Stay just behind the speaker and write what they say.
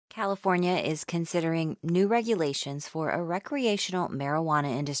California is considering new regulations for a recreational marijuana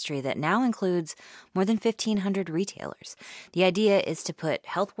industry that now includes more than 1,500 retailers. The idea is to put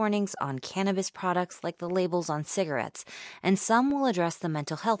health warnings on cannabis products like the labels on cigarettes, and some will address the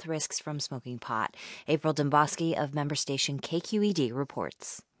mental health risks from smoking pot. April Domboski of member station KQED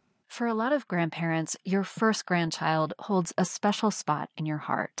reports. For a lot of grandparents, your first grandchild holds a special spot in your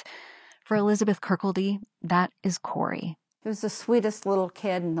heart. For Elizabeth Kirkaldie, that is Corey. He was the sweetest little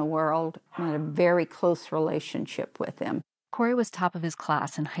kid in the world. I had a very close relationship with him. Corey was top of his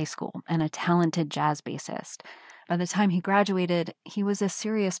class in high school and a talented jazz bassist. By the time he graduated, he was a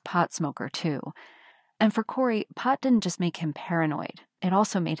serious pot smoker, too. And for Corey, pot didn't just make him paranoid. It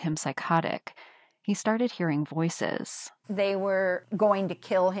also made him psychotic. He started hearing voices. They were going to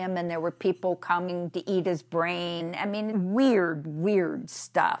kill him, and there were people coming to eat his brain. I mean, weird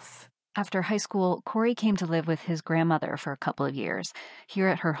stuff. After high school, Corey came to live with his grandmother for a couple of years, here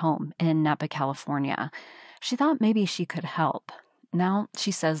at her home in Napa, California. She thought maybe she could help. Now,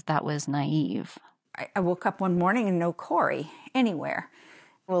 she says that was naive. I woke up one morning and no Corey anywhere.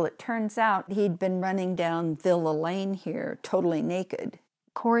 Well, it turns out he'd been running down Villa Lane here, totally naked.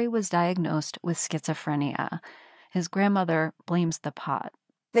 Corey was diagnosed with schizophrenia. His grandmother blames the pot.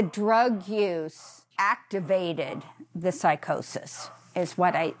 The drug use activated the psychosis, is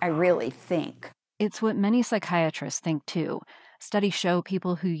what I really think. It's what many psychiatrists think, too. Studies show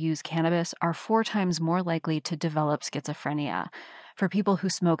people who use cannabis are 4 times more likely to develop schizophrenia. For people who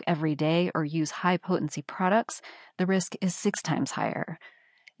smoke every day or use high-potency products, the risk is 6 times higher.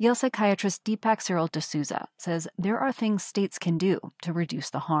 Yale psychiatrist Deepak Cyril D'Souza says there are things states can do to reduce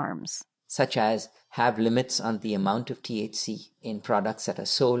the harms. Such as have limits on the amount of THC in products that are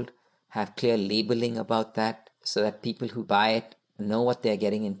sold, have clear labeling about that so that people who buy it know what they're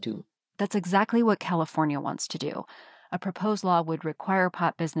getting into. That's exactly what California wants to do. A proposed law would require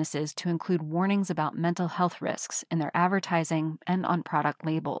pot businesses to include warnings about mental health risks in their advertising and on product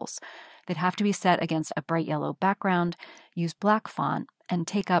labels. They'd have to be set against a bright yellow background, use black font, and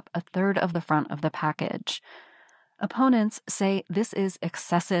take up 1/3 of the front of the package. Opponents say this is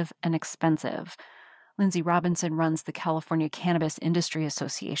excessive and expensive. Lindsay Robinson runs the California Cannabis Industry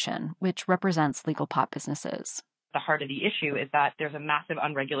Association, which represents legal pot businesses. The heart of the issue is that there's a massive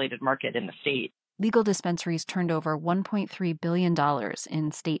unregulated market in the state. Legal dispensaries turned over $1.3 billion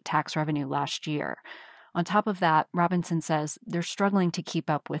in state tax revenue last year. On top of that, Robinson says they're struggling to keep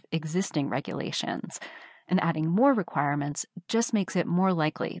up with existing regulations, and adding more requirements just makes it more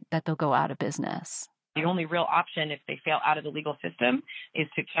likely that they'll go out of business. The only real option if they fail out of the legal system is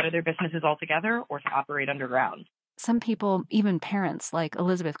to shutter their businesses altogether or to operate underground. Some people, even parents like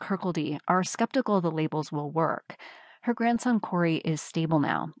Elizabeth Kirkaldie, are skeptical the labels will work. Her grandson Corey is stable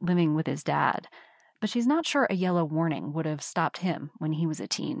now, living with his dad. But she's not sure a yellow warning would have stopped him when he was a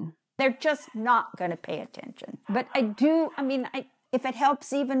teen. They're just not going to pay attention. But if it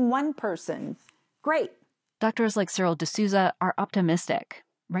helps even one person, great. Doctors like Cyril D'Souza are optimistic.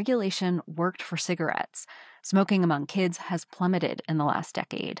 Regulation worked for cigarettes. Smoking among kids has plummeted in the last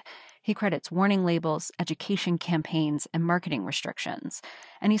decade. He credits warning labels, education campaigns, and marketing restrictions.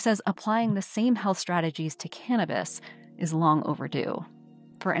 And he says applying the same health strategies to cannabis is long overdue.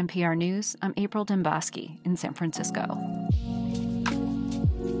 For NPR News, I'm April Domboski in San Francisco.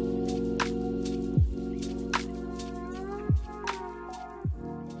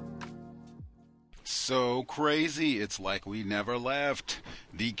 So crazy, it's like we never left.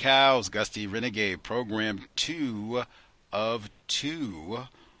 The Cows, Gusty Renegade, program 2 of 2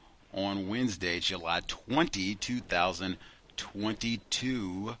 on Wednesday, July 20,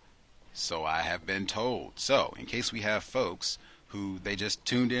 2022. So I have been told. So, in case we have folks who they just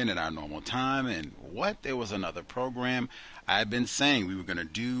tuned in at our normal time and there was another program, I've been saying we were going to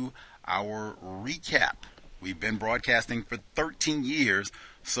do our recap. We've been broadcasting for 13 years,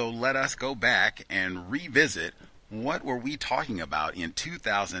 so let us go back and revisit what were we talking about in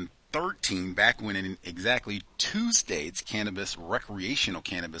 2013, back when in exactly 2 states recreational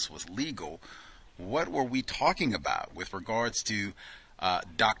cannabis was legal. What were we talking about with regards to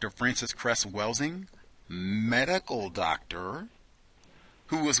Dr. Frances Cress Welsing, medical doctor,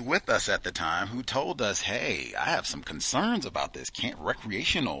 who was with us at the time, who told us, hey, I have some concerns about this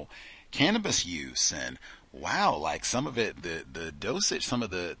recreational cannabis use, and wow, like some of it, the dosage, some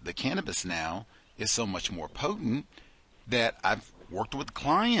of the cannabis now is so much more potent that I've worked with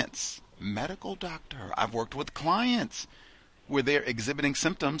clients, medical doctor, I've worked with clients where they're exhibiting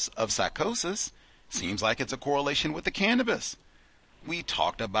symptoms of psychosis. Seems like it's a correlation with the cannabis. We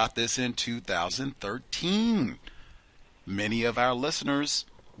talked about this in 2013. Many of our listeners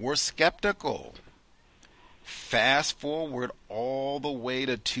were skeptical. Fast forward all the way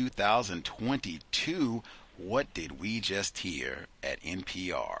to 2022. What did we just hear at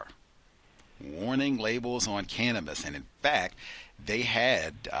NPR? Warning labels on cannabis. And in fact, they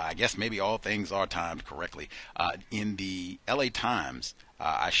had, I guess maybe all things are timed correctly, in the LA Times,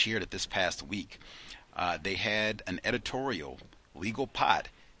 I shared it this past week, they had an editorial, Legal Pot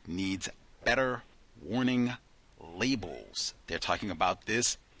needs better warning labels. They're talking about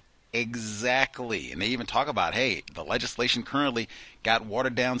this exactly. And they even talk about, hey, the legislation currently got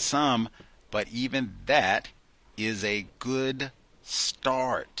watered down some, but even that is a good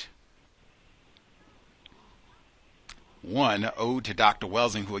start. One ode to Dr.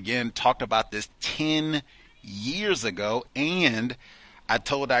 Welsing, who again talked about this 10 years ago. And I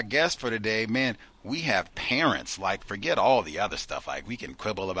told our guest for today, man, we have parents, like, forget all the other stuff. Like, we can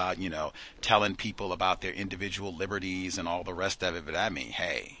quibble about, telling people about their individual liberties and all the rest of it. But I mean,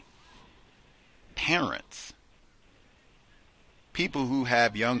 hey, parents, people who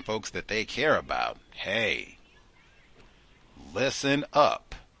have young folks that they care about, hey, listen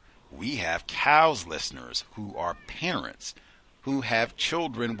up. We have cows listeners who are parents who have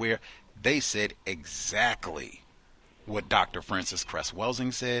children where they said exactly what Dr. Frances Cress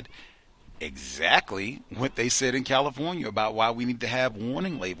Welsing said, exactly what they said in California about why we need to have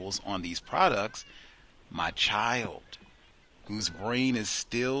warning labels on these products. My child, whose brain is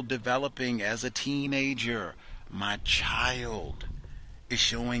still developing as a teenager, my child is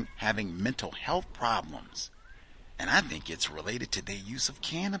showing having mental health problems. And I think it's related to their use of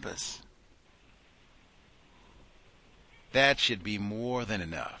cannabis. That should be more than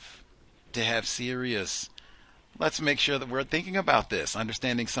enough to have serious, let's make sure that we're thinking about this,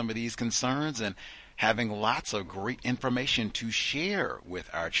 understanding some of these concerns, and having lots of great information to share with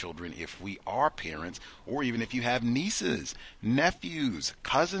our children if we are parents, or even if you have nieces, nephews,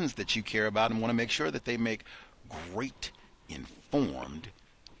 cousins that you care about and want to make sure that they make great, informed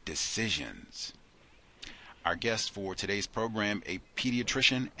decisions. Our guest for today's program, a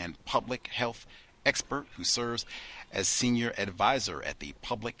pediatrician and public health expert who serves as senior advisor at the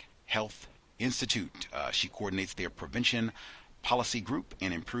Public Health Institute. She coordinates their prevention policy group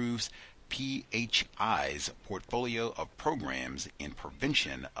and improves PHI's portfolio of programs in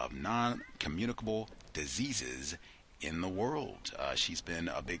prevention of non-communicable diseases in the world. She's been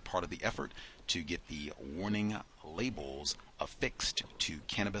a big part of the effort to get the warning labels affixed to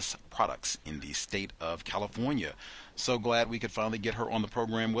cannabis products in the state of California. So glad we could finally get her on the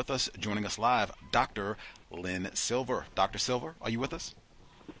program with us. Joining us live, Dr. Lynn Silver. Dr. Silver, are you with us?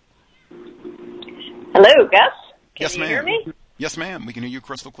 Hello, Gus. Can you hear me? Yes, ma'am. We can hear you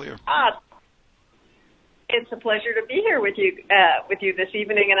crystal clear. It's a pleasure to be here with you this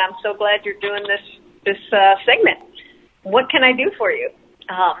evening, and I'm so glad you're doing this segment. What can I do for you?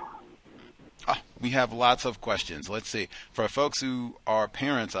 We have lots of questions. Let's see. For folks who are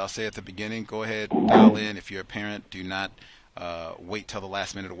parents, I'll say at the beginning, go ahead, dial in. If you're a parent, do not wait till the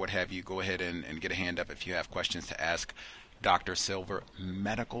last minute or what have you. Go ahead and get a hand up if you have questions to ask Dr. Silver,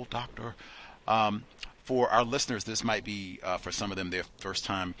 medical doctor. For our listeners, this might be, for some of them, their first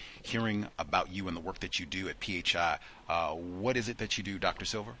time hearing about you and the work that you do at PHI. What is it that you do, Dr.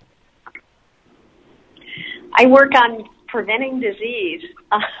 Silver? I work on preventing disease,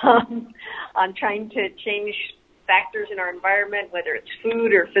 on trying to change factors in our environment, whether it's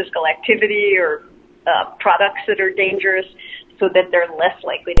food or physical activity or products that are dangerous, so that they're less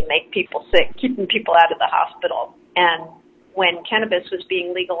likely to make people sick, keeping people out of the hospital. And when cannabis was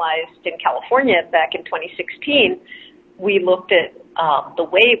being legalized in California back in 2016, we looked at the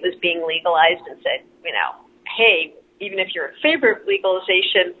way it was being legalized and said, hey, even if you're in favor of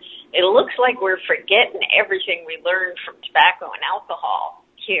legalization, it looks like we're forgetting everything we learned from tobacco and alcohol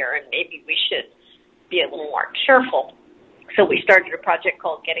here, and maybe we should be a little more careful. So we started a project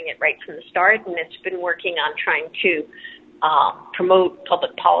called Getting It Right from the Start, and it's been working on trying to promote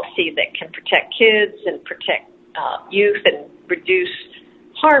public policy that can protect kids and protect youth and reduce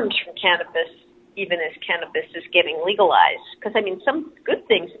harms from cannabis, even as cannabis is getting legalized. Because, some good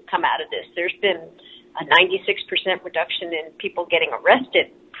things have come out of this. There's been a 96% reduction in people getting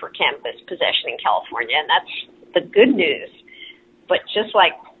arrested for cannabis possession in California, and that's the good news. But just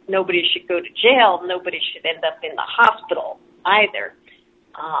like nobody should go to jail, nobody should end up in the hospital either.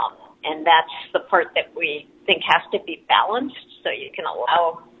 And that's the part that we think has to be balanced, so you can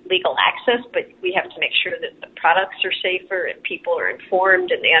allow legal access, but we have to make sure that the products are safer and people are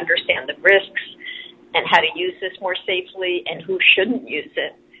informed and they understand the risks and how to use this more safely and who shouldn't use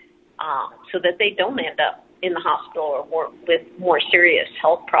it, so that they don't end up in the hospital or with more serious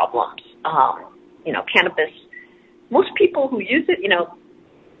health problems. Cannabis, most people who use it,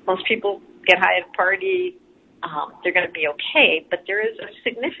 most people get high at a party, they're going to be okay, but there is a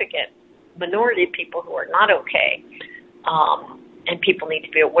significant minority of people who are not okay. And people need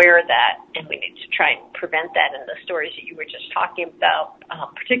to be aware of that, and we need to try and prevent that. And the stories that you were just talking about,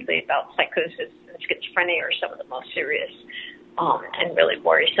 particularly about psychosis and schizophrenia, are some of the most serious and really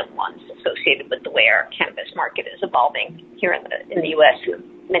worrisome ones associated with the way our cannabis market is evolving here in the U.S. and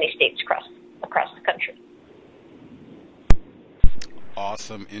many states across the country.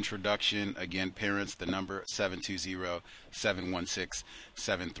 Awesome introduction. Again, parents, the number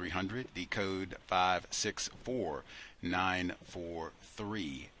 720-716-7300, the code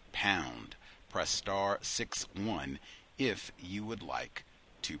 564943 pound. Press star 61 if you would like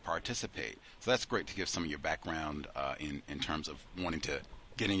to participate. So that's great to give some of your background in terms of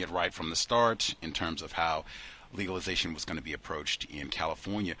getting it right from the start, in terms of how legalization was going to be approached in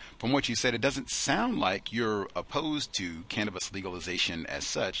California. From what you said, it doesn't sound like you're opposed to cannabis legalization as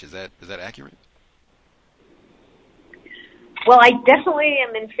such. Is that accurate? Well, I definitely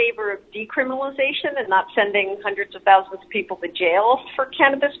am in favor of decriminalization and not sending hundreds of thousands of people to jail for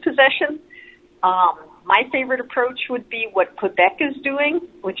cannabis possession. My favorite approach would be what Quebec is doing,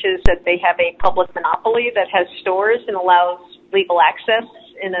 which is that they have a public monopoly that has stores and allows legal access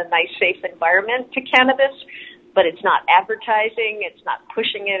in a nice, safe environment to cannabis. But it's not advertising, it's not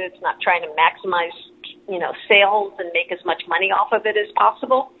pushing it, it's not trying to maximize, sales and make as much money off of it as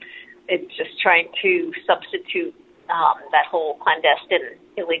possible. It's just trying to substitute that whole clandestine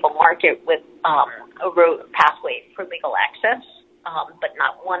illegal market with a road pathway for legal access, but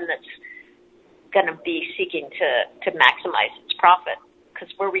not one that's going to be seeking to maximize its profit.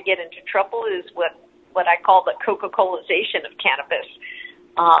 Because where we get into trouble is what I call the Coca-Colization of cannabis.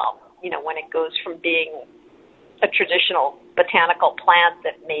 When it goes from being a traditional botanical plant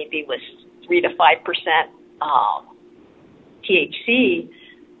that maybe was 3 to 5% THC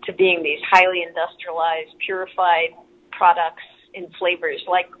to being these highly industrialized, purified products in flavors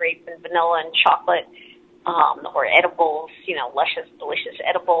like grape and vanilla and chocolate, or edibles, luscious, delicious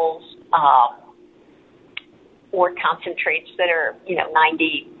edibles, or concentrates that are,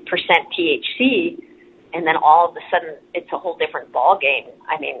 90% THC, and then all of a sudden it's a whole different ballgame.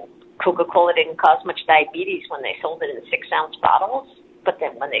 I mean, Coca-Cola didn't cause much diabetes when they sold it in 6-ounce bottles, but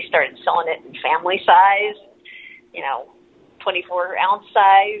then when they started selling it in family size, 24-ounce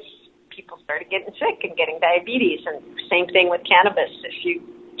size, people started getting sick and getting diabetes. And same thing with cannabis. If you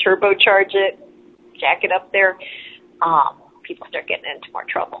turbocharge it, jack it up there, people start getting into more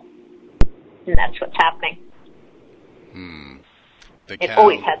trouble. And that's what's happening. It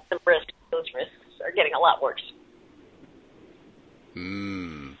always has some risks. Those risks are getting a lot worse.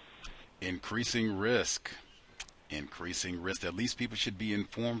 Increasing risk. At least people should be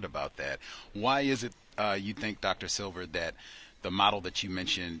informed about that. Why is it, you think, Dr. Silver, that the model that you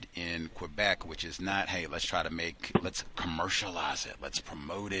mentioned in Quebec, which is not, hey, let's commercialize it, let's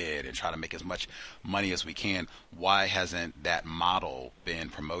promote it, and try to make as much money as we can, why hasn't that model been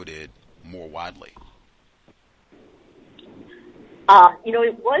promoted more widely?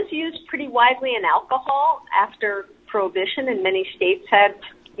 It was used pretty widely in alcohol after Prohibition, and many states had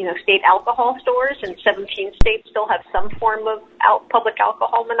state alcohol stores, and 17 states still have some form of public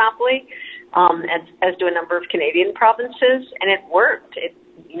alcohol monopoly, as do a number of Canadian provinces, and it worked.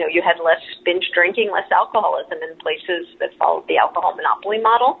 You had less binge drinking, less alcoholism in places that followed the alcohol monopoly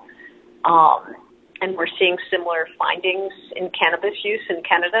model, and we're seeing similar findings in cannabis use in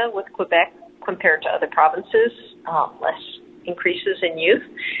Canada with Quebec compared to other provinces, less increases in youth.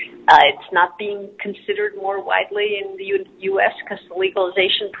 It's not being considered more widely in the U.S. because the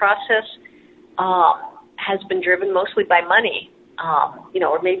legalization process has been driven mostly by money,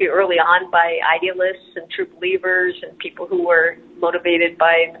 or maybe early on by idealists and true believers and people who were motivated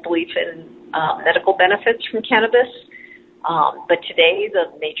by the belief in medical benefits from cannabis. But today,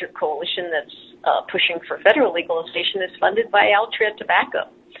 the major coalition that's pushing for federal legalization is funded by Altria Tobacco,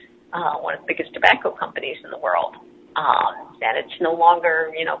 one of the biggest tobacco companies in the world. And it's no longer,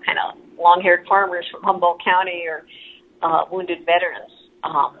 kind of long-haired farmers from Humboldt County or wounded veterans.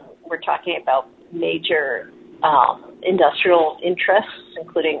 We're talking about major industrial interests,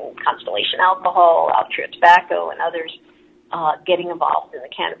 including Constellation Alcohol, Altria Tobacco, and others, getting involved in the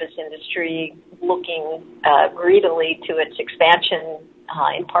cannabis industry, looking greedily to its expansion,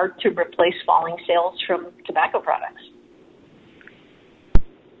 in part to replace falling sales from tobacco products.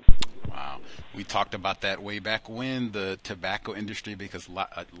 Wow. We talked about that way back when, the tobacco industry, because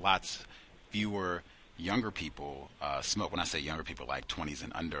lots fewer younger people smoke. When I say younger people, like 20s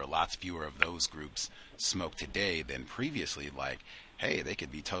and under, lots fewer of those groups smoke today than previously. Like, hey, they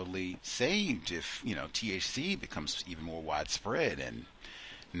could be totally saved if, THC becomes even more widespread. And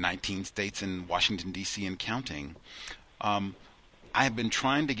 19 states in Washington, D.C. and counting. I have been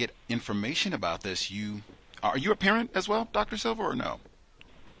trying to get information about this. Are you a parent as well, Dr. Silver, or no?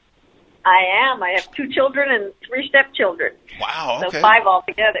 I am. I have 2 children and 3 stepchildren. Wow, okay. So 5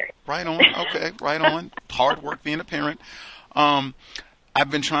 altogether. Right on, okay, right on. Hard work being a parent. I've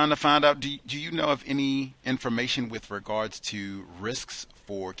been trying to find out, do you know of any information with regards to risks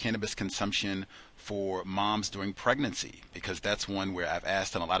for cannabis consumption for moms during pregnancy? Because that's one where I've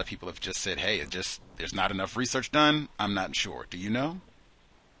asked, and a lot of people have just said, hey, there's not enough research done. I'm not sure. Do you know?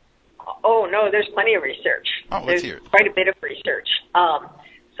 Oh, no, there's plenty of research. Oh, let's hear it. There's quite a bit of research.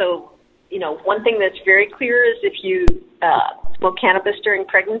 One thing that's very clear is if you smoke cannabis during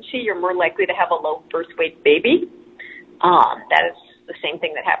pregnancy, you're more likely to have a low birth weight baby. That is the same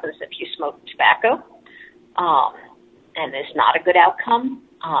thing that happens if you smoke tobacco, and it's not a good outcome.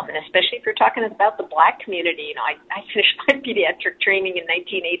 And especially if you're talking about the Black community, I finished my pediatric training in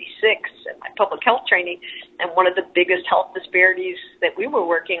 1986 and my public health training, and one of the biggest health disparities that we were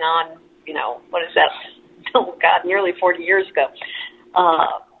working on, what is that? Oh God, nearly 40 years ago,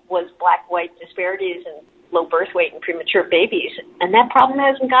 was Black-white disparities and low birth weight and premature babies, and that problem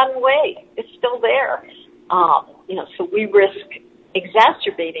hasn't gone away. It's still there. So we risk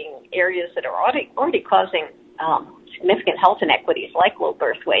exacerbating areas that are already causing significant health inequities like low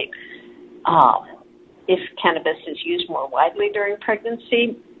birth weight. If cannabis is used more widely during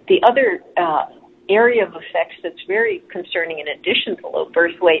pregnancy, the other area of effects that's very concerning in addition to low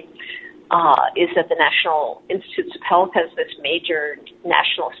birth weight is that the National Institutes of Health has this major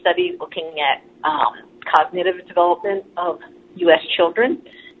national study looking at cognitive development of U.S. children.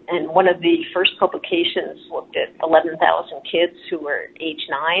 And one of the first publications looked at 11,000 kids who were age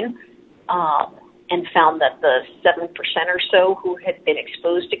 9 and found that the 7% or so who had been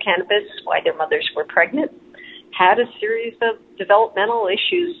exposed to cannabis while their mothers were pregnant had a series of developmental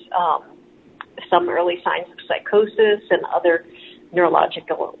issues, some early signs of psychosis and other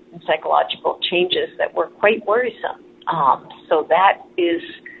neurological and psychological changes that were quite worrisome. So that is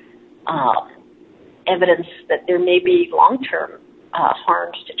evidence that there may be long-term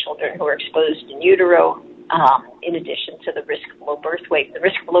harms to children who are exposed in utero, in addition to the risk of low birth weight. The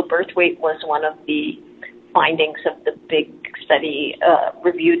risk of low birth weight was one of the findings of the big study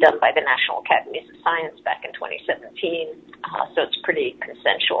review done by the National Academies of Science back in 2017. So it's pretty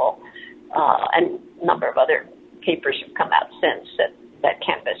consensual. And a number of other papers have come out since that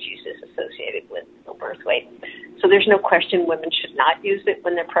cannabis use is associated with low birth weight. So there's no question women should not use it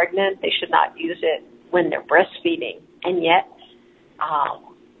when they're pregnant. They should not use it when they're breastfeeding. And yet,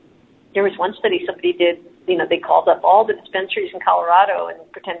 there was one study somebody did, they called up all the dispensaries in Colorado and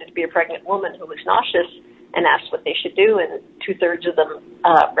pretended to be a pregnant woman who was nauseous and asked what they should do, and 2/3 of them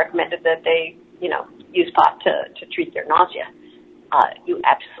recommended that they, use pot to treat their nausea. You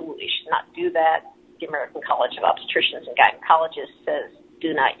absolutely should not do that. The American College of Obstetricians and Gynecologists says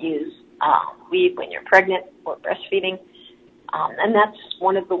do not use weed when you're pregnant or breastfeeding. And that's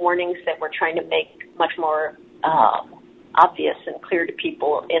one of the warnings that we're trying to make much more obvious and clear to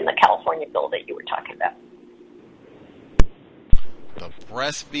people in the California bill that you were talking about. The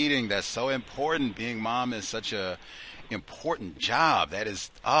breastfeeding, that's so important. Being mom is such a important job. That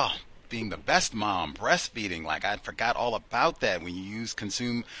is, being the best mom, breastfeeding. Like, I forgot all about that. When you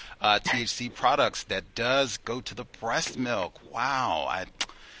consume THC products, that does go to the breast milk. Wow.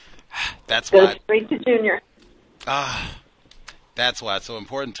 That's why. Goes straight to Junior. That's why it's so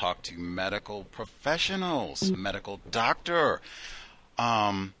important to talk to medical professionals, medical doctor.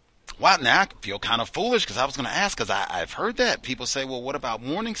 Wow, now I feel kind of foolish because I was going to ask, because I've heard that. People say, well, what about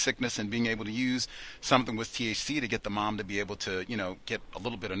morning sickness and being able to use something with THC to get the mom to be able to, get a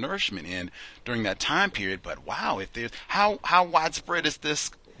little bit of nourishment in during that time period. But wow, if there's how widespread is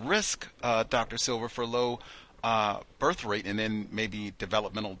this risk, Dr. Silver, for low birth rate and then maybe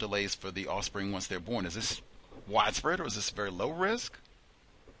developmental delays for the offspring once they're born? Is this widespread or is this very low risk?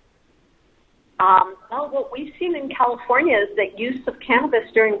 Well, what we've seen in California is that use of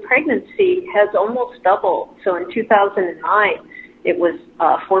cannabis during pregnancy has almost doubled. So in 2009, it was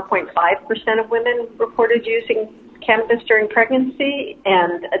 4.5% of women reported using cannabis during pregnancy,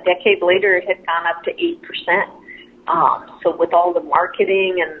 and a decade later it had gone up to 8%. So with all the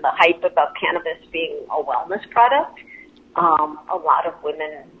marketing and the hype about cannabis being a wellness product, a lot of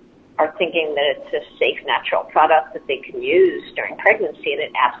women are thinking that it's a safe, natural product that they can use during pregnancy, and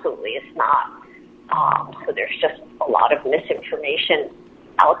it absolutely is not. So there's just a lot of misinformation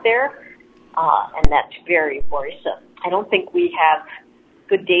out there, and that's very worrisome. I don't think we have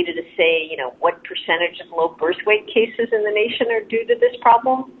good data to say, what percentage of low birth weight cases in the nation are due to this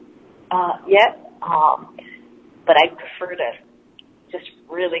problem yet. But I prefer to just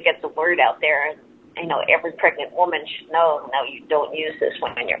really get the word out there. And, every pregnant woman should know, no, you don't use this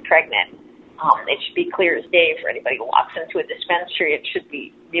when you're pregnant. It should be clear as day for anybody who walks into a dispensary. It should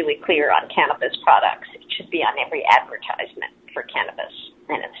be really clear on cannabis products. It should be on every advertisement for cannabis,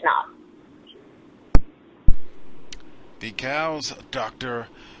 and it's not. Decals, Dr.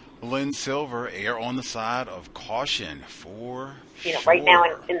 Lynn Silver, err on the side of caution for sure. Right now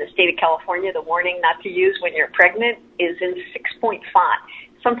in the state of California, the warning not to use when you're pregnant is in 6-point font.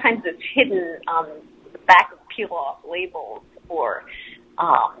 Sometimes it's hidden on the back of peel-off labels or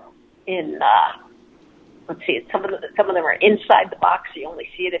some of them are inside the box. So you only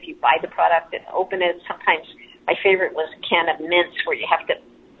see it if you buy the product and open it. Sometimes my favorite was a can of mints where you have to,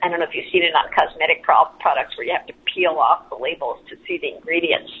 I don't know if you've seen it on cosmetic products, where you have to peel off the labels to see the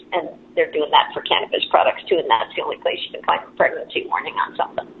ingredients, and they're doing that for cannabis products too, and that's the only place you can find a pregnancy warning on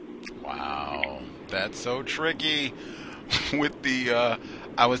something. Wow, that's so tricky. With the,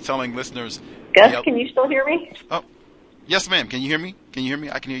 I was telling listeners. Gus, can you still hear me? Oh, yes, ma'am. Can you hear me? Can you hear me?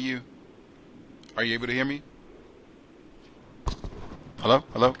 I can hear you. Are you able to hear me? Hello?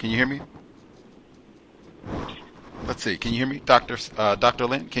 Hello? Can you hear me? Let's see. Can you hear me? Dr.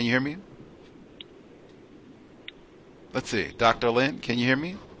 Lynn, can you hear me? Let's see. Dr. Lynn, can you hear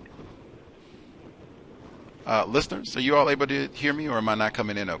me? Listeners, are you all able to hear me, or am I not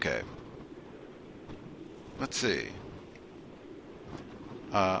coming in okay? Let's see.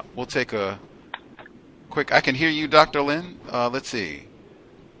 We'll take a quick... I can hear you, Dr. Lynn. Let's see.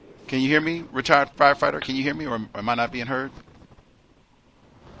 Can you hear me, retired firefighter? Can you hear me, or am I not being heard?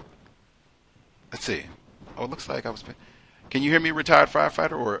 Let's see. Oh, it looks like I was... Can you hear me, retired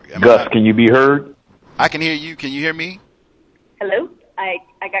firefighter? Or Gus, can you be heard? I can hear you. Can you hear me? Hello? I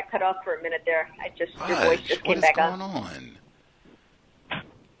got cut off for a minute there. Your voice just came back on. What is going on?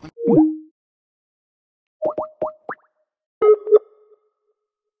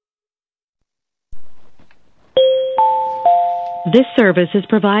 This service is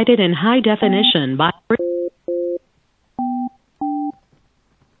provided in high definition by...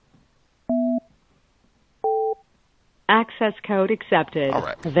 Access code accepted. All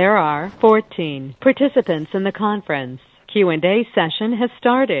right. There are 14 participants in the conference. Q&A session has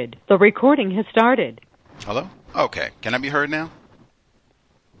started. The recording has started. Hello? Okay. Can I be heard now?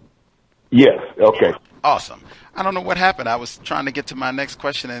 Yes. Okay. Awesome. I don't know what happened. I was trying to get to my next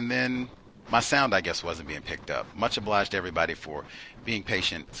question, and then my sound, I guess, wasn't being picked up. Much obliged to everybody for being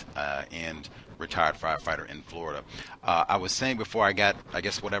patient and retired firefighter in Florida. I was saying before I got, I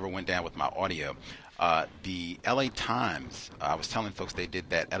guess, whatever went down with my audio, the LA Times, I was telling folks they did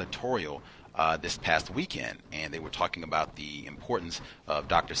that editorial this past weekend, and they were talking about the importance of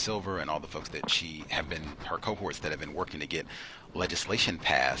Dr. Silver and all the folks that her cohorts that have been working to get legislation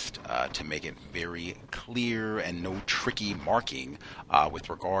passed to make it very clear and no tricky marking with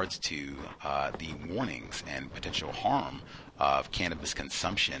regards to the warnings and potential harm of cannabis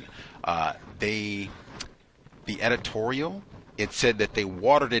consumption. The editorial, it said that they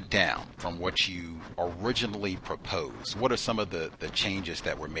watered it down from what you originally proposed. What are some of the changes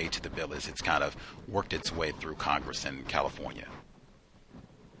that were made to the bill as it's kind of worked its way through Congress in California?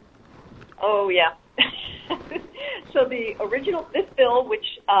 Oh, yeah. So this bill, which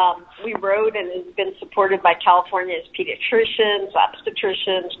we wrote and has been supported by California's pediatricians,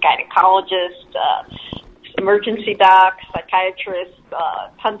 obstetricians, gynecologists, emergency docs, psychiatrists,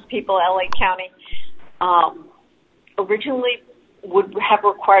 tons of people, LA County, originally would have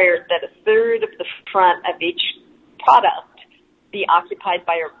required that a third of the front of each product be occupied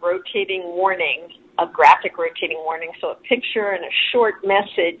by a rotating warning, a graphic rotating warning, so a picture and a short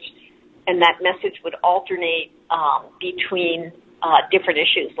message, and that message would alternate between different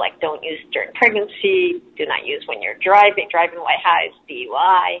issues like don't use during pregnancy, do not use when you're driving while highs,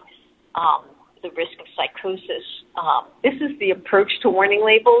 DUI, the risk of psychosis. This is the approach to warning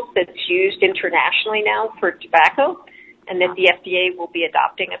labels that's used internationally now for tobacco, and that the FDA will be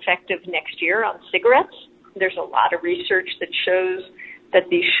adopting effective next year on cigarettes. There's a lot of research that shows that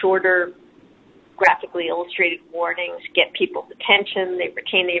these shorter, graphically illustrated warnings get people's attention, they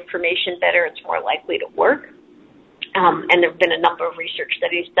retain the information better, it's more likely to work. And there have been a number of research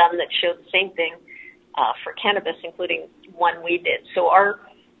studies done that show the same thing for cannabis, including one we did. So our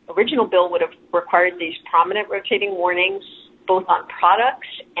original bill would have required these prominent rotating warnings both on products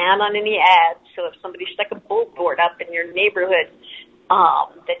and on any ads. So if somebody stuck a billboard up in your neighborhood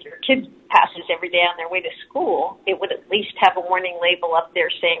that your kid passes every day on their way to school, it would at least have a warning label up there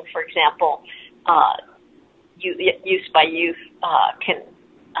saying, for example, use by youth can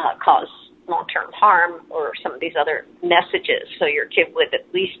cause long-term harm, or some of these other messages, so your kid would at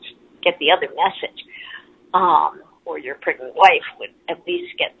least get the other message. or your pregnant wife would at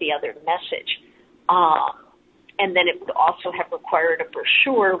least get the other message. And then it would also have required a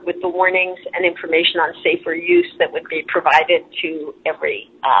brochure with the warnings and information on safer use that would be provided to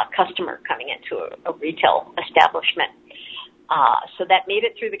every customer coming into a retail establishment. So that made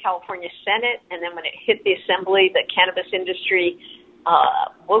it through the California Senate, and then when it hit the Assembly, the cannabis industry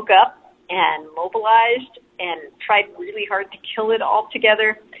woke up and mobilized and tried really hard to kill it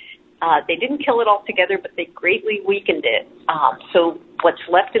altogether. They didn't kill it altogether, but they greatly weakened it. So what's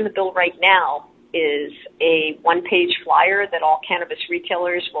left in the bill right now is a one-page flyer that all cannabis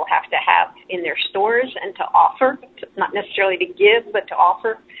retailers will have to have in their stores and to offer, not necessarily to give, but to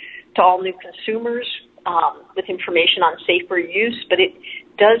offer to all new consumers with information on safer use. But it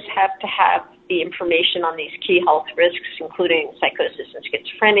does have to have the information on these key health risks, including psychosis and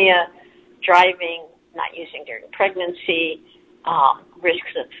schizophrenia, driving, not using during pregnancy,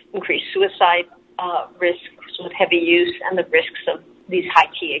 risks of increased suicide risks with heavy use, and the risks of these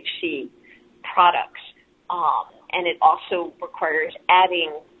high THC products. And it also requires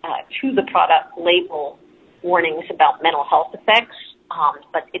adding to the product label warnings about mental health effects,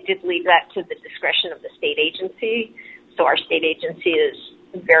 but it did leave that to the discretion of the state agency. So our state agency is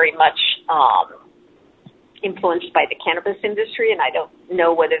very much influenced by the cannabis industry, and I don't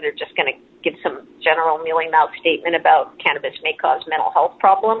know whether they're just going to give some general mealy-mouthed statement about cannabis may cause mental health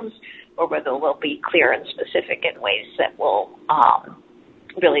problems, or whether they'll be clear and specific in ways that will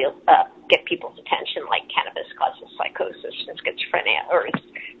really get people's attention, like cannabis causes psychosis and schizophrenia, or its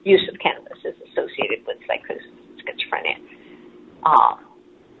use of cannabis is associated with psychosis and schizophrenia.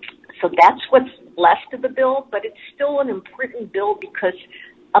 So that's what's left of the bill, but it's still an important bill because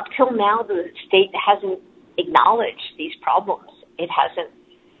up till now the state hasn't acknowledged these problems. It hasn't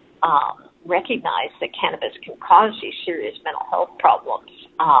recognized that cannabis can cause these serious mental health problems,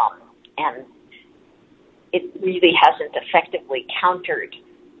 and it really hasn't effectively countered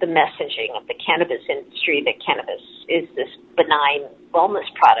the messaging of the cannabis industry that cannabis is this benign wellness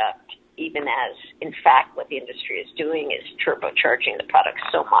product, even as, in fact, what the industry is doing is turbocharging the product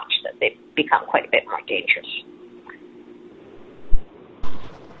so much that they've become quite a bit more dangerous.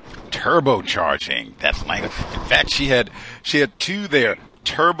 Turbocharging. That's language. In fact, she had two there,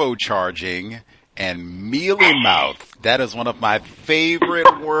 turbocharging and mealy mouth. That is one of my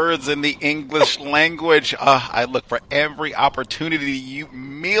favorite words in the English language. I look for every opportunity to use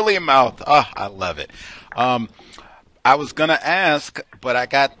mealy mouth. I love it. I was going to ask, but I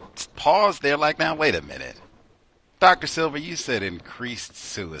got paused there like, now, wait a minute. Dr. Silver, you said increased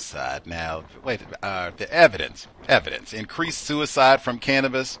suicide. Now, wait, the evidence, increased suicide from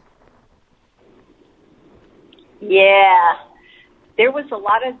cannabis? Yeah. There was a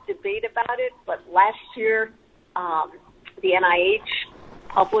lot of debate about it, but last year the NIH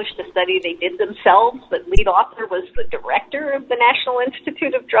published a study they did themselves. The lead author was the director of the National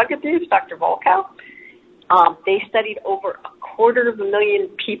Institute of Drug Abuse, Dr. Volkow. They studied over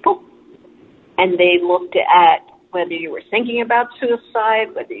 250,000 people, and they looked at whether you were thinking about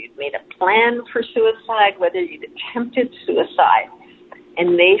suicide, whether you'd made a plan for suicide, whether you'd attempted suicide.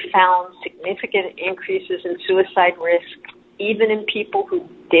 And they found significant increases in suicide risk even in people who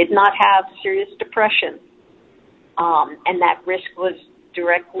did not have serious depression. And that risk was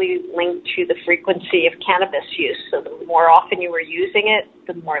directly linked to the frequency of cannabis use. So the more often you were using it,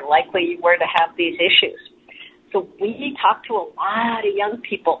 the more likely you were to have these issues. So we talked to a lot of young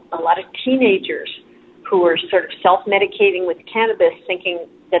people, a lot of teenagers who were sort of self-medicating with cannabis, thinking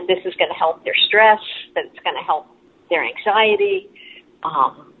that this is going to help their stress, that it's going to help their anxiety,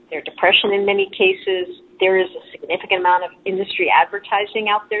 their depression in many cases. There is a significant amount of industry advertising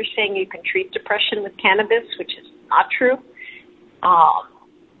out there saying you can treat depression with cannabis, which is not true.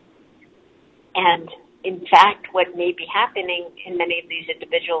 And in fact, what may be happening in many of these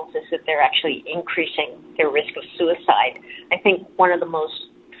individuals is that they're actually increasing their risk of suicide. I think one of the most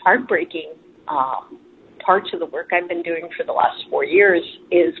heartbreaking parts of the work I've been doing for the last 4 years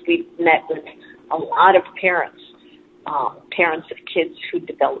is we've met with a lot of parents of kids who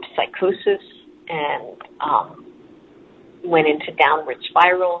developed psychosis and went into downward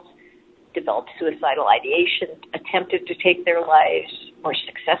spirals, developed suicidal ideation, attempted to take their lives, or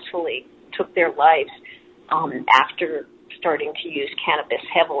successfully took their lives after starting to use cannabis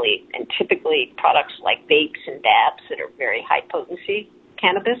heavily, and typically products like vapes and dabs that are very high potency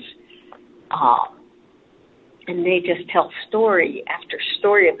cannabis. And they just tell story after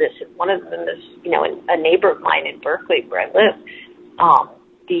story of this. And one of them is, a neighbor of mine in Berkeley, where I live.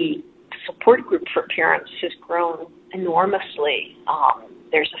 The support group for parents has grown enormously.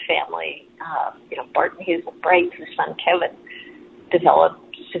 There's a family, Barton Hazel Bright, whose son Kevin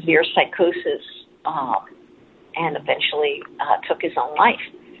developed severe psychosis and eventually took his own life.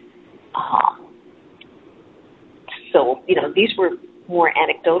 So, these were more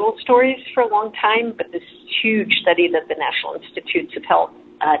anecdotal stories for a long time, but this huge study that the National Institutes of Health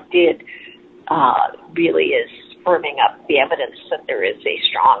did really is firming up the evidence that there is a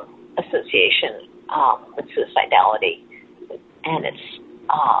strong association with suicidality, and it's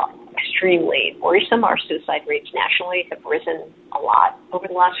extremely worrisome. Our suicide rates nationally have risen a lot over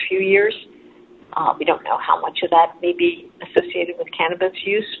the last few years. We don't know how much of that may be associated with cannabis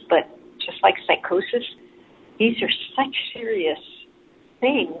use, but just like psychosis, these are such serious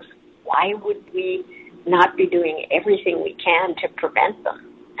things. Why would we not be doing everything we can to prevent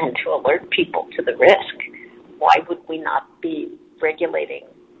them and to alert people to the risk? Why would we not be regulating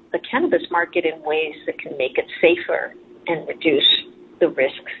the cannabis market in ways that can make it safer and reduce the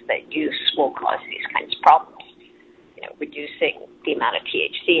risks that use will cause these kinds of problems? Reducing the amount of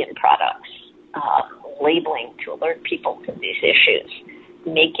THC in products, labeling to alert people to these issues,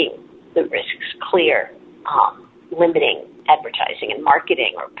 making the risks clear, limiting advertising and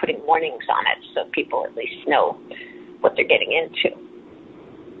marketing or putting warnings on it so people at least know what they're getting into.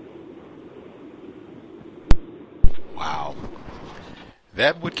 Wow.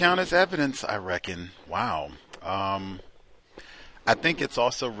 That would count as evidence, I reckon. Wow. I think it's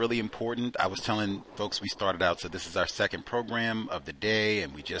also really important. I was telling folks we started out, so this is our second program of the day,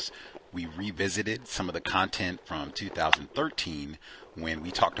 and we revisited some of the content from 2013 when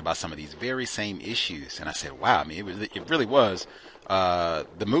we talked about some of these very same issues. And I said, wow, I mean, it really was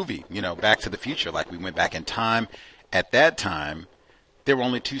the movie, Back to the Future. Like, we went back in time. At that time, there were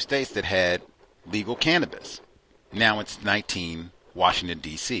only 2 states that had legal cannabis. Now it's 19, Washington,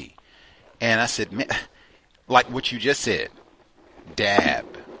 D.C. And I said, man, like what you just said, dab,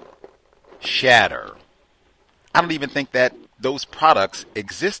 shatter. I don't even think that those products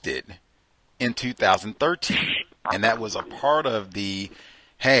existed in 2013. And that was a part of the,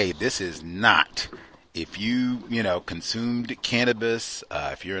 hey, this is not. If you, consumed cannabis,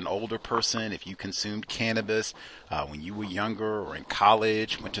 if you're an older person, if you consumed cannabis when you were younger or in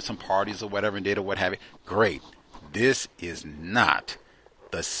college, went to some parties or whatever and did or what have you, great. This is not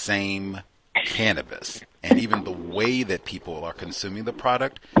the same cannabis. And even the way that people are consuming the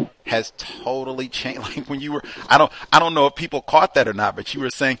product has totally changed. Like when you were, I don't know if people caught that or not, but you were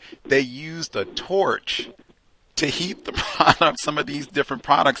saying they used a torch to heat the product, some of these different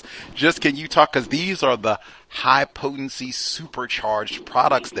products. Just can you talk, because these are the high potency supercharged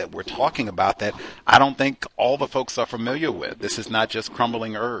products that we're talking about that I don't think all the folks are familiar with. This is not just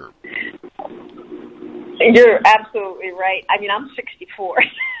crumbling herb. You're absolutely right. I mean, I'm 64.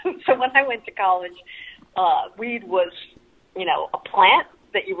 So when I went to college, weed was, a plant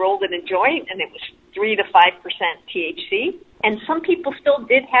that you rolled in a joint, and it was 3 to 5% THC. And some people still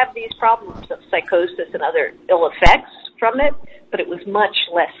did have these problems of psychosis and other ill effects from it, but it was much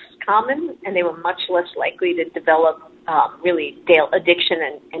less common, and they were much less likely to develop really addiction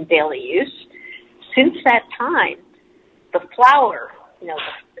and daily use. Since that time, the flower,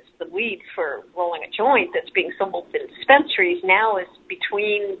 the weed for rolling a joint that's being sold in dispensaries now is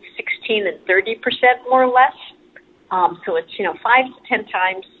between 16 and 30% more or less. So it's, 5 to 10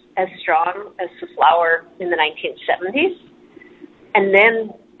 times as strong as the flower in the 1970s. And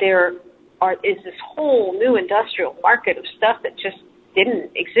then there is this whole new industrial market of stuff that just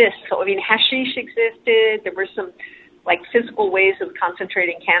didn't exist. So, hashish existed. There were some, physical ways of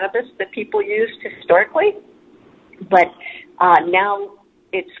concentrating cannabis that people used historically. But now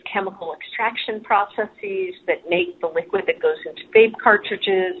it's chemical extraction processes that make the liquid that goes into vape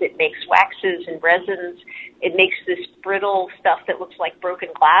cartridges. It makes waxes and resins. It makes this brittle stuff that looks like broken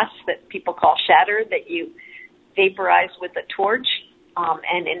glass that people call shatter, that you vaporize with a torch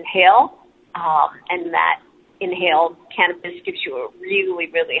and inhale. And that inhaled cannabis gives you a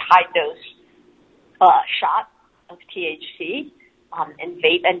really, really high dose shot of THC. And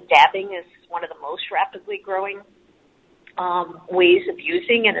vape and dabbing is one of the most rapidly growing ways of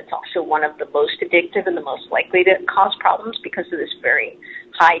using, and it's also one of the most addictive and the most likely to cause problems because of this very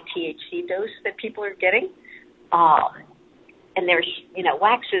high THC dose that people are getting. And there's,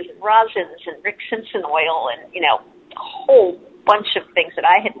 waxes and rosins and Rick Simpson oil and, a whole bunch of things that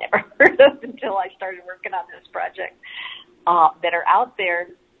I had never heard of until I started working on this project that are out there.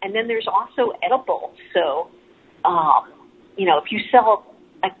 And then there's also edibles. So, if you sell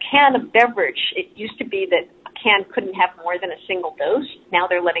a can of beverage, it used to be that can couldn't have more than a single dose. Now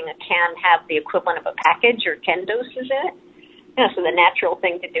they're letting a can have the equivalent of a package or 10 doses in it. So the natural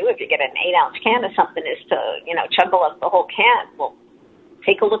thing to do if you get an 8-ounce can of something is to, chuggle up the whole can. Well,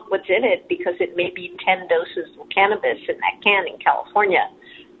 take a look what's in it because it may be 10 doses of cannabis in that can in California,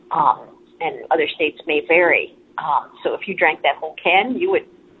 and other states may vary. So if you drank that whole can, you would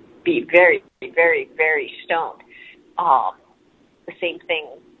be very, very, very stoned. The same thing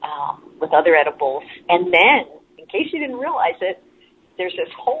with other edibles. And then, in case you didn't realize it, there's this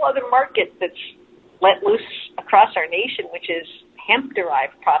whole other market that's let loose across our nation, which is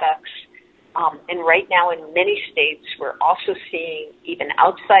hemp-derived products. And right now in many states, we're also seeing, even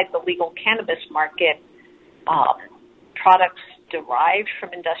outside the legal cannabis market, products derived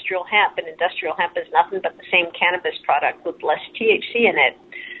from industrial hemp. And industrial hemp is nothing but the same cannabis product with less THC in it.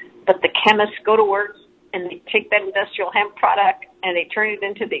 But the chemists go to work and they take that industrial hemp product and they turn it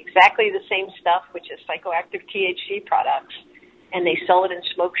into exactly the same stuff, which is psychoactive THC products. And they sell it in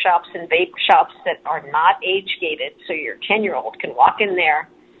smoke shops and vape shops that are not age-gated. So your 10-year-old can walk in there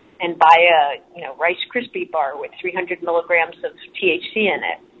and buy a Rice Krispie bar with 300 milligrams of THC in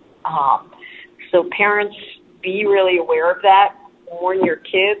it. So parents, be really aware of that. Warn your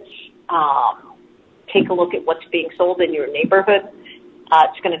kids. Take a look at what's being sold in your neighborhood.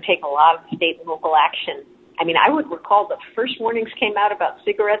 It's going to take a lot of state and local action. I mean, I would recall the first warnings came out about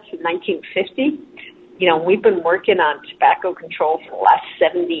cigarettes in 1950. We've been working on tobacco control for the last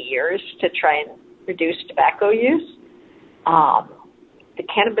 70 years to try and reduce tobacco use. The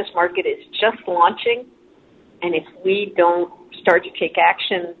cannabis market is just launching, and if we don't start to take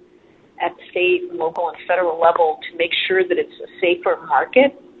action at the state, local, and federal level to make sure that it's a safer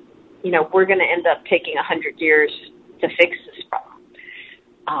market, we're going to end up taking 100 years to fix this problem.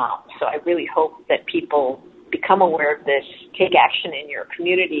 So I really hope that people become aware of this, take action in your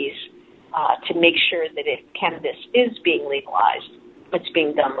communities to make sure that if cannabis is being legalized, it's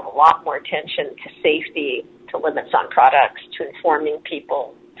being done with a lot more attention to safety, to limits on products, to informing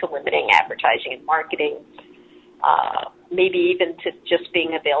people, to limiting advertising and marketing, maybe even to just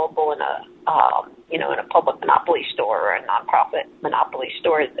being available in a public monopoly store or a nonprofit monopoly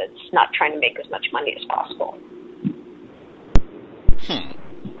store that's not trying to make as much money as possible.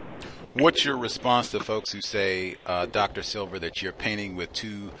 What's your response to folks who say, Dr. Silver, that you're painting with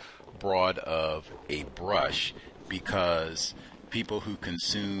too broad of a brush because people who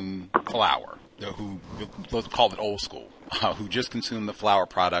consume flour, who, let's call it old school, who just consume the flour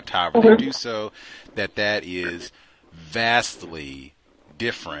product, however they do so, that is vastly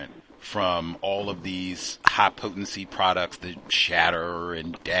different from all of these high-potency products, the shatter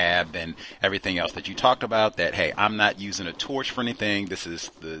and dab and everything else that you talked about, that, hey, I'm not using a torch for anything. This is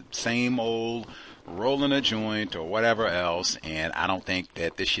the same old rolling a joint or whatever else, and I don't think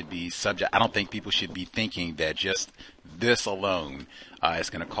that this should be I don't think people should be thinking that just this alone is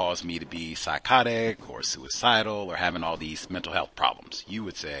going to cause me to be psychotic or suicidal or having all these mental health problems. You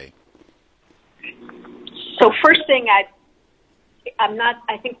would say? So first thing,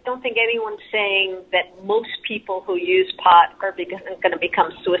 don't think anyone's saying that most people who use pot are going to become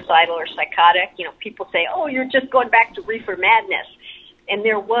suicidal or psychotic. People say, oh, you're just going back to reefer madness. And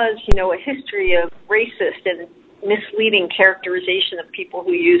there was, a history of racist and misleading characterization of people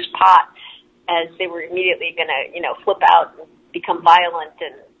who use pot as they were immediately going to, flip out and become violent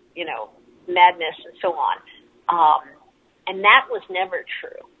and, madness and so on. And that was never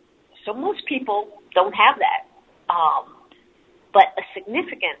true. So most people don't have that. But a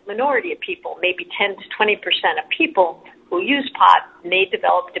significant minority of people, maybe 10 to 20% of people who use pot may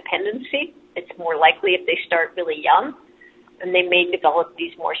develop dependency. It's more likely if they start really young, and they may develop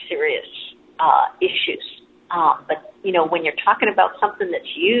these more serious issues. But, when you're talking about something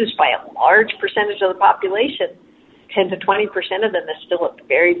that's used by a large percentage of the population, 10 to 20% of them is still a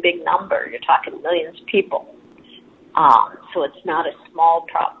very big number. You're talking millions of people. So it's not a small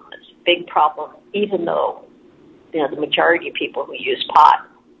problem. It's a big problem, even though, the majority of people who use pot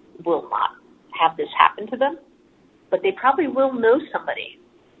will not have this happen to them. But they probably will know somebody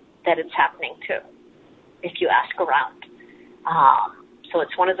that it's happening to if you ask around. So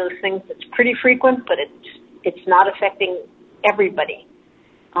it's one of those things that's pretty frequent, but it's not affecting everybody.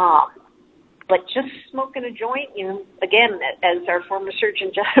 But just smoking a joint, again, as our former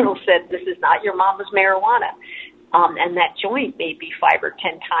Surgeon General said, this is not your mama's marijuana. And that joint may be 5 or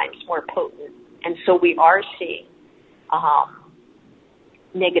 10 times more potent. And so we are seeing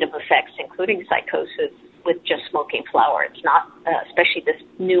negative effects, including psychosis, with just smoking flour. It's not, especially this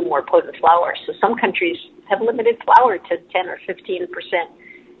new, more potent flour. So some countries have limited flour to 10 or 15%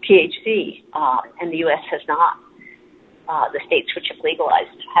 THC, and the U.S. has not. The states which have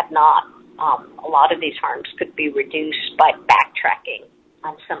legalized have not. A lot of these harms could be reduced by backtracking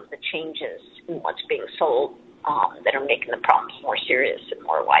on some of the changes in what's being sold that are making the problems more serious and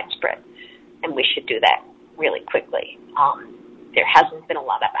more widespread. And we should do that really quickly. There hasn't been a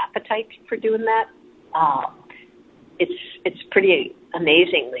lot of appetite for doing that. It's pretty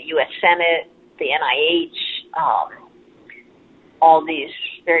amazing. The U.S. Senate, the NIH, All these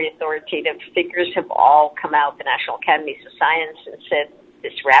very authoritative figures have all come out, the National Academies of Science, and said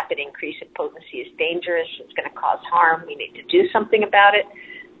this rapid increase in potency is dangerous. It's going to cause harm. We need to do something about it.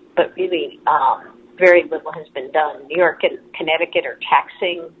 But really, very little has been done. New York and Connecticut are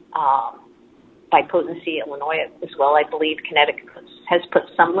taxing by potency. Illinois as well, I believe. Connecticut has put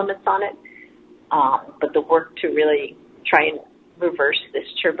some limits on it. But the work to really try and reverse this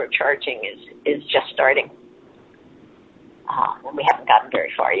turbocharging is just starting. And we haven't gotten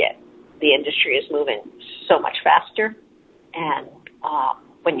very far yet. The industry is moving so much faster, and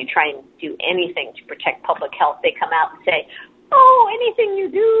when you try and do anything to protect public health, they come out and say, oh, anything you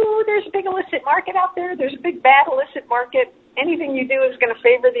do, there's a big illicit market out there, there's a big bad illicit market, anything you do is going to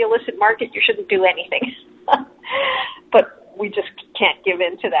favor the illicit market, you shouldn't do anything. But we just can't give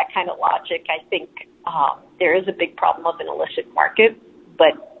in to that kind of logic. I think there is a big problem of an illicit market,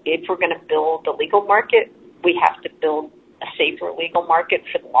 but if we're going to build a legal market, we have to build a safer legal market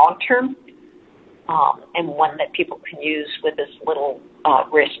for the long term, and one that people can use with as little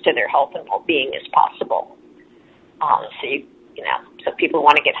risk to their health and well-being as possible. So people who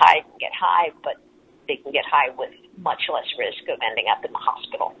want to get high can get high, but they can get high with much less risk of ending up in the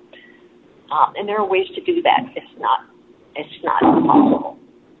hospital. And there are ways to do that. It's not impossible.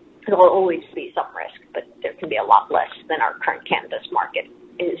 There will always be some risk, but there can be a lot less than our current cannabis market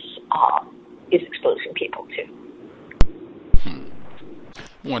is exposing people to.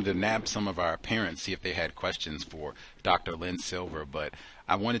 Wanted to nab some of our parents, see if they had questions for Dr. Lynn Silver, but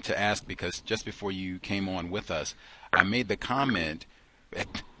I wanted to ask because just before you came on with us, I made the comment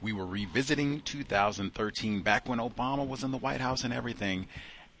that we were revisiting 2013, back when Obama was in the White House and everything,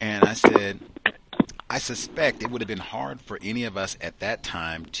 and I said, I suspect it would have been hard for any of us at that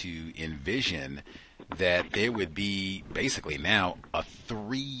time to envision that there would be basically now a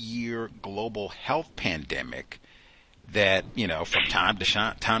 3-year global health pandemic that, from time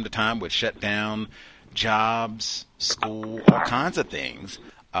to time would shut down jobs, school, all kinds of things,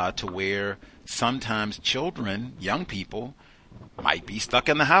 to where sometimes children, young people, might be stuck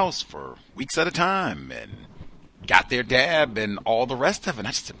in the house for weeks at a time and got their dab and all the rest of it. And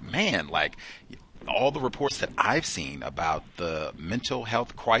I just said, man, like all the reports that I've seen about the mental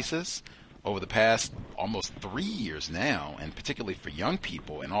health crisis over the past almost 3 years now, and particularly for young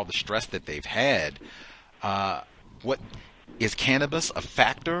people and all the stress that they've had, what is cannabis a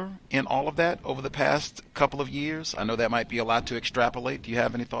factor in all of that over the past couple of years? I know that might be a lot to extrapolate. Do you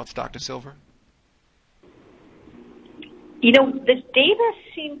have any thoughts, Dr. Silver? The data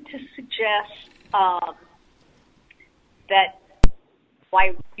seem to suggest that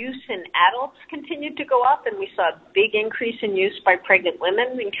while use in adults continued to go up, and we saw a big increase in use by pregnant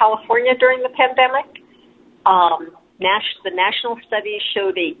women in California during the pandemic, the national study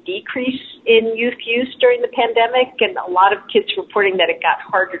showed a decrease in youth use during the pandemic, and a lot of kids reporting that it got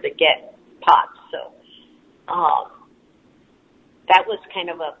harder to get pot. So that was kind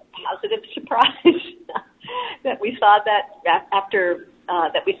of a positive surprise that we saw that after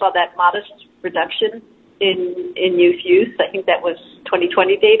that we saw that modest reduction in youth use. I think that was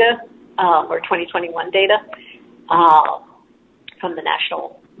 2020 data or 2021 data from the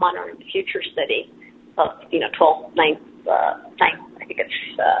National Monitoring the Future study of 9th,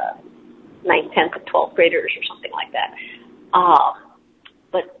 10th, and 12th graders or something like that.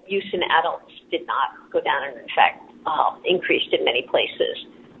 But use in adults did not go down, and in fact increased in many places.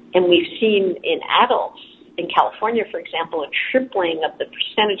 And we've seen in adults in California, for example, a tripling of the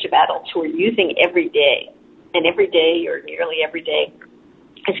percentage of adults who are using every day. And every day or nearly every day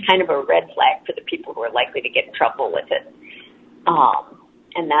is kind of a red flag for the people who are likely to get in trouble with it.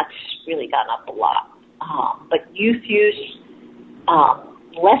 And that's really gone up a lot. But youth use,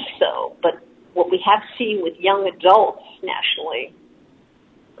 less so. But what we have seen with young adults nationally,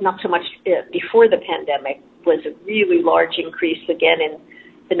 not so much before the pandemic, was a really large increase again in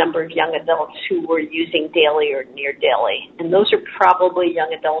the number of young adults who were using daily or near daily. And those are probably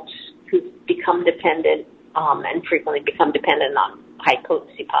young adults who've become dependent and frequently become dependent on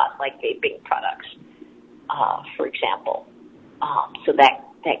high-potency pot, like vaping products, for example. So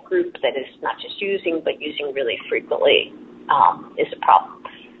that group that is not just using, but using really frequently is a problem.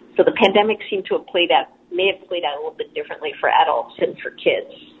 So the pandemic seemed to have may have played out a little bit differently for adults than for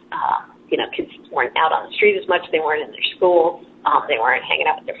kids. Kids weren't out on the street as much. They weren't in their schools. They weren't hanging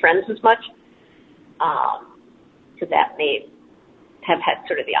out with their friends as much. So that may have had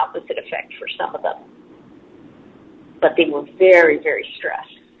sort of the opposite effect for some of them. But they were very, very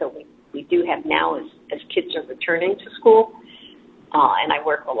stressed. So we do have now, as kids are returning to school, and I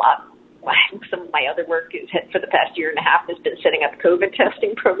work a lot. Some of my other work for the past year and a half has been setting up COVID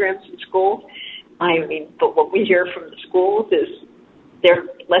testing programs in schools. I mean, but what we hear from the schools is they're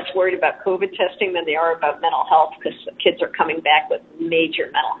less worried about COVID testing than they are about mental health, because kids are coming back with major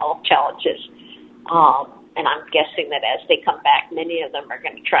mental health challenges. And I'm guessing that as they come back, many of them are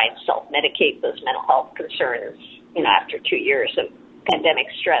going to try and self-medicate those mental health concerns, after 2 years of pandemic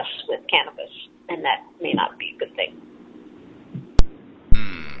stress with cannabis. And that may not be a good thing.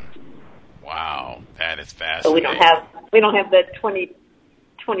 Wow, that is fascinating. So we don't have the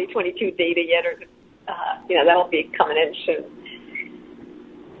 2022 data yet, or that'll be coming in soon.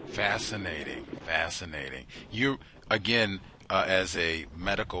 Fascinating. You, again, as a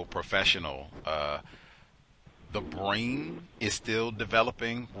medical professional, the brain is still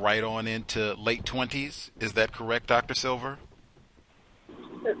developing right on into late 20s. Is that correct, Dr. Silver?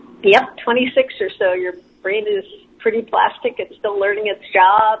 Yep, 26 or so. Your brain is pretty plastic. It's still learning its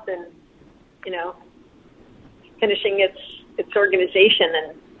job and, finishing its organization,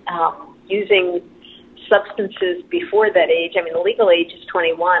 and using substances before that age. I mean, the legal age is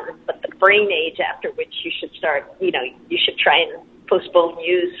 21, but the brain age after which you should start, you should try and postpone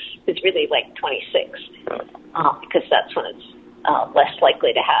use is really like 26, because that's when it's less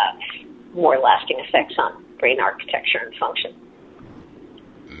likely to have more lasting effects on brain architecture and function.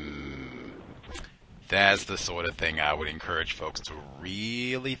 That's the sort of thing I would encourage folks to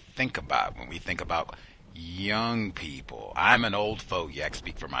really think about when we think about young people. I'm an old fogey, I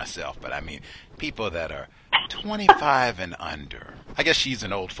speak for myself, but I mean people that are 25 and under. I guess she's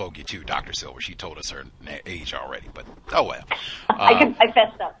an old fogey too, Dr. Silver. She told us her age already, but oh well. I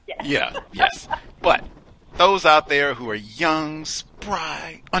fessed up, yes. Yeah, yes. But those out there who are young,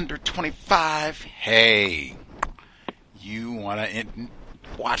 spry, under 25, hey, you want to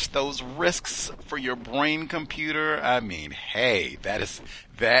watch those risks for your brain computer. I mean, hey, that is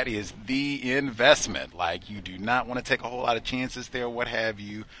the investment. Like, you do not want to take a whole lot of chances there, what have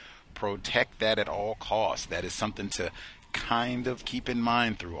you. Protect that at all costs. That is something to kind of keep in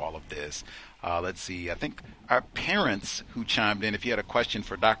mind through all of this. Let's see. I think our parents who chimed in, if you had a question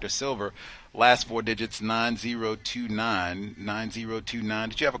for Dr. Silver, last four digits 9029. 9029.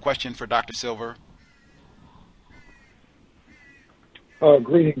 Did you have a question for Dr. Silver?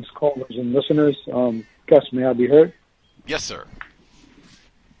 Greetings, callers and listeners. Gus, may I be heard? Yes, sir.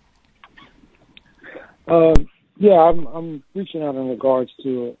 I'm reaching out in regards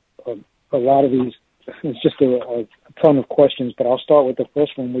to a lot of these. It's just a ton of questions, but I'll start with the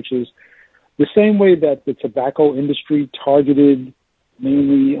first one, which is the same way that the tobacco industry targeted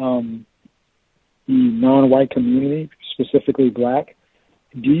mainly the non-white community, specifically black.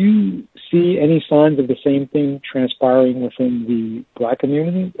 Do you see any signs of the same thing transpiring within the black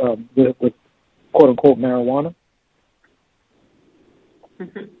community with quote-unquote marijuana?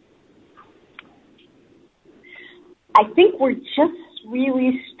 Mm-hmm. I think we're just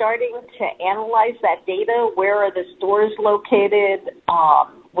really starting to analyze that data. Where are the stores located?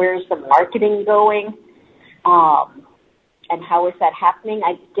 Where's the marketing going? And how is that happening?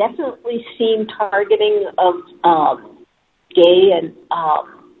 I've definitely seen targeting of gay and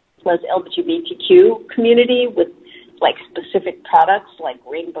plus LGBTQ community with like specific products like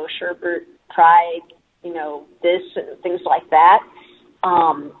rainbow sherbet, Pride, this and things like that.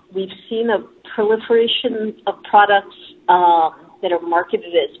 We've seen a proliferation of products that are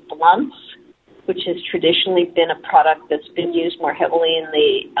marketed as blunts, which has traditionally been a product that's been used more heavily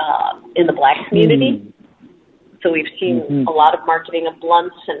in the black community. So we've seen a lot of marketing of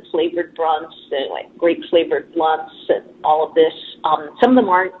blunts and flavored blunts, and like grape-flavored blunts and all of this. Some of them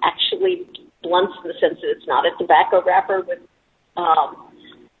aren't actually blunts in the sense that it's not a tobacco wrapper with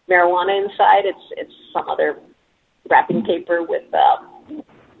marijuana inside. It's some other wrapping paper with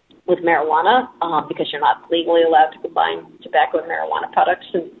marijuana because you're not legally allowed to combine tobacco and marijuana products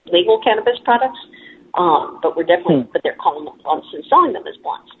and legal cannabis products. But they're calling them blunts and selling them as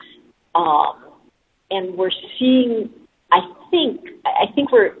blunts. And we're seeing, I think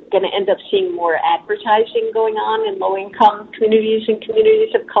we're going to end up seeing more advertising going on in low-income communities and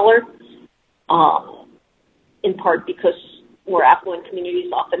communities of color, in part because more affluent communities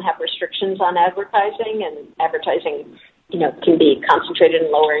often have restrictions on advertising, and advertising, can be concentrated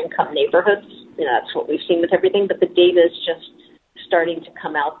in lower-income neighborhoods. That's what we've seen with everything, but the data is just starting to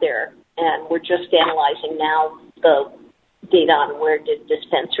come out there, and we're just analyzing now the data on where did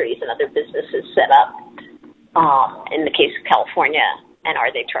dispensaries and other businesses set up in the case of California, and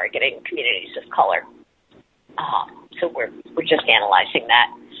are they targeting communities of color? So we're just analyzing that.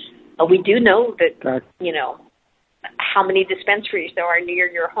 We do know that, how many dispensaries there are near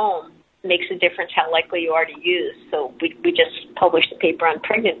your home makes a difference how likely you are to use. So we just published a paper on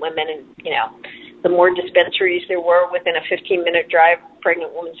pregnant women, and, the more dispensaries there were within a 15-minute drive of a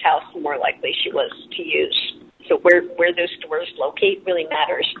pregnant woman's house, the more likely she was to use. So where those stores locate really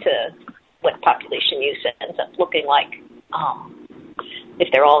matters to what population use ends up looking like. If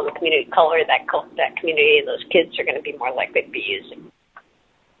they're all in the community color, that community and those kids are going to be more likely to be using.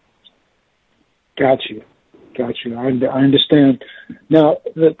 Got you. I understand. Now,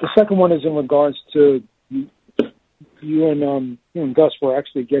 the second one is in regards to you and Gus were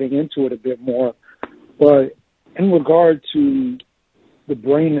actually getting into it a bit more, but in regard to the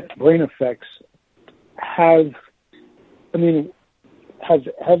brain effects, have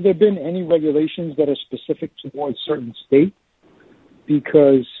there been any regulations that are specific towards certain states?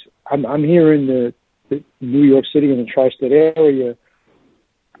 Because I'm here in the New York City and the tri-state area.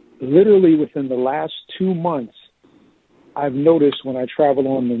 Literally within the last 2 months, I've noticed when I travel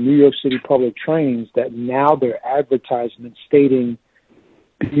on the New York City public trains that now there are advertisements stating,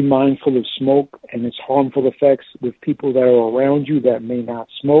 be mindful of smoke and its harmful effects with people that are around you that may not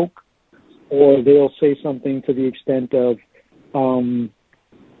smoke. Or they'll say something to the extent of,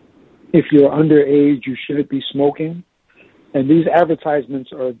 if you're underage, you shouldn't be smoking. And these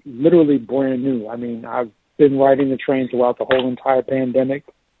advertisements are literally brand new. I mean, I've been riding the train throughout the whole entire pandemic,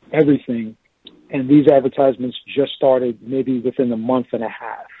 everything. And these advertisements just started maybe within a month and a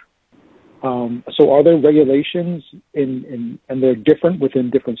half. So are there regulations and they're different within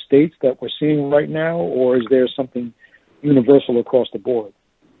different states that we're seeing right now, or is there something universal across the board?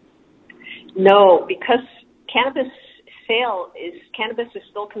 No, because cannabis is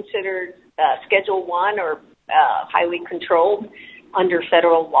still considered Schedule 1 or highly controlled under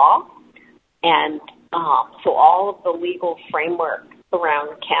federal law. And so all of the legal framework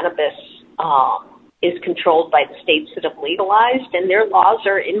around cannabis is controlled by the states that have legalized, and their laws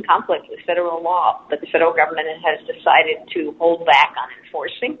are in conflict with federal law. But the federal government has decided to hold back on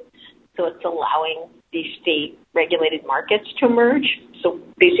enforcing. So it's allowing these state-regulated markets to emerge. So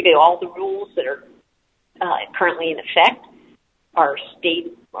basically all the rules that are currently in effect are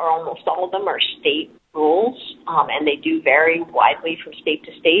state, or almost all of them are state rules, and they do vary widely from state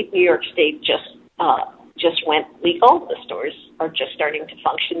to state. New York State just went legal. The stores are just starting to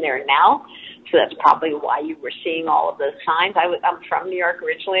function there now. So that's probably why you were seeing all of those signs. I'm from New York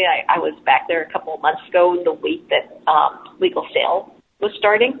originally. I was back there a couple of months ago, the week that legal sale was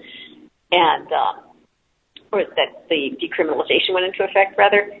starting, and or that the decriminalization went into effect,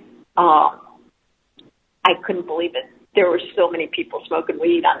 rather. I couldn't believe it. There were so many people smoking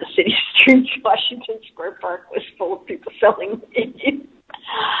weed on the city streets. Washington Square Park was full of people selling weed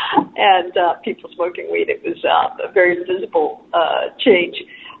and people smoking weed. It was a very visible change.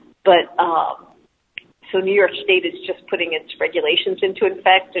 But so New York State is just putting its regulations into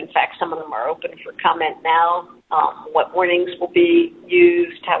effect. In fact, some of them are open for comment now. What warnings will be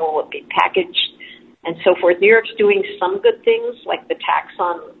used, how will it be packaged, and so forth. New York's doing some good things, like the tax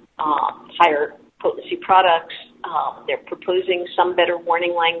on higher potency products. They're proposing some better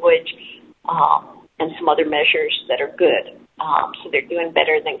warning language and some other measures that are good. So they're doing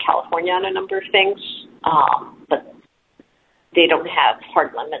better than California on a number of things, but they don't have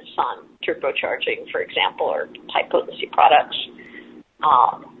hard limits on turbocharging, for example, or high potency products.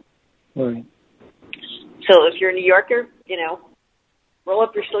 Right. So if you're a New Yorker, roll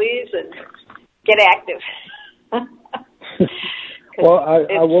up your sleeves and get active. Well,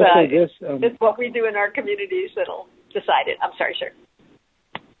 I will say this. It's what we do in our communities that'll decide it. I'm sorry, sir.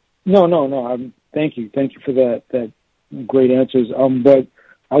 No. Thank you for that great answers. But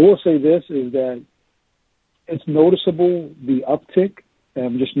I will say this is that it's noticeable, the uptick.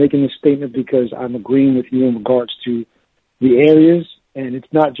 I'm just making this statement because I'm agreeing with you in regards to the areas, and it's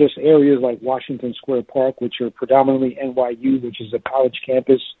not just areas like Washington Square Park, which are predominantly NYU, which is a college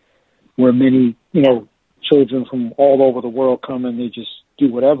campus where many, children from all over the world come and they just do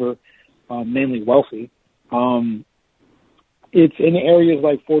whatever, mainly wealthy. It's in areas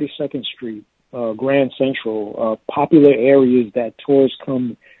like 42nd Street, Grand Central, popular areas that tourists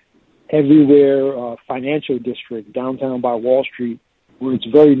come everywhere, financial district, downtown by Wall Street, where it's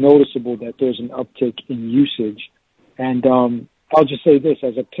very noticeable that there's an uptick in usage. And I'll just say this,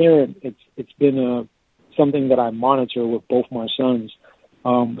 as a parent, it's been something that I monitor with both my sons,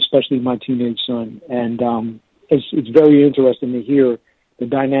 especially my teenage son. And it's very interesting to hear the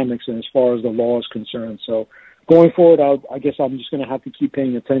dynamics and as far as the law is concerned. So going forward, I guess I'm just going to have to keep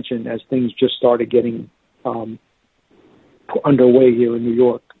paying attention as things just started getting underway here in New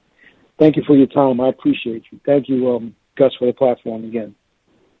York. Thank you for your time. I appreciate you. Thank you, Gus, for the platform again.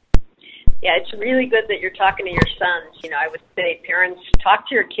 Yeah, it's really good that you're talking to your sons. I would say, parents, talk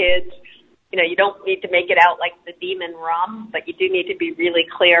to your kids. You don't need to make it out like the demon rum, but you do need to be really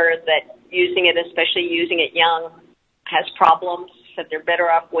clear that, using it, especially using it young, has problems, that they're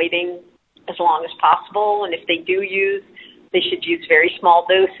better off waiting as long as possible. And if they do use, they should use very small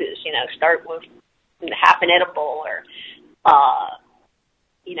doses, start with half an edible or,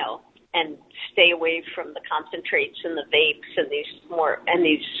 and stay away from the concentrates and the vapes and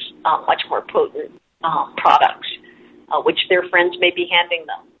these much more potent products, which their friends may be handing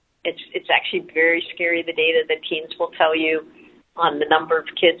them. It's actually very scary, the data that teens will tell you on the number of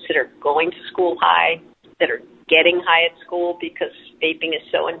kids that are going to school high, that are getting high at school because vaping is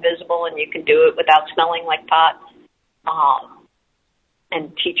so invisible and you can do it without smelling like pot.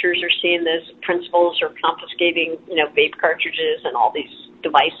 And teachers are seeing this. Principals are confiscating, vape cartridges and all these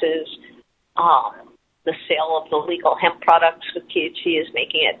devices. The sale of the legal hemp products with THC is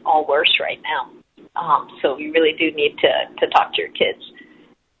making it all worse right now. So you really do need to talk to your kids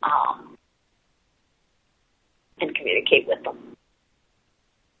and communicate with them.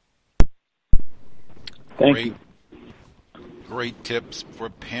 Great tips for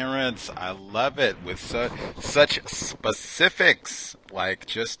parents. I love it, with such specifics, like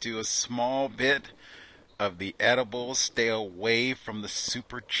just do a small bit of the edibles, stay away from the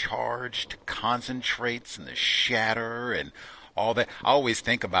supercharged concentrates and the shatter and all that. I always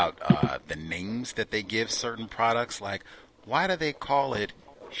think about the names that they give certain products, like, why do they call it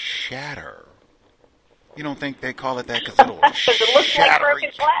shatter? You don't think they call it that because it'll shatter? Like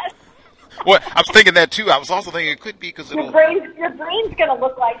broken glass. Well, I was thinking that too. I was also thinking it could be because your brain's going to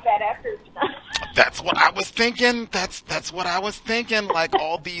look like that after it's done. That's what I was thinking. That's what I was thinking. Like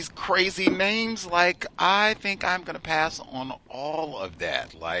all these crazy names. Like I think I'm going to pass on all of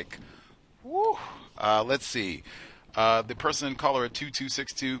that. Like, whew. Let's see. The person caller at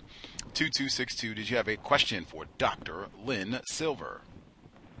 2262. Did you have a question for Dr. Lynn Silver?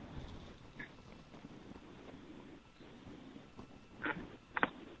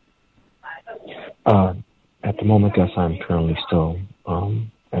 At the moment, yes, I'm currently still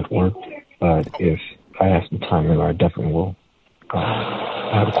at work, but if I have some time later, I definitely will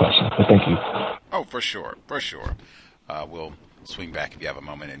have a question. But thank you. Oh, for sure. We'll swing back if you have a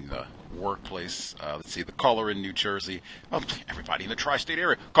moment in the workplace. Let's see, the caller in New Jersey. Oh, everybody in the tri-state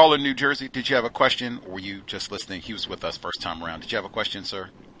area. Caller in New Jersey, did you have a question, or were you just listening? He was with us first time around. Did you have a question, sir?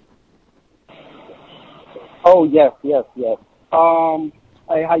 Oh, yes. Hey,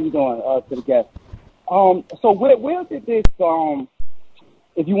 how you doing, to the guest? So where did this,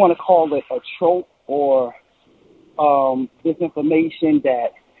 if you want to call it a trope or this information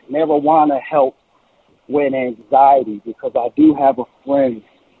that marijuana helps with anxiety? Because I do have a friend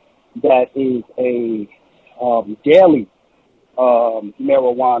that is a daily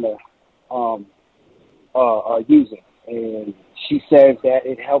marijuana user, and she says that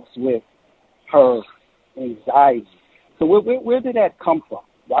it helps with her anxiety. So where did that come from?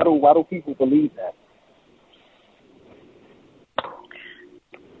 Why do people believe that?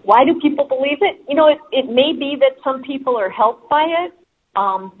 Why do people believe it? It may be that some people are helped by it,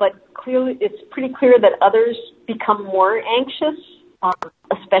 but clearly it's pretty clear that others become more anxious,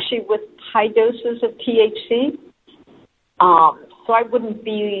 especially with high doses of THC. So I wouldn't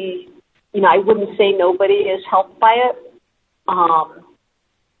say nobody is helped by it. I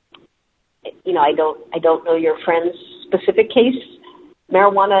don't know your friend's specific case.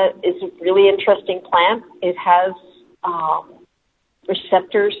 Marijuana is a really interesting plant. It has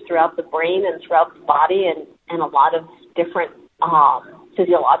receptors throughout the brain and throughout the body and a lot of different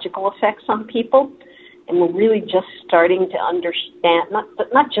physiological effects on people. And we're really just starting to understand,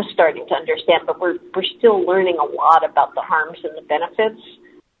 not just starting to understand, but we're still learning a lot about the harms and the benefits.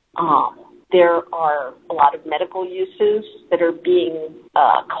 There are a lot of medical uses that are being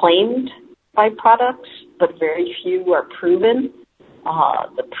claimed by products, but very few are proven.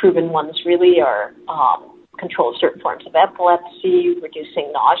 The proven ones really are control certain forms of epilepsy,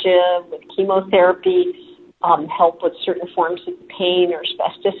 reducing nausea with chemotherapy, help with certain forms of pain or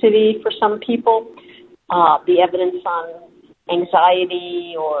spasticity for some people. The evidence on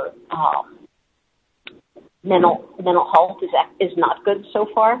anxiety or mental health is not good so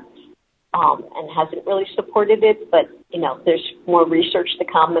far, and hasn't really supported it. But there's more research to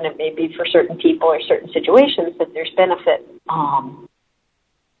come, and it may be for certain people or certain situations that there's benefit.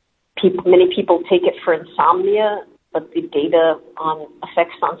 Many people take it for insomnia, but the data on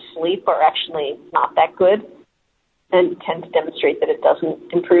effects on sleep are actually not that good, and tend to demonstrate that it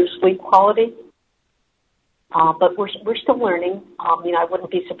doesn't improve sleep quality. But we're still learning. I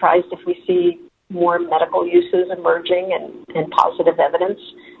wouldn't be surprised if we see more medical uses emerging and positive evidence.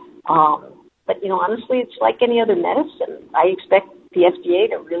 But honestly, it's like any other medicine. I expect the FDA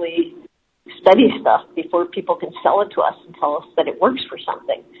to really study stuff before people can sell it to us and tell us that it works for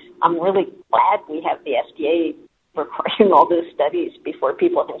something. I'm really glad we have the FDA requiring all those studies before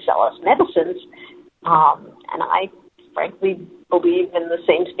people can sell us medicines. And I frankly believe in the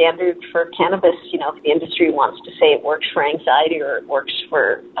same standard for cannabis. You know, if the industry wants to say it works for anxiety or it works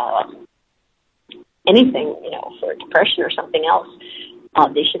for anything, you know, for depression or something else,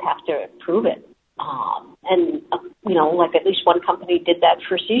 they should have to prove it. You know, like at least one company did that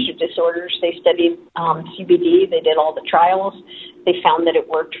for seizure disorders. They studied CBD. They did all the trials. They found that it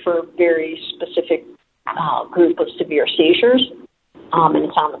worked for a very specific group of severe seizures, and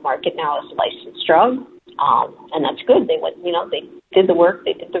it's on the market now as a licensed drug. And that's good. They went, you know, they did the work,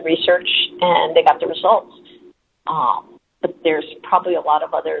 they did the research, and they got the results. But there's probably a lot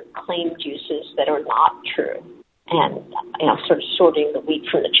of other claimed uses that are not true. And, you know, sort of sorting the wheat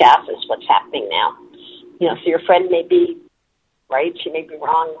from the chaff is what's happening now. You know, so your friend may be right, she may be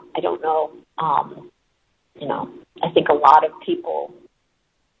wrong, I don't know. You know, I think a lot of people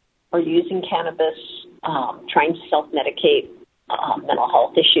are using cannabis, trying to self-medicate mental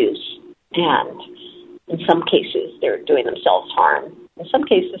health issues, and in some cases they're doing themselves harm. In some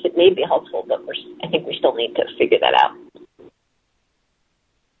cases it may be helpful, but I think we still need to figure that out.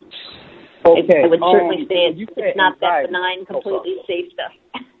 Okay. I would certainly say it's not that benign, completely safe stuff.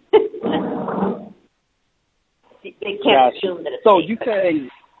 They can't assume that it's so safe. You say,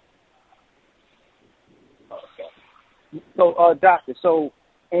 so doctor,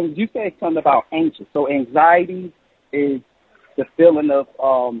 and you said something about anxious. So anxiety is the feeling of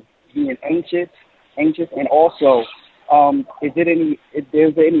being anxious, and also, is there any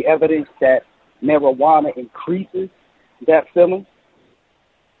evidence that marijuana increases that feeling?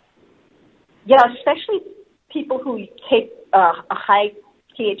 Yeah, especially people who take a high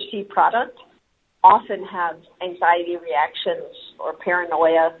THC product often have anxiety reactions or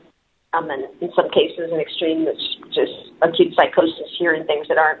paranoia, and in some cases, an extreme that's just acute psychosis, hearing things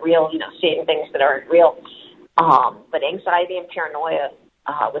that aren't real, you know, seeing things that aren't real. But anxiety and paranoia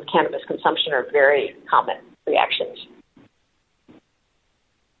with cannabis consumption are very common reactions,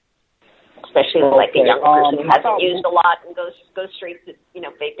 especially like a young person who hasn't used a lot and goes straight to, you know,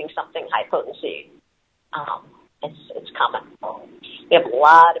 vaping something high potency. It's common. We have a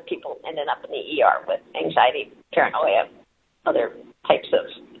lot of people ending up in the ER with anxiety, paranoia, other types of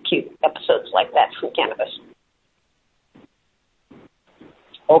acute episodes like that from cannabis.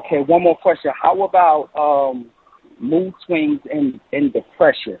 Okay, one more question. How about mood swings and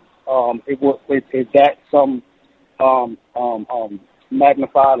depression? Is that some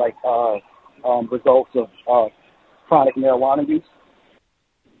magnified results of chronic marijuana use?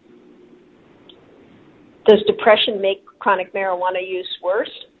 Does depression make chronic marijuana use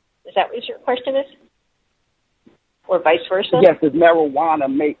worse? Is that what your question is? Or vice versa? Yes. Does marijuana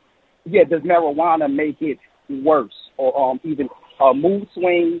make it worse, or even mood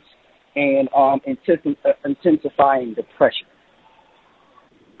swings and intensifying depression?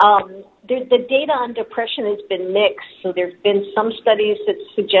 The data on depression has been mixed. So there's been some studies that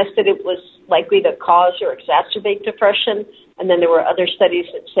suggested it was likely to cause or exacerbate depression, and then there were other studies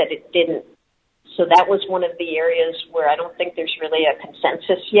that said it didn't. So that was one of the areas where I don't think there's really a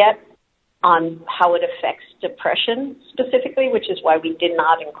consensus yet on how it affects depression specifically, which is why we did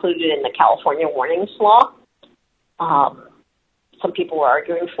not include it in the California warnings law. Some people were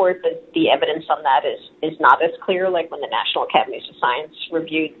arguing for it, but the evidence on that is not as clear. Like when the National Academies of Science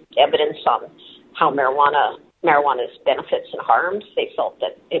reviewed evidence on how marijuana's benefits and harms, they felt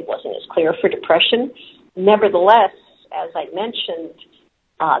that it wasn't as clear for depression. Nevertheless, as I mentioned,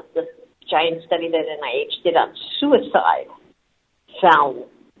 the giant study that NIH did on suicide found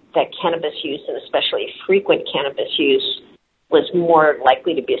that cannabis use, and especially frequent cannabis use, was more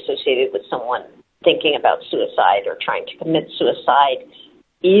likely to be associated with someone thinking about suicide or trying to commit suicide,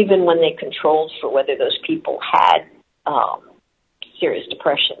 even when they controlled for whether those people had serious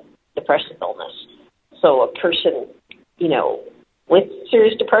depressive illness. So a person, you know, with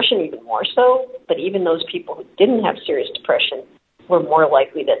serious depression, even more so, but even those people who didn't have serious depression were more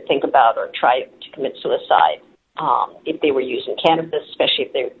likely to think about or try to commit suicide if they were using cannabis, especially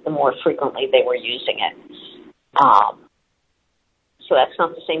if the more frequently they were using it. So that's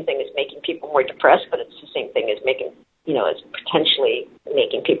not the same thing as making people more depressed, but it's the same thing as as potentially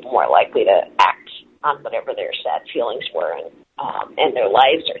making people more likely to act on whatever their sad feelings were and their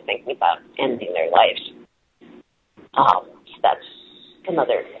lives, or thinking about ending their lives. So that's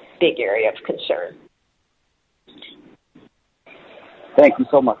another big area of concern. Thank you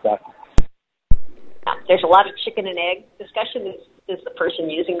so much, Doctor. There's a lot of chicken and egg discussion. Is the person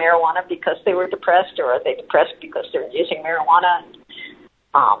using marijuana because they were depressed, or are they depressed because they're using marijuana?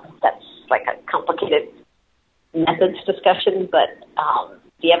 That's like a complicated methods discussion, but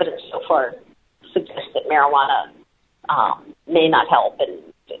the evidence so far suggests that marijuana may not help and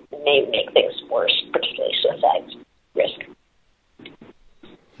may make things worse, particularly suicide risk.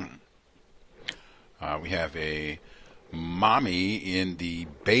 We have a mommy in the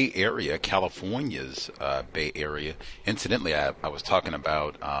Bay Area, California's Bay Area. Incidentally, I was talking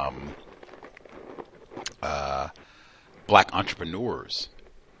about black entrepreneurs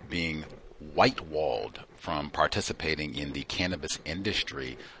being white-walled from participating in the cannabis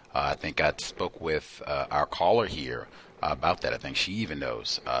industry. I think I spoke with our caller here about that. I think she even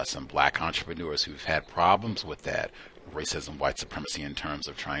knows some black entrepreneurs who've had problems with that. Racism, white supremacy in terms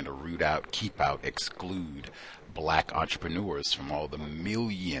of trying to root out, keep out, exclude black entrepreneurs from all the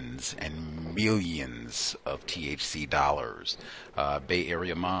millions and millions of THC dollars. Bay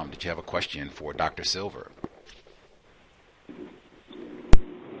Area mom, did you have a question for Dr. Silver?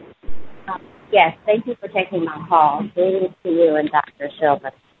 Yes, thank you for taking my call. Greetings to you and Dr.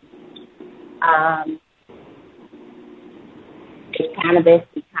 Silver. The cannabis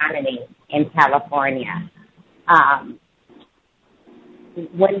economy in California.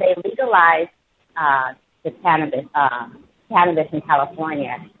 When they legalized the cannabis in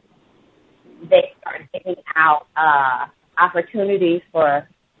California, they started giving out opportunities for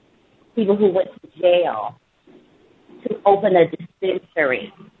people who went to jail to open a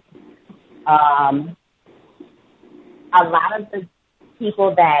dispensary. A lot of the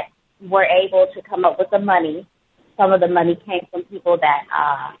people that were able to come up with the money, some of the money came from people that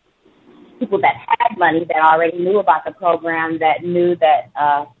had money, that already knew about the program, that knew that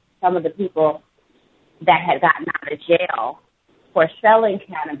some of the people that had gotten out of jail for selling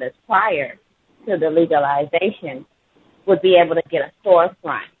cannabis prior to the legalization would be able to get a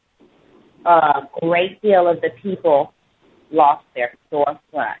storefront. A great deal of the people lost their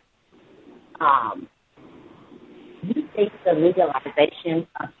storefront. Do you think the legalization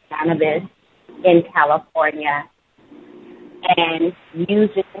of cannabis in California and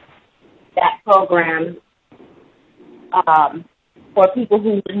using that program for people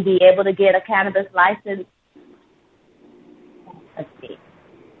who wouldn't be able to get a cannabis license? Let's see.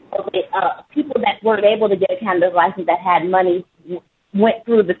 Okay, people that weren't able to get a cannabis license that had money went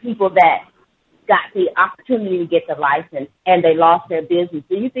through the people that got the opportunity to get the license and they lost their business.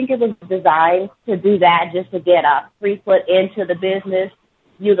 Do you think it was designed to do that, just to get a free foot into the business,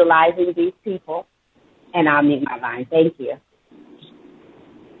 utilizing these people? And I'll mute my line. Thank you.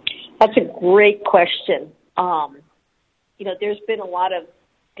 That's a great question. There's been a lot of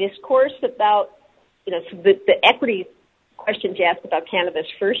discourse about, so the equity questions you asked about cannabis.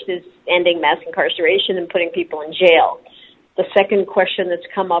 First is ending mass incarceration and putting people in jail. The second question that's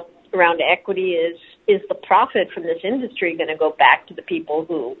come up around equity is the profit from this industry going to go back to the people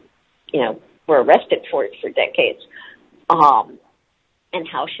who, were arrested for it for decades? And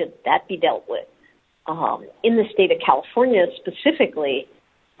how should that be dealt with? In the state of California specifically,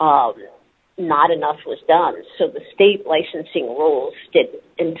 not enough was done. So the state licensing rules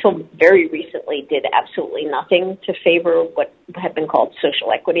until very recently, did absolutely nothing to favor what have been called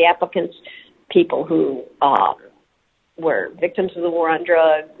social equity applicants, people who were victims of the war on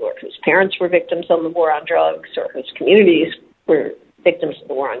drugs, or whose parents were victims of the war on drugs, or whose communities were victims of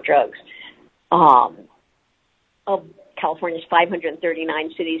the war on drugs. Of California's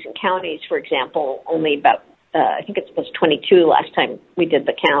 539 cities and counties, for example, only about, I think it was 22 last time we did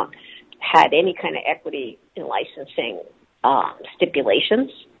the count, had any kind of equity in licensing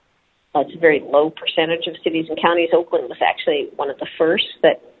stipulations. It's a very low percentage of cities and counties. Oakland was actually one of the first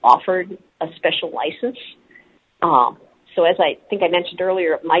that offered a special license. So as I think I mentioned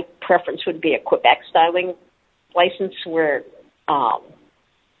earlier, my preference would be a Quebec-styling license where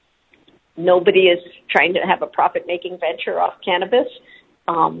nobody is trying to have a profit-making venture off cannabis.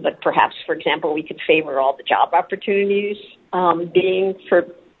 But perhaps, for example, we could favor all the job opportunities being for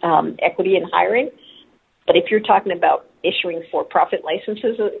equity in hiring. But if you're talking about issuing for-profit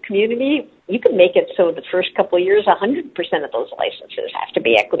licenses in the community, you can make it so the first couple of years, 100% of those licenses have to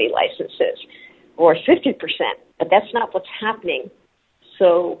be equity licenses, or 50%. But that's not what's happening.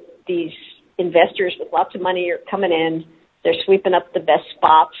 So these investors with lots of money are coming in. They're sweeping up the best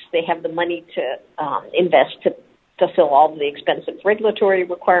spots. They have the money to invest to fulfill all of the expensive regulatory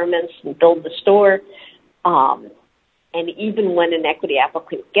requirements and build the store. And even when an equity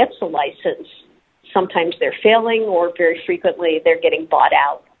applicant gets a license, sometimes they're failing, or very frequently they're getting bought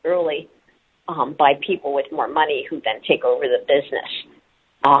out early by people with more money who then take over the business.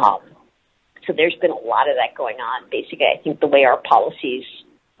 So there's been a lot of that going on. Basically, I think the way our policies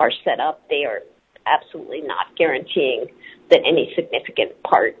are set up, they are absolutely not guaranteeing that any significant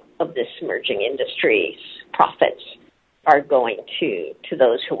part of this emerging industry's profits are going to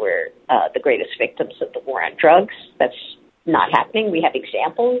those who were the greatest victims of the war on drugs. That's not happening. We have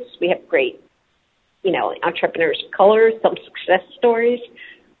examples. We have great, entrepreneurs of color, some success stories,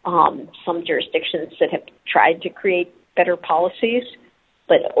 some jurisdictions that have tried to create better policies.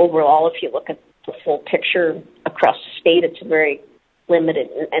 But overall, if you look at the full picture across the state, it's very limited.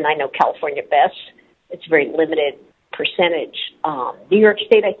 And I know California best. It's a very limited percentage. New York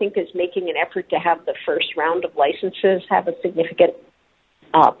State, I think, is making an effort to have the first round of licenses have a significant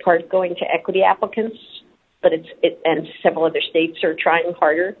part going to equity applicants, but and several other states are trying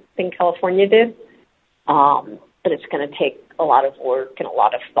harder than California did. But it's going to take a lot of work and a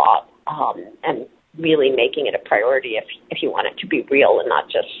lot of thought, and really making it a priority if you want it to be real and not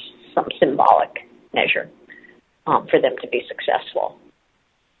just some symbolic measure for them to be successful.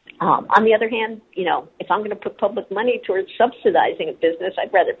 On the other hand, if I'm going to put public money towards subsidizing a business,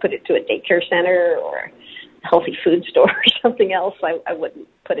 I'd rather put it to a daycare center or a healthy food store or something else. I wouldn't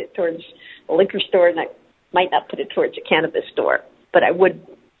put it towards a liquor store, and I might not put it towards a cannabis store. But I would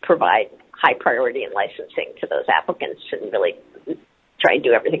provide high priority in licensing to those applicants and really try and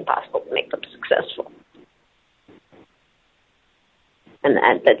do everything possible to make them successful. And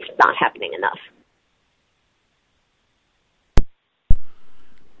that's not happening enough.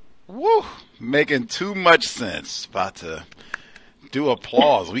 Woo! Making too much sense. About to do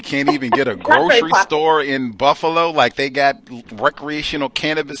applause. We can't even get a grocery store in Buffalo like they got recreational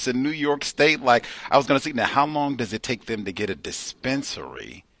cannabis in New York State. Like, I was going to say, now, how long does it take them to get a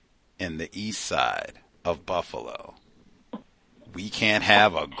dispensary in the east side of Buffalo? We can't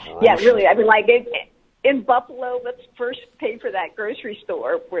have a grocery. Yeah, really. I mean, like, in Buffalo, let's first pay for that grocery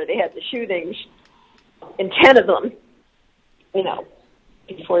store where they had the shootings, and 10 of them,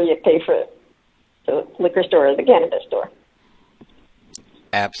 before you pay for the liquor store or the cannabis store.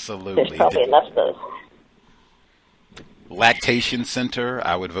 Absolutely. There's probably enough of those. Lactation center,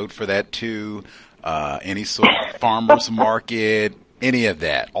 I would vote for that too. Any sort of farmer's market, any of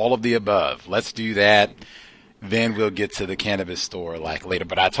that, all of the above. Let's do that. Then we'll get to the cannabis store like later.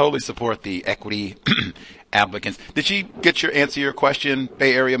 But I totally support the equity applicants. Did she get answer your question,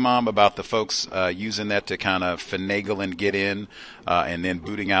 Bay Area Mom, about the folks using that to kind of finagle and get in and then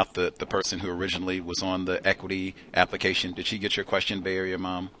booting out the person who originally was on the equity application? Did she get your question, Bay Area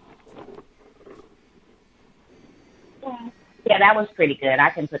Mom? Yeah, that was pretty good.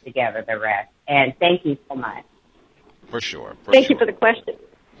 I can put together the rest. And thank you so much. For sure. Thank you for the question.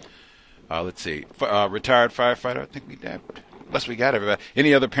 Let's see. Retired firefighter, I think we did. Unless we got everybody.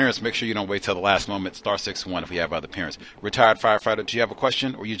 Any other parents, make sure you don't wait till the last moment. Star 6-1 if we have other parents. Retired firefighter, do you have a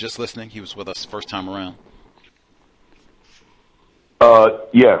question? Or are you just listening? He was with us first time around.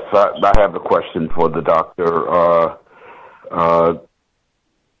 Yes, I have a question for the doctor.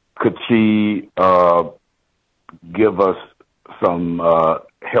 Could she give us some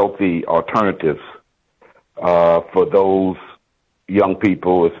healthy alternatives for those young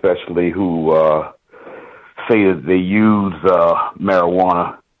people, especially who say that they use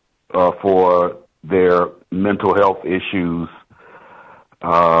marijuana for their mental health issues?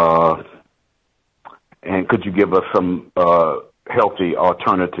 And could you give us some healthy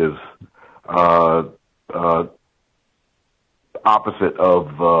alternatives opposite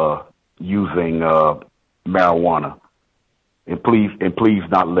of using marijuana? And please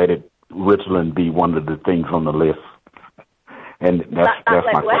not let it Ritalin be one of the things on the list. And that's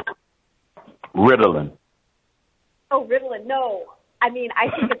my question. Ritalin. Oh, Ritalin, no. I mean, I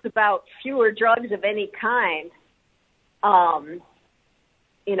think it's about fewer drugs of any kind.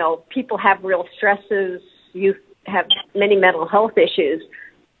 People have real stresses. Youth have many mental health issues.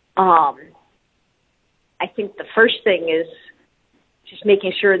 I think the first thing is just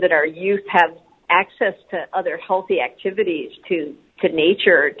making sure that our youth have access to other healthy activities, to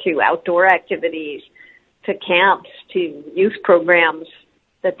nature, to outdoor activities, to camps, to youth programs,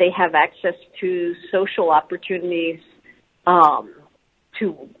 that they have access to social opportunities,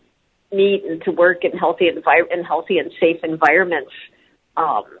 to meet and to work in healthy and safe environments,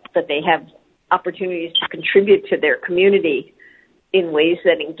 that they have opportunities to contribute to their community in ways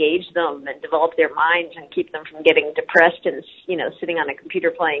that engage them and develop their minds and keep them from getting depressed and, sitting on a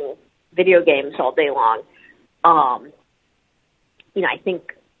computer playing video games all day long. I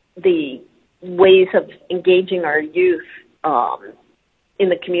think the ways of engaging our youth in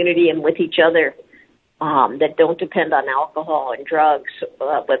the community and with each other that don't depend on alcohol and drugs,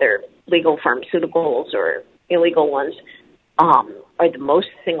 whether legal pharmaceuticals or illegal ones, are the most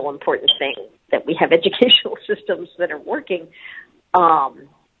single important thing. That we have educational systems that are working are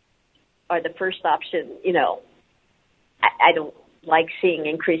the first option. I don't like seeing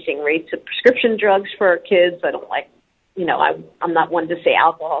increasing rates of prescription drugs for our kids. I don't like I'm not one to say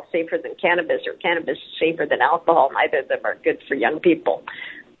alcohol is safer than cannabis or cannabis is safer than alcohol. Neither of them are good for young people.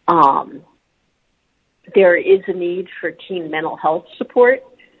 There is a need for teen mental health support.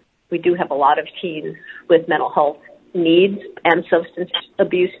 We do have a lot of teens with mental health needs and substance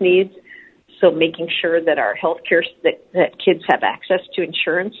abuse needs. So making sure that our healthcare, that kids have access to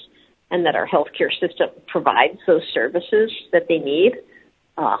insurance and that our healthcare system provides those services that they need,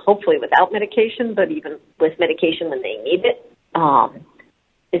 hopefully without medication, but even with medication when they need it,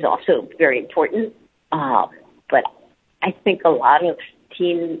 is also very important. But I think a lot of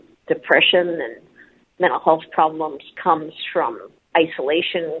teen depression and mental health problems comes from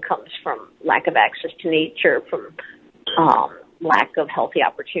isolation, comes from lack of access to nature, from lack of healthy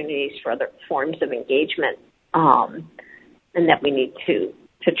opportunities for other forms of engagement, and that we need to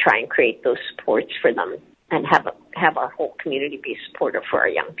try and create those supports for them and have our whole community be supportive for our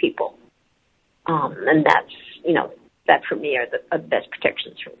young people. And that's, that for me are the best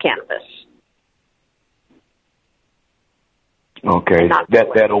protections from cannabis. Okay,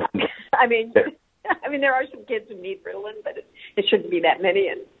 that opens. I mean, there are some kids who need Ritalin, but it shouldn't be that many,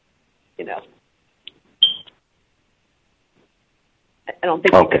 and I don't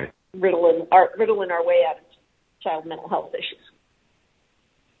think Ritalin our way out of child mental health issues.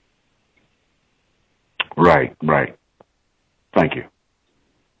 Right. Thank you.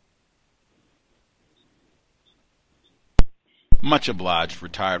 Much obliged,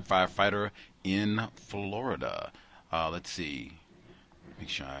 retired firefighter in Florida. Let's see. Make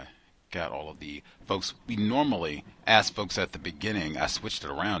sure I got all of the folks. We normally ask folks at the beginning. I switched it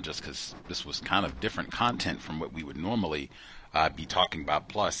around just because this was kind of different content from what we would normally be talking about.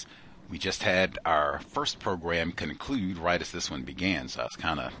 Plus, we just had our first program conclude right as this one began, so I was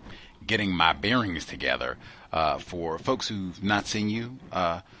kind of getting my bearings together. For folks who've not seen you,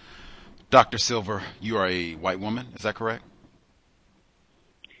 Dr. Silver, you are a white woman, is that correct?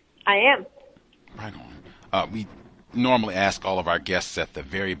 I am. Right on. We normally ask all of our guests at the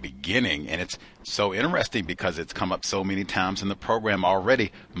very beginning, and it's so interesting because it's come up so many times in the program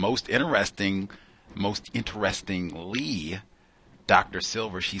already. Most interestingly, Dr.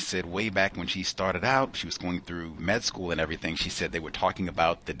 Silver, she said way back when she started out, she was going through med school and everything, she said they were talking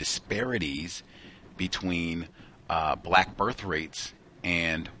about the disparities between black birth rates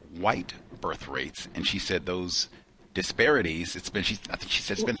and white birth rates. And she said those disparities, I think she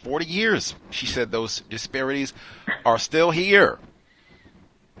said it's been 40 years. She said those disparities are still here.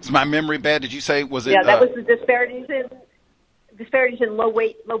 Is my memory bad? Did you say, was it? Yeah, that was the disparities in low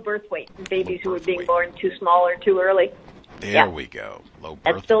birth weight, in babies who were being born too small or too early. There we go. Low birth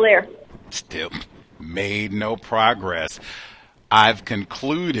That's still there. Still made no progress. I've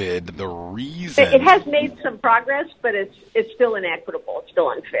concluded the reason. It has made some progress, but it's still inequitable. It's still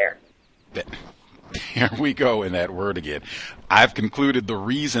unfair. Here we go in that word again. I've concluded the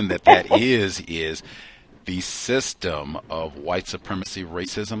reason that is the system of white supremacy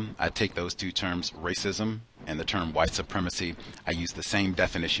racism. I take those two terms, racism and the term white supremacy. I use the same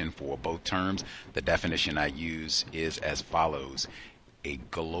definition for both terms. The definition I use is as follows: a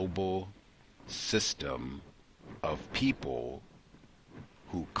global system of people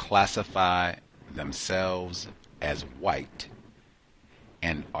who classify themselves as white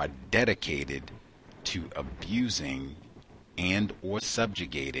and are dedicated to abusing and or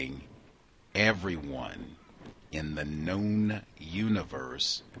subjugating everyone in the known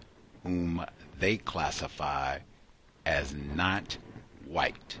universe whom they classify as not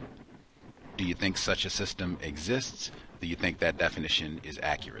white. Do you think such a system exists? Do you think that definition is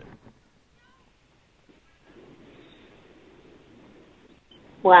accurate?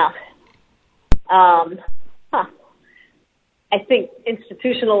 Wow. I think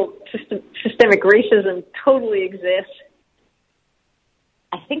institutional systemic racism totally exists.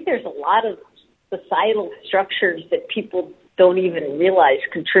 I think there's a lot of societal structures that people don't even realize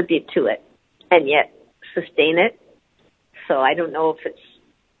contribute to it and yet sustain it. So I don't know if it's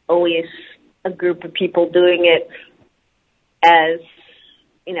always a group of people doing it as,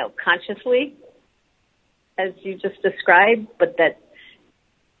 consciously, as you just described, but that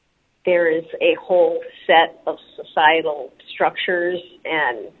there is a whole set of societal structures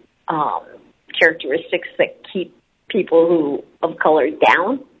and characteristics that keep people of color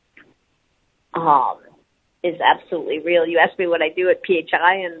down is absolutely real. You asked me what I do at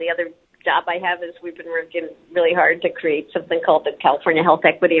PHI, and the other job I have is we've been working really hard to create something called the California Health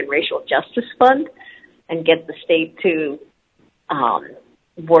Equity and Racial Justice Fund and get the state to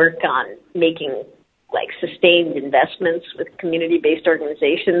work on making sustained investments with community-based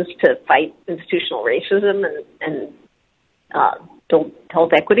organizations to fight institutional racism and build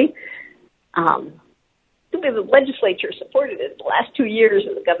health equity. the legislature supported it the last 2 years,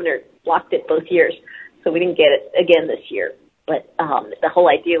 and the governor blocked it both years, so we didn't get it again this year. But the whole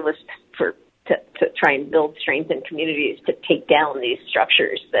idea was to try and build strength in communities to take down these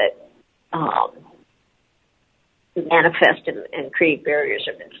structures that manifest and create barriers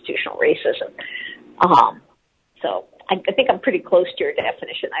of institutional racism. So I think I'm pretty close to your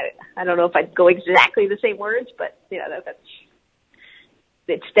definition. I don't know if I'd go exactly the same words, but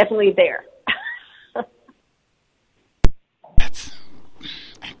it's definitely there. That's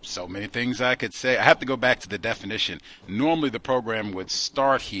so many things I could say. I have to go back to the definition. Normally the program would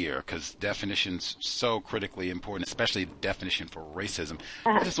start here because definition's so critically important, especially the definition for racism.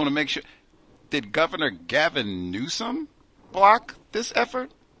 I just want to make sure, did Governor Gavin Newsom block this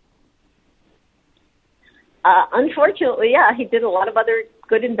effort? Unfortunately, yeah, he did a lot of other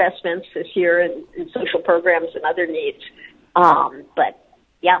good investments this year in social programs and other needs. But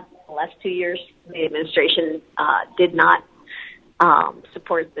yeah, the last 2 years, the administration did not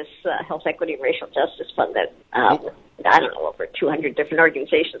support this Health Equity and Racial Justice Fund that, I don't know, over 200 different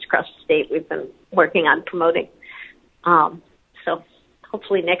organizations across the state we've been working on promoting. So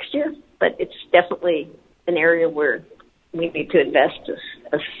hopefully next year, but it's definitely an area where we need to invest as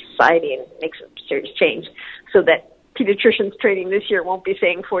a society and make some serious change so that pediatricians training this year won't be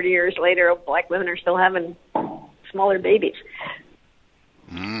saying 40 years later, oh, black women are still having smaller babies.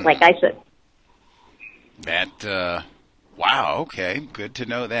 Like I said. Wow, okay, good to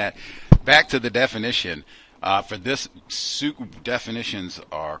know that. Back to the definition. For this, definitions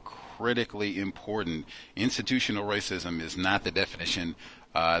are critically important. Institutional racism is not the definition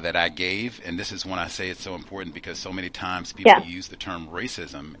that I gave, and this is when I say it's so important because so many times people use the term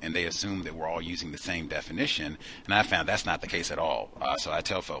racism and they assume that we're all using the same definition, and I found that's not the case at all. So I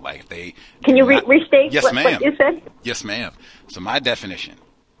tell folks, like, if they... Can you restate yes, ma'am. What you said? Yes, ma'am. So my definition,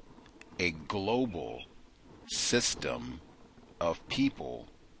 a global system of people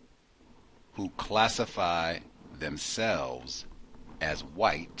who classify themselves as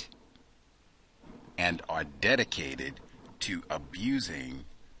white and are dedicated to abusing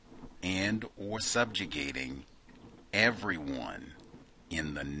and or subjugating everyone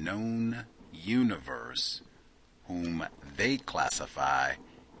in the known universe whom they classify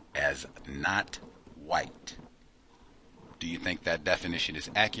as not white. Do you think that definition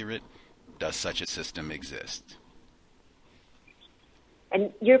is accurate? Does such a system exist?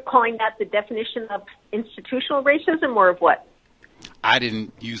 And you're calling that the definition of institutional racism or of what? I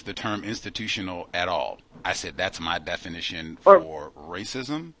didn't use the term institutional at all. I said that's my definition for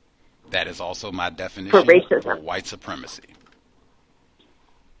racism. That is also my definition for white supremacy.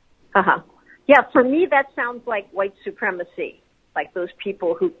 Yeah, for me that sounds like white supremacy, like those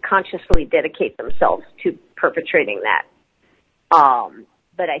people who consciously dedicate themselves to perpetrating that.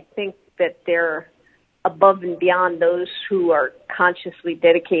 But I think that they're above and beyond those who are consciously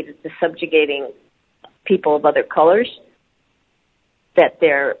dedicated to subjugating people of other colors, that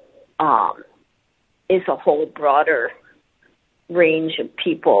there is a whole broader range of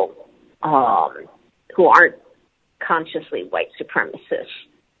people who aren't consciously white supremacists,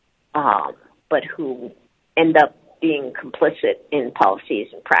 but who end up being complicit in policies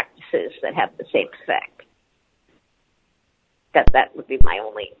and practices that have the same effect. That would be my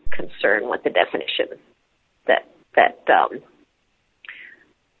only concern with the definition, that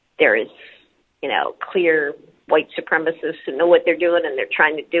there is, clear white supremacists who know what they're doing and they're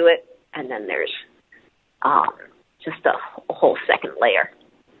trying to do it, and then there's just a whole second layer.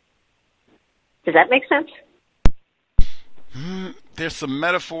 Does that make sense? There's some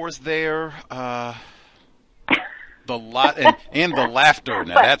metaphors there. The lot and the laughter.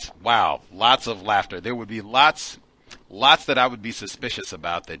 Now that's wow, lots of laughter. There would be lots that I would be suspicious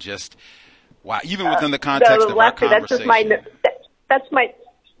about. That just wow, even within the context of laughter, our conversation.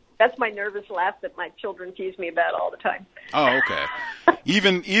 That's my nervous laugh that my children tease me about all the time. Oh, okay.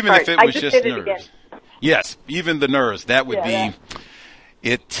 Even if it was just nerves. Yes, even the nerves. That would be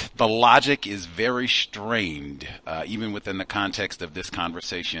it. The logic is very strained, even within the context of this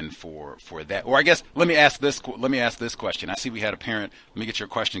conversation. For that, or I guess let me ask this question. I see we had a parent. Let me get your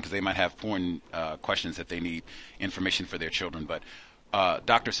question because they might have important questions that they need information for their children. But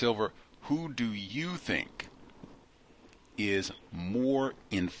Dr. Silver, who do you think is more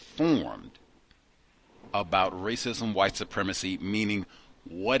informed about racism, white supremacy, meaning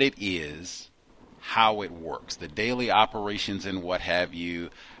what it is, how it works, the daily operations and what have you,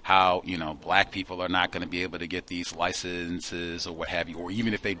 how, black people are not going to be able to get these licenses or what have you, or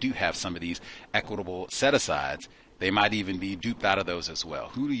even if they do have some of these equitable set-asides, they might even be duped out of those as well.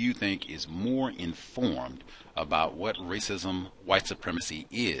 Who do you think is more informed about what racism, white supremacy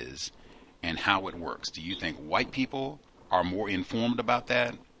is, and how it works? Do you think white people are more informed about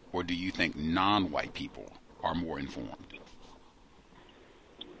that, or do you think non-white people are more informed?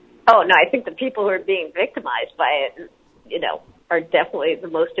 Oh, no, I think the people who are being victimized by it, are definitely the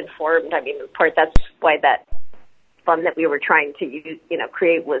most informed. I mean, in part, that's why that fund that we were trying to use,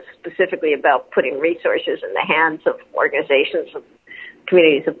 create was specifically about putting resources in the hands of organizations of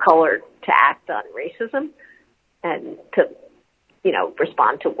communities of color to act on racism and to,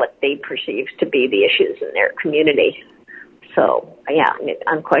 respond to what they perceive to be the issues in their community. So, yeah, I mean,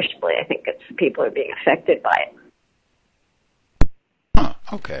 unquestionably, I think it's people are being affected by it. Huh,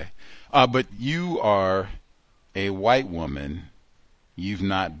 okay. But you are a white woman. You've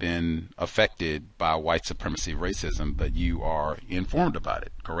not been affected by white supremacy racism, but you are informed about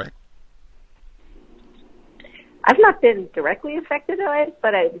it, correct? I've not been directly affected by it,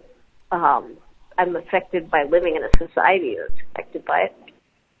 but I'm affected by living in a society that's affected by it.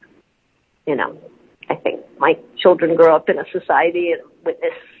 I think my children grow up in a society and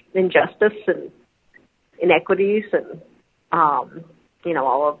witness injustice and inequities and, all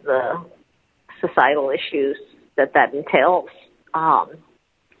of the societal issues that entails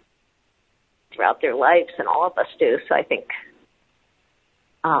throughout their lives, and all of us do. So I think,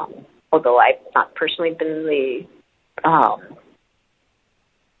 although I've not personally been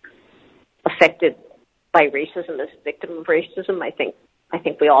affected by racism as a victim of racism, I think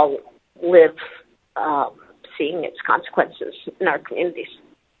we all live seeing its consequences in our communities.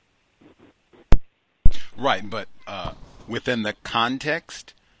 Right, but within the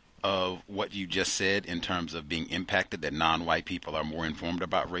context of what you just said in terms of being impacted, that non-white people are more informed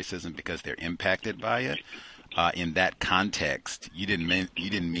about racism because they're impacted by it. In that context, you didn't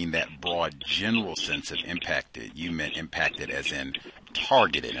mean that broad general sense of impacted. You meant impacted as in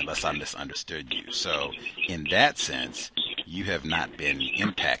targeted, unless I misunderstood you. So in that sense, you have not been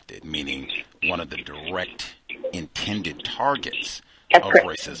impacted, meaning one of the direct intended targets of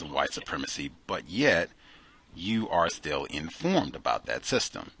racism, white supremacy, but yet you are still informed about that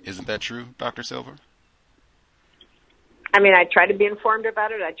system. Isn't that true, Dr. Silver? I mean, I try to be informed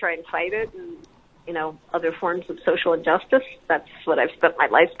about it. I try and fight it, and other forms of social injustice. That's what I've spent my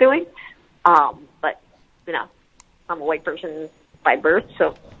life doing. But I'm a white person by birth,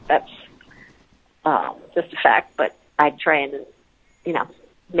 so that's just a fact. But I try and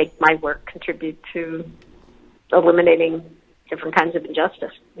make my work contribute to eliminating different kinds of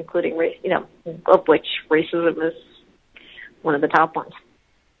injustice, including race, of which racism is one of the top ones.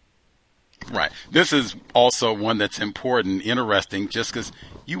 Right. This is also one that's important, interesting, just because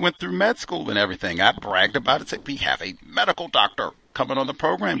you went through med school and everything. I bragged about it, said we have a medical doctor coming on the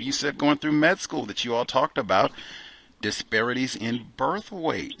program. You said going through med school that you all talked about disparities in birth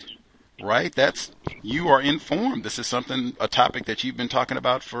weight, right? You are informed. This is a topic that you've been talking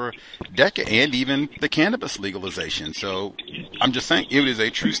about for decades, and even the cannabis legalization. So I'm just saying it is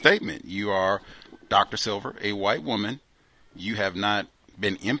a true statement. You are, Dr. Silver, a white woman. You have not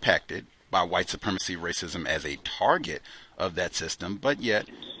been impacted by white supremacy racism as a target of that system, but yet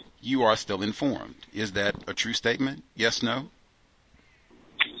you are still informed. Is that a true statement? Yes, no?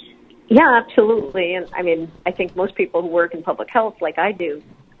 Yeah, absolutely. And I mean, I think most people who work in public health, like I do,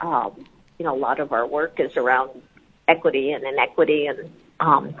 a lot of our work is around equity and inequity and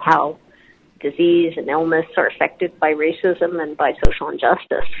how disease and illness are affected by racism and by social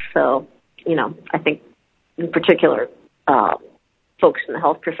injustice. So, I think in particular, folks in the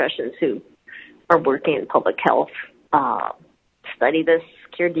health professions who are working in public health study this,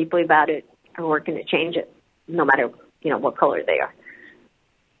 care deeply about it, are working to change it, no matter, what color they are.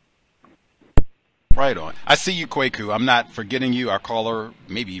 Right on. I see you, Kwaku. I'm not forgetting you. Our caller,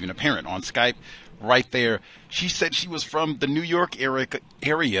 maybe even a parent on Skype, right there. She said she was from the New York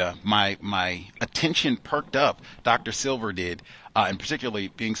area. My attention perked up. Dr. Silver did, and particularly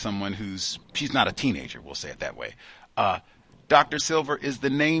being someone she's not a teenager, we'll say it that way. Dr. Silver, is the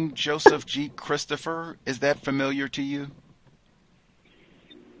name Joseph G. Christopher, is that familiar to you?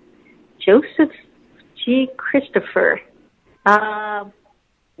 Joseph G. Christopher.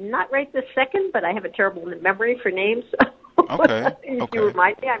 Not right this second, but I have a terrible memory for names. Okay. If you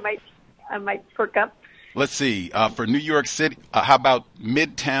remind me, I might perk up. Let's see. For New York City, how about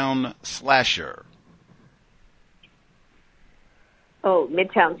Midtown Slasher? Oh,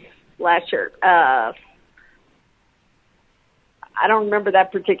 Midtown Slasher. I don't remember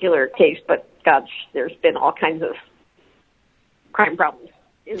that particular case, but gosh, there's been all kinds of crime problems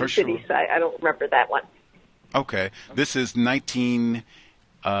in the city, so I don't remember that one. Okay. This is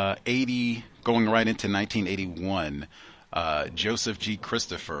 1980, going right into 1981. Joseph G.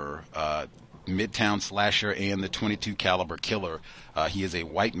 Christopher, Midtown Slasher and the .22 caliber killer. He is a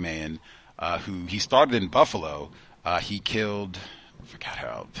white man who he started in Buffalo. He killed,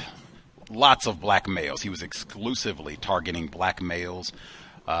 lots of black males. He was exclusively targeting black males.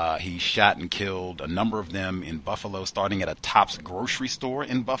 He shot and killed a number of them in Buffalo, starting at a Tops grocery store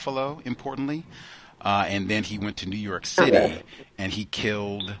in Buffalo, importantly. And then he went to New York City, and he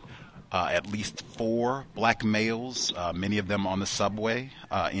killed at least 4 black males, many of them on the subway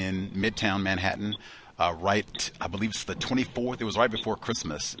in Midtown Manhattan. I believe it's the 24th. It was right before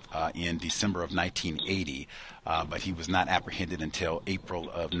Christmas in December of 1980, but he was not apprehended until April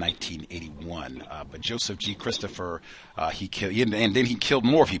of 1981. But Joseph G. Christopher, he killed, and then he killed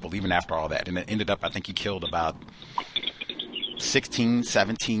more people even after all that. And it ended up, I think he killed about 16,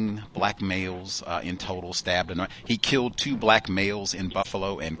 17 black males in total, stabbed. And he killed 2 black males in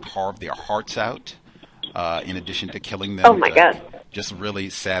Buffalo and carved their hearts out. In addition to killing them. Oh my God. Just really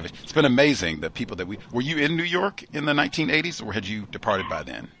savage. It's been amazing, the people that were you in New York in the 1980s, or had you departed by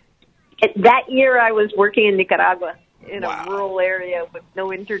then? That year I was working in Nicaragua in a rural area with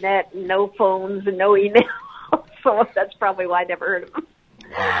no internet, no phones, and no email. So that's probably why I never heard of them.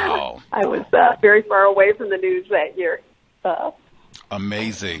 Wow. I was very far away from the news that year.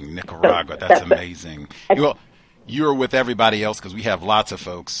 Amazing. Nicaragua. That's amazing. You're with everybody else because we have lots of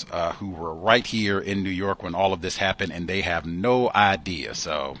folks who were right here in New York when all of this happened, and they have no idea.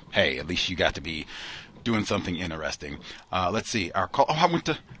 So, hey, at least you got to be doing something interesting. Let's see. Our call. Oh, I went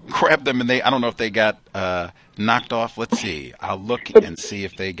to grab them, and I don't know if they got knocked off. Let's see. I'll look and see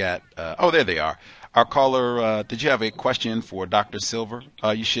if they got. There they are. Our caller. Did you have a question for Dr. Silver?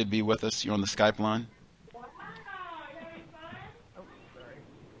 You should be with us. You're on the Skype line.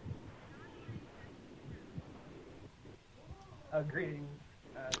 Greetings.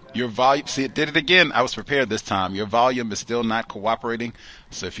 Your volume, see, it did it again. I was prepared this time. Your volume is still not cooperating.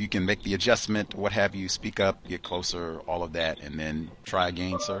 So if you can make the adjustment, what have you, speak up, get closer, all of that, and then try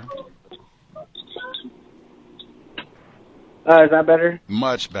again, sir. Is that better?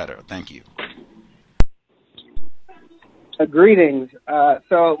 Much better. Thank you. Greetings.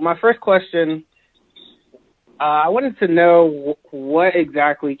 So my first question, I wanted to know what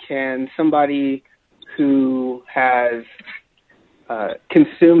exactly can somebody who has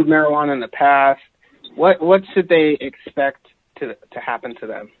consumed marijuana in the past, what should they expect to happen to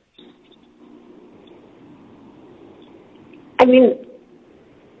them? I mean,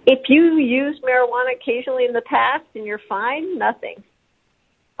 if you use marijuana occasionally in the past and you're fine, nothing.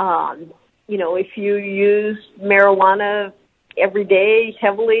 If you use marijuana every day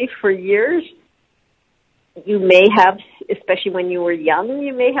heavily for years, you may have, especially when you were young,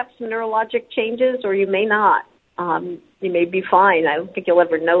 you may have some neurologic changes, or you may not. You may be fine. I don't think you'll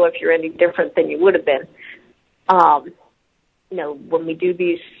ever know if you're any different than you would have been. When we do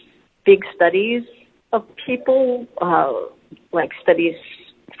these big studies of people, like studies,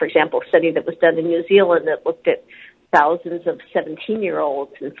 for example, a study that was done in New Zealand that looked at thousands of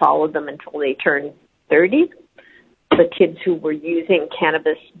 17-year-olds and followed them until they turned 30. The kids who were using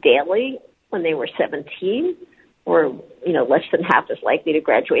cannabis daily when they were 17 were, less than half as likely to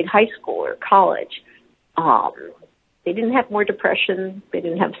graduate high school or college. They didn't have more depression. They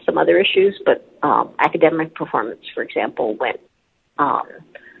didn't have some other issues, but academic performance, for example, went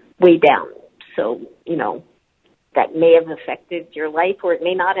way down. So, that may have affected your life, or it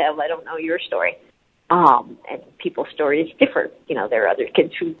may not have. I don't know your story. And people's stories differ. There are other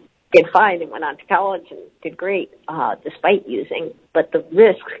kids who did fine and went on to college and did great despite using, but the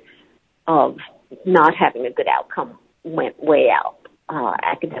risk of not having a good outcome went way out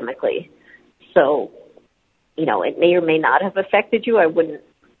academically. So, it may or may not have affected you. I wouldn't,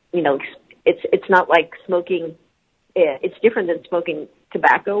 it's not like smoking. It's different than smoking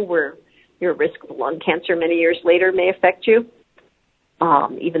tobacco, where your risk of lung cancer many years later may affect you,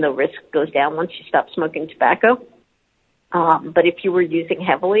 even though risk goes down once you stop smoking tobacco. But if you were using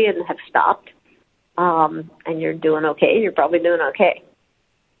heavily and have stopped, and you're doing okay, you're probably doing okay.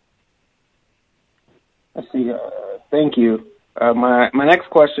 I see. Thank you. My next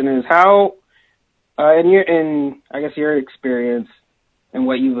question is how, in your experience and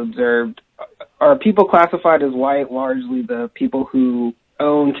what you've observed, are people classified as white largely the people who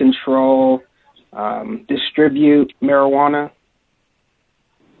own, control, distribute marijuana?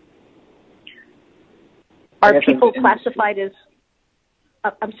 Are people classified as,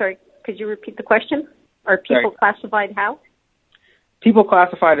 I'm sorry, could you repeat the question? Are people classified how? People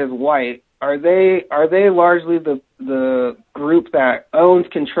classified as white, are they largely the group that owns,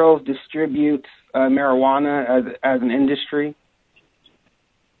 controls, distributes marijuana as an industry?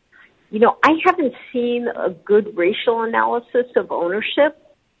 I haven't seen a good racial analysis of ownership.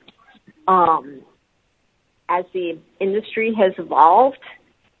 As the industry has evolved,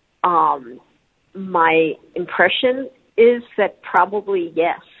 My impression is that probably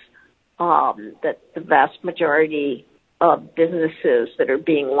yes, that the vast majority of businesses that are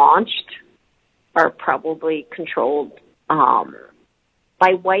being launched are probably controlled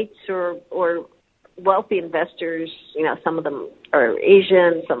by whites or wealthy investors. You know, some of them are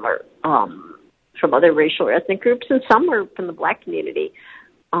Asian, some are from other racial or ethnic groups, and some are from the Black community.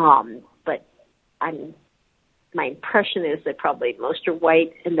 But my impression is that probably most are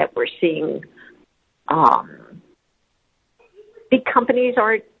white, and that we're seeing big companies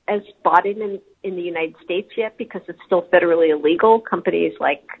aren't as bought in the United States yet because it's still federally illegal. Companies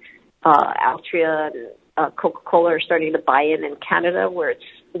like Altria and Coca-Cola are starting to buy in Canada where it's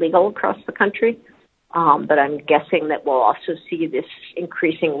legal across the country. But I'm guessing that we'll also see this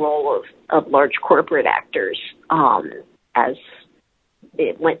increasing role of large corporate actors as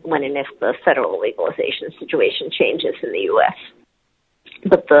when and if the federal legalization situation changes in the U.S.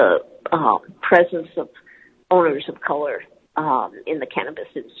 But the presence of owners of color in the cannabis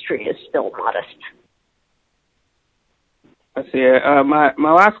industry is still modest. I see.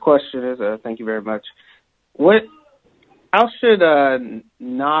 My last question is, thank you very much. How should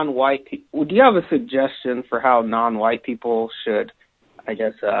non-white people, do you have a suggestion for how non-white people should, I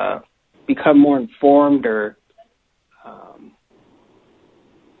guess, become more informed or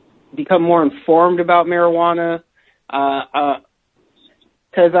become more informed about marijuana?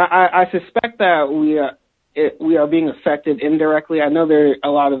 Because I suspect that we are being affected indirectly. I know there a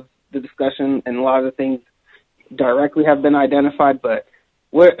lot of the discussion and a lot of the things directly have been identified, but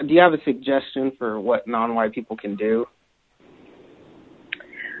do you have a suggestion for what non-white people can do?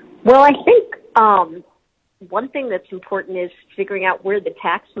 Well, I think one thing that's important is figuring out where the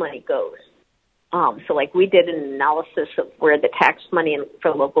tax money goes. So like we did an analysis of where the tax money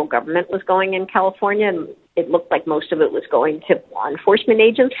for local government was going in California, and it looked like most of it was going to law enforcement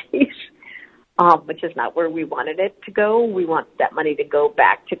agencies, which is not where we wanted it to go. We want that money to go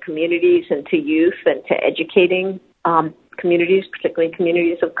back to communities and to youth and to educating communities, particularly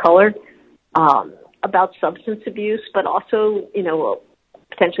communities of color, about substance abuse, but also, you know,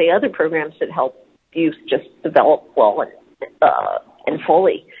 potentially other programs that help youth just develop well and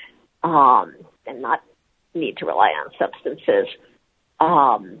fully, and not need to rely on substances.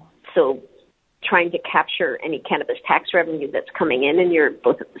 So trying to capture any cannabis tax revenue that's coming in your,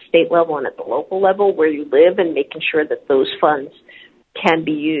 both at the state level and at the local level where you live, and making sure that those funds can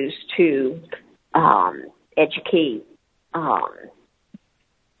be used to educate,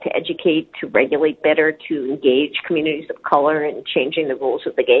 to regulate better, to engage communities of color in changing the rules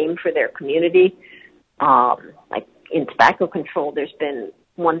of the game for their community. Like in tobacco control, there's been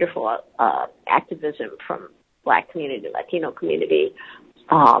wonderful activism from Black community, Latino community,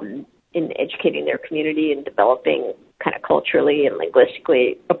 in educating their community and developing kind of culturally and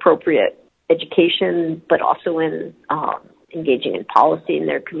linguistically appropriate education, but also in engaging in policy in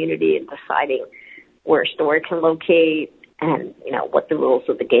their community and deciding where a store can locate and, you know, what the rules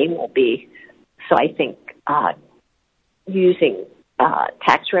of the game will be. So I think using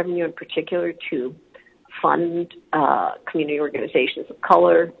tax revenue in particular to fund community organizations of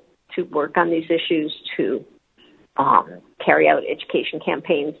color to work on these issues, to carry out education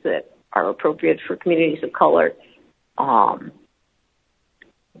campaigns that are appropriate for communities of color, are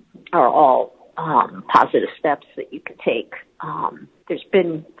all positive steps that you can take.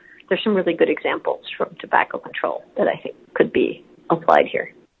 There's some really good examples from tobacco control that I think could be applied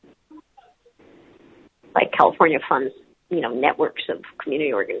here. Like California funds, you know, networks of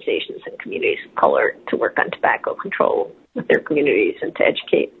community organizations and communities of color to work on tobacco control with their communities and to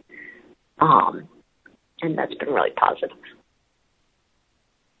educate. And that's been really positive.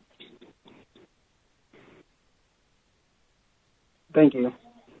 Thank you.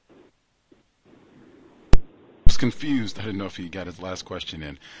 I was confused. I didn't know if he got his last question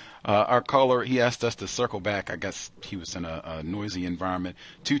in. Our caller, he asked us to circle back. I guess he was in a noisy environment.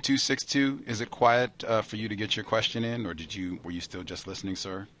 2262, is it quiet for you to get your question in, or were you still just listening,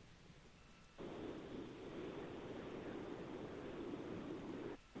 sir?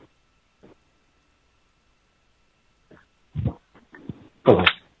 Hello.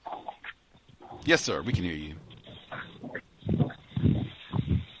 Yes, sir. We can hear you.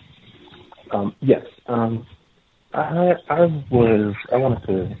 Yes. I wanted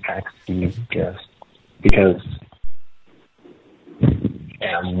to ask you, guest, because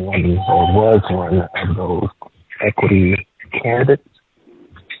I'm wondering, or was one of those equity candidates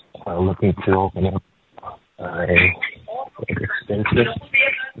looking to open up a expensive,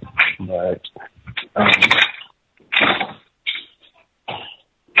 but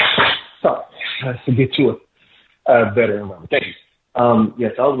sorry, to get you a better environment. Thank you.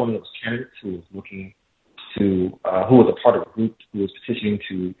 Yes, I was one of those candidates who was looking to, who was a part of a group who was petitioning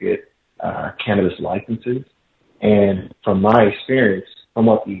to get cannabis licenses. And from my experience, from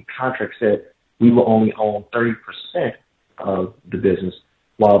what the contract said, we will only own 30% of the business,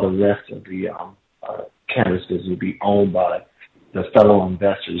 while the rest of the cannabis business will be owned by the fellow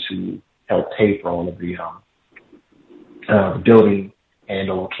investors who help pay for all of the building and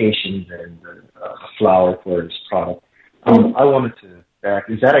the locations and the flower for this product. I wanted to ask,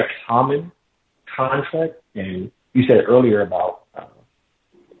 is that a common contract? And you said earlier about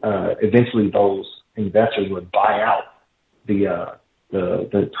eventually those investors would buy out the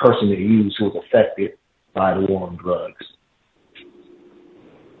person they used who was affected by the war on drugs.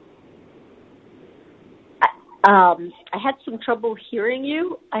 I had some trouble hearing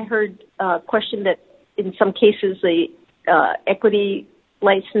you. I heard a question that in some cases the equity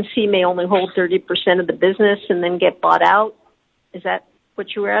licensee may only hold 30% of the business and then get bought out. Is that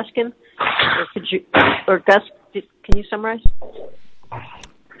what you were asking? Or Gus, can you summarize?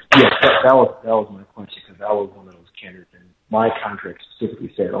 Yes, that was my question, because I was one of those candidates, and my contract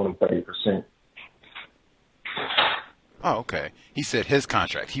specifically said only 30%. Oh, okay. He said his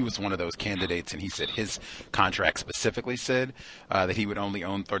contract. He was one of those candidates, and he said his contract specifically said that he would only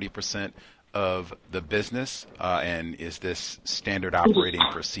own 30% of the business. And is this standard operating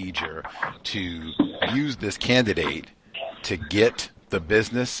procedure to use this candidate to get the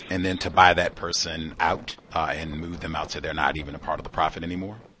business and then to buy that person out and move them out so they're not even a part of the profit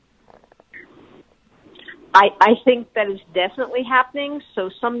anymore? I think that is definitely happening. So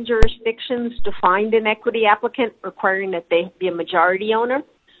some jurisdictions defined an equity applicant requiring that they be a majority owner,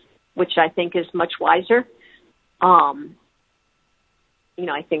 which I think is much wiser.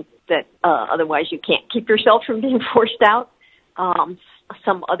 I think that otherwise you can't keep yourself from being forced out.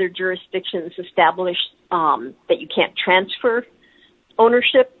 Some other jurisdictions establish that you can't transfer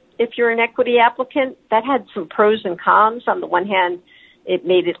ownership if you're an equity applicant. That had some pros and cons. On the one hand, it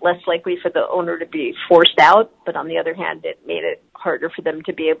made it less likely for the owner to be forced out, but on the other hand, it made it harder for them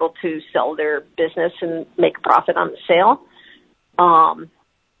to be able to sell their business and make a profit on the sale.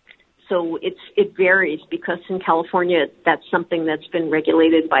 So it varies, because in California, that's something that's been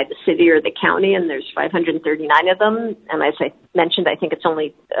regulated by the city or the county, and there's 539 of them. And as I mentioned, I think it's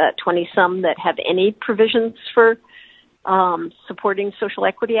only 20-some that have any provisions for supporting social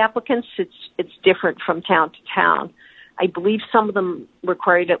equity applicants. It's different from town to town. I believe some of them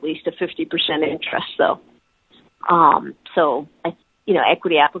required at least a 50% interest, though. So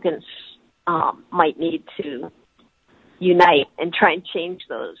equity applicants might need to unite and try and change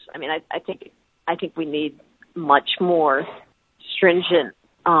those. I mean, I think we need much more stringent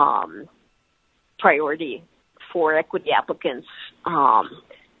priority for equity applicants.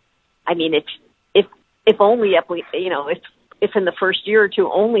 I mean, if only if in the first year or two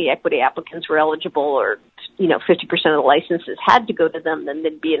only equity applicants were eligible, or 50% of the licenses had to go to them, then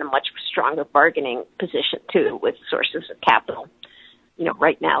they'd be in a much stronger bargaining position too with sources of capital.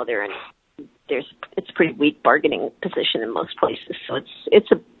 Right now it's a pretty weak bargaining position in most places. So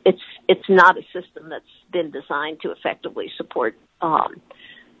it's not a system that's been designed to effectively support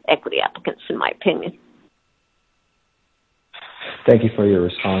equity applicants, in my opinion. Thank you for your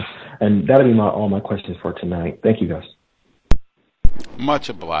response, and that'll be all my questions for tonight. Thank you, guys. Much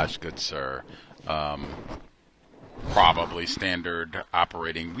obliged, good sir. Probably standard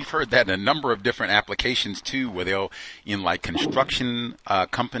operating. We've heard that in a number of different applications too, where they'll, in like construction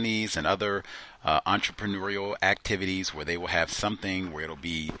companies and other entrepreneurial activities, where they will have something where it'll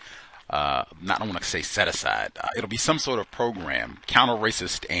be I don't want to say set aside. It'll be some sort of program,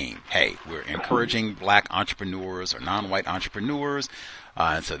 counter-racist aim. Hey, we're encouraging black entrepreneurs or non-white entrepreneurs.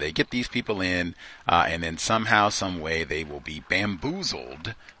 And so they get these people in, and then somehow, some way, they will be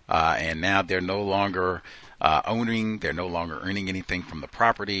bamboozled, and now they're no longer they're no longer earning anything from the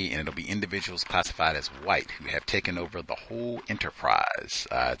property, and it'll be individuals classified as white who have taken over the whole enterprise.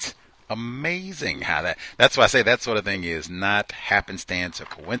 It's amazing how that's why I say that sort of thing is not happenstance or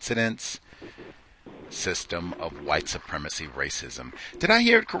coincidence. System of white supremacy racism. Did I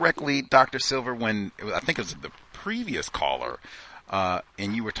hear it correctly, Dr. Silver, when I think it was the previous caller,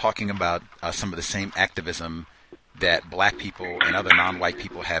 and you were talking about some of the same activism that black people and other non-white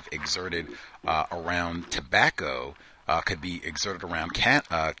people have exerted around tobacco could be exerted around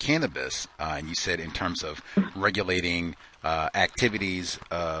cannabis. And you said in terms of regulating activities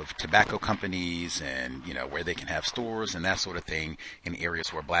of tobacco companies and, where they can have stores and that sort of thing in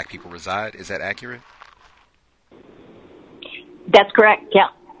areas where black people reside. Is that accurate? That's correct.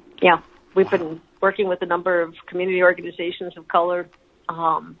 Yeah. We've been working with a number of community organizations of color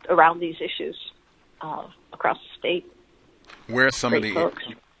around these issues across the state. Where are some of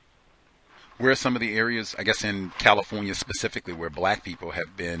the areas, I guess in California specifically, where black people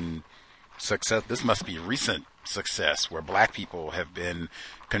have been success? This must be recent success, where black people have been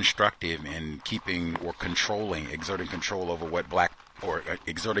constructive in keeping or exerting control over what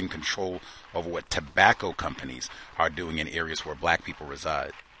tobacco companies are doing in areas where black people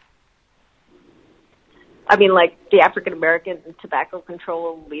reside. I mean, like the African American Tobacco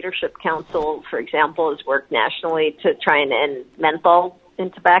Control Leadership Council, for example, has worked nationally to try and end menthol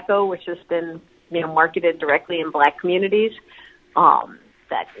in tobacco, which has been, marketed directly in black communities.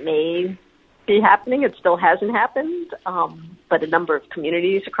 That may be happening. It still hasn't happened, but a number of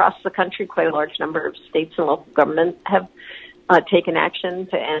communities across the country, quite a large number of states and local government have taken action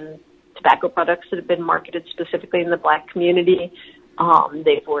to end tobacco products that have been marketed specifically in the black community.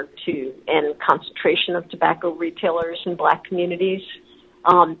 They've worked to end concentration of tobacco retailers in black communities.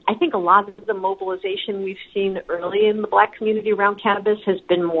 I think a lot of the mobilization we've seen early in the black community around cannabis has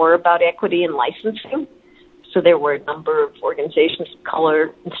been more about equity and licensing. So there were a number of organizations of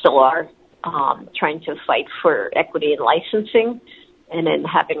color, and still are, trying to fight for equity and licensing, and then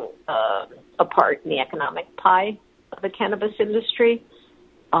having a part in the economic pie of the cannabis industry.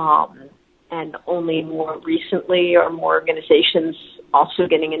 And only more recently are more organizations also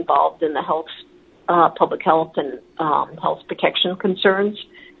getting involved in the health, public health and health protection concerns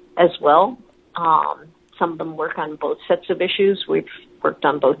as well. Some of them work on both sets of issues. We've worked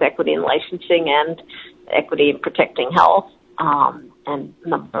on both equity and licensing and equity in protecting health. And a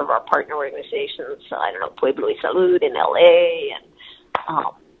number of our partner organizations, Pueblo y Salud in LA and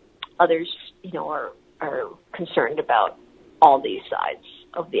others, are concerned about all these sides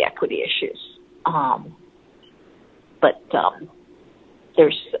of the equity issues. But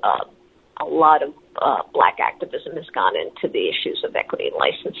there's a lot of black activism has gone into the issues of equity and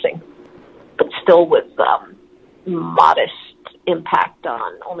licensing, but still with modest impact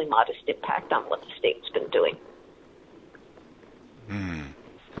on what the state's been doing.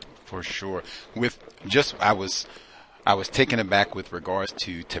 For sure. I was taken aback with regards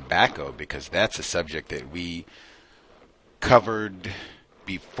to tobacco, because that's a subject that we covered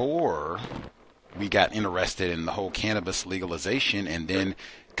before we got interested in the whole cannabis legalization, and then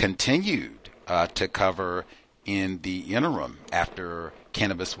continued to cover in the interim after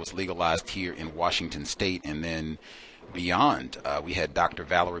cannabis was legalized here in Washington State and then beyond. We had Dr.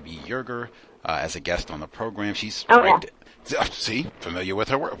 Valerie B. Yerger as a guest on the program. She's See, familiar with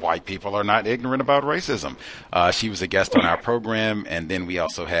her work. White people are not ignorant about racism. She was a guest on our program, and then we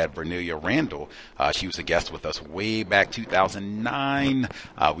also had Vernelia Randall. She was a guest with us way back 2009.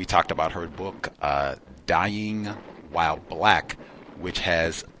 We talked about her book, Dying While Black, which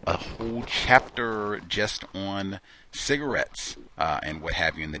has a whole chapter just on cigarettes and what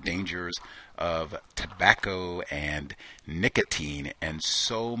have you, and the dangers of tobacco and nicotine. And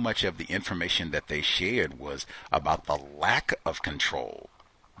so much of the information that they shared was about the lack of control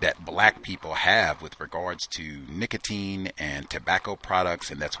that black people have with regards to nicotine and tobacco products.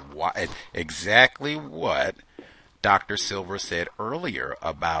 And that's why exactly what Dr. Silver said earlier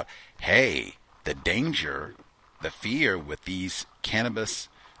about, hey, the danger, the fear with these cannabis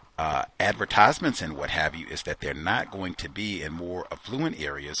advertisements and what have you is that they're not going to be in more affluent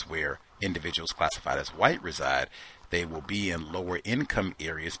areas where individuals classified as white reside. They will be in lower income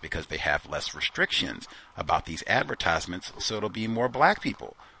areas because they have less restrictions about these advertisements. So it'll be more black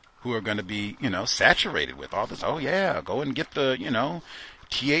people who are going to be, saturated with all this. Oh yeah, go and get the,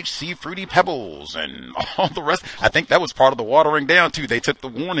 THC Fruity Pebbles and all the rest. I think that was part of the watering down too. They took the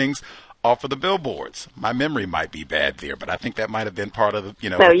warnings off of the billboards. My memory might be bad there, but I think that might have been part of the,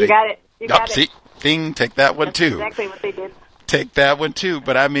 So you got it. You got it. Take that one too. That's exactly what they did. Take that one too.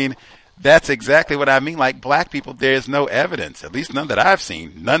 But I mean, that's exactly what I mean. Like black people, there's no evidence, at least none that I've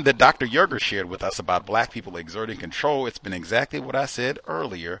seen, none that Dr. Yerger shared with us about black people exerting control. It's been exactly what I said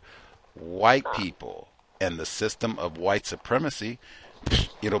earlier. White people and the system of white supremacy.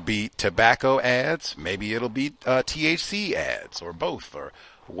 It'll be tobacco ads, maybe it'll be THC ads, or both, or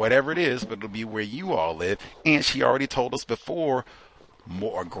whatever it is, but it'll be where you all live. And she already told us before,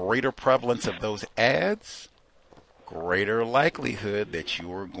 a greater prevalence of those ads, greater likelihood that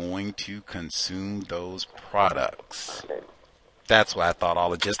you're going to consume those products. That's why I thought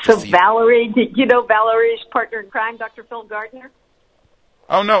all of just to see. Valerie, did you know Valerie's partner in crime, Dr. Phil Gardner?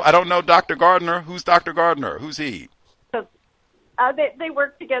 Oh, no, I don't know Dr. Gardner. Who's Dr. Gardner? Who's he? So, they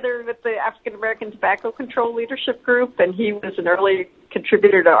worked together with the African American Tobacco Control Leadership Group, and he was an early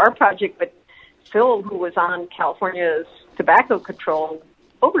contributor to our project. But Phil, who was on California's Tobacco Control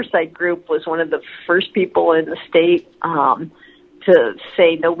Oversight Group, was one of the first people in the state to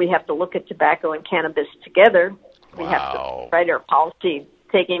say, no, we have to look at tobacco and cannabis together. We have to write our policy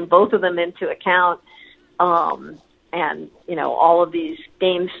taking both of them into account. And, you know, all of these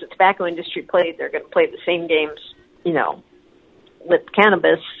games the tobacco industry played, they're going to play the same games, you know, with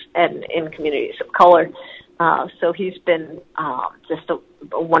cannabis and in communities of color. So he's been just a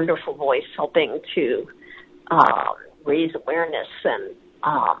wonderful voice helping to raise awareness and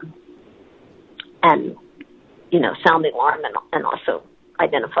you know, sound the alarm and also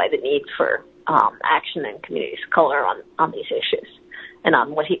identify the need for action in communities of color on these issues and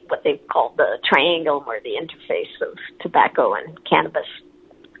on what they call the triangle or the interface of tobacco and cannabis.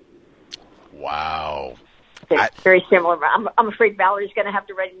 Wow. Very similar. I'm afraid Valerie's going to have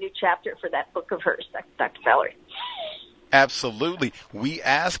to write a new chapter for that book of hers, Dr. Valerie. Absolutely. We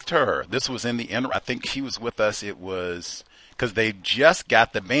asked her. This was in the I think she was with us. It was because they just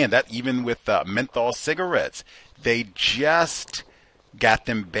got the ban. That even with menthol cigarettes, they just got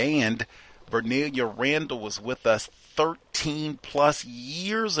them banned. Vernelia Randall was with us 13 plus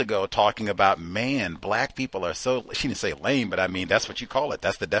years ago talking about, man, black people are so, she didn't say lame, but I mean, that's what you call it.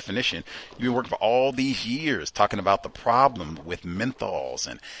 That's the definition. You've been working for all these years talking about the problem with menthols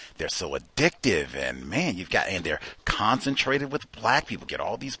and they're so addictive and man, and they're concentrated with black people. Get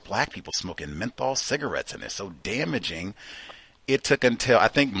all these black people smoking menthol cigarettes and they're so damaging. It took until, I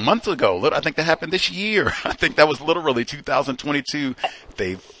think, months ago. I think that happened this year. I think that was literally 2022.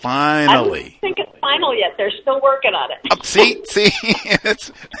 They finally. I don't think it's final yet. They're still working on it. See,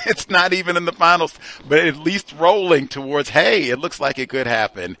 it's not even in the finals, but at least rolling towards, hey, it looks like it could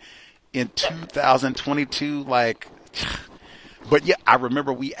happen in 2022. But yeah, I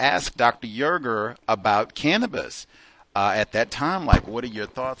remember we asked Dr. Yerger about cannabis. At that time, what are your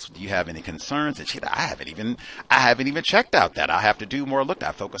thoughts? Do you have any concerns? And she said, I haven't even checked out that. I have to do more look.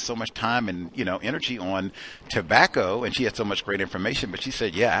 I focus so much time and, energy on tobacco, and she had so much great information. But she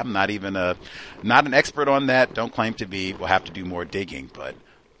said, yeah, I'm not an expert on that. Don't claim to be. We'll have to do more digging. But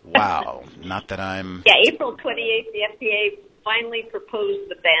wow, not that I'm. Yeah, April 28th, the FDA finally proposed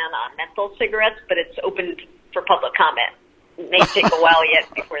the ban on menthol cigarettes, but it's open for public comment. It may take a while yet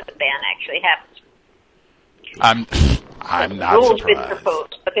before the ban actually happens. I'm not surprised. Been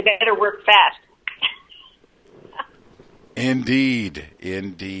proposed, but they better work fast. Indeed.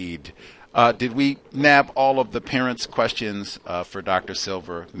 Did we nab all of the parents' questions for Dr.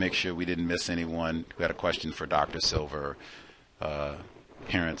 Silver? Make sure we didn't miss anyone who had a question for Dr. Silver.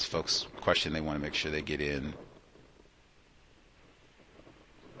 Parents, folks, question they want to make sure they get in.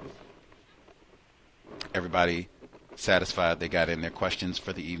 Everybody satisfied they got in their questions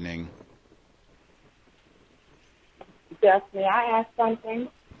for the evening? Just, may I ask something?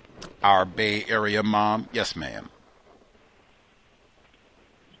 Our Bay Area mom. Yes, ma'am.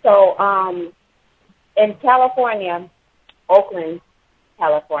 So, in California, Oakland,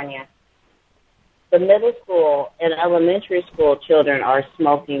 California, the middle school and elementary school children are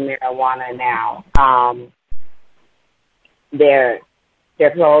smoking marijuana now. Their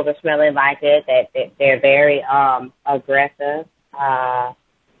clothes are smelling like it. They're very aggressive.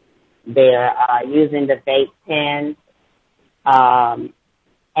 They're using the vape pens.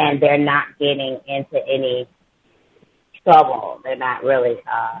 And they're not getting into any trouble. They're not really,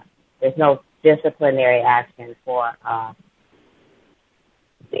 there's no disciplinary action for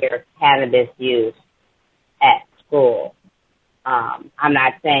their cannabis use at school. I'm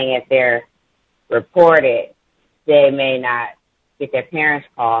not saying if they're reported, they may not get their parents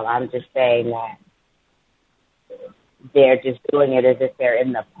called. I'm just saying that they're just doing it as if they're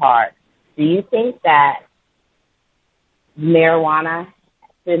in the park. Do you think that marijuana,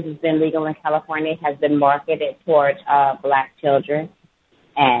 since it's been legal in California, has been marketed towards black children?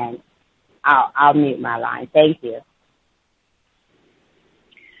 And I'll mute my line. Thank you.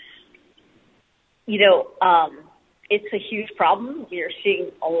 It's a huge problem. You're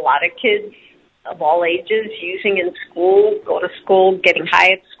seeing a lot of kids of all ages using in school, go to school, getting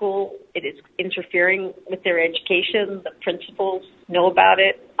high at school. It is interfering with their education. The principals know about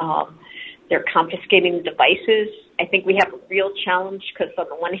it. They're confiscating devices. I think we have a real challenge because on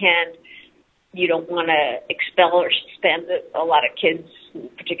the one hand, you don't want to expel or suspend a lot of kids,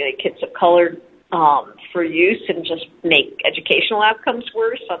 particularly kids of color, for use and just make educational outcomes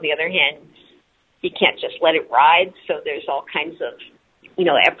worse. On the other hand, you can't just let it ride. So there's all kinds of,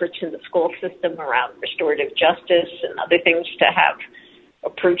 efforts in the school system around restorative justice and other things to have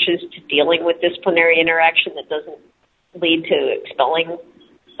approaches to dealing with disciplinary interaction that doesn't lead to expelling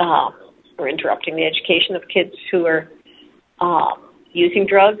or interrupting the education of kids who are using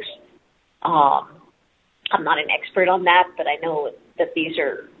drugs. I'm not an expert on that, but I know that these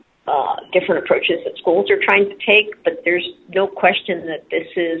are different approaches that schools are trying to take, but there's no question that this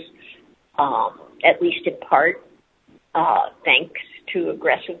is, at least in part, thanks to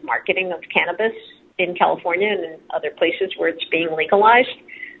aggressive marketing of cannabis in California and in other places where it's being legalized.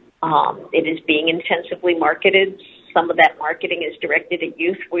 It is being intensively marketed. Some of that marketing is directed at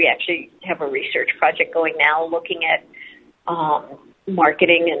youth. We actually have a research project going now looking at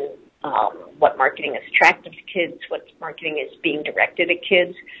marketing and what marketing is attractive to kids, what marketing is being directed at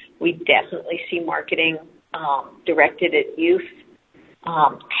kids. We definitely see marketing directed at youth.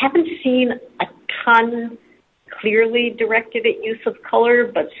 Haven't seen a ton clearly directed at youth of color,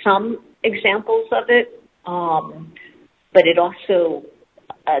 but some examples of it. But it also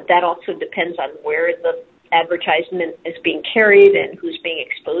that also depends on where the advertisement is being carried and who's being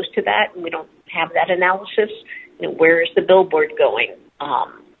exposed to that. And we don't have that analysis. You know, where is the billboard going?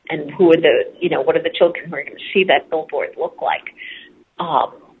 And who are the, what are the children who are going to see that billboard look like?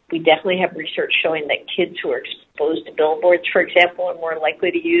 We definitely have research showing that kids who are exposed to billboards, for example, are more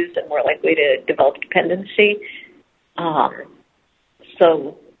likely to use and more likely to develop dependency.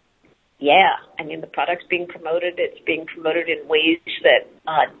 So, yeah, I mean, the product's being promoted. It's being promoted in ways that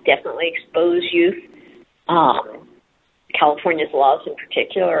definitely expose youth. California's laws in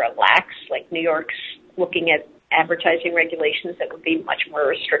particular are lax, like New York's looking at advertising regulations that would be much more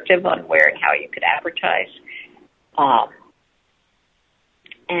restrictive on where and how you could advertise.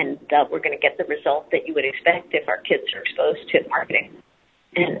 And we're going to get the result that you would expect if our kids are exposed to marketing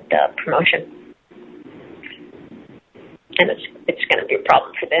and promotion. And it's going to be a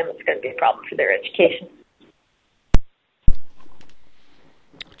problem for them. It's going to be a problem for their education.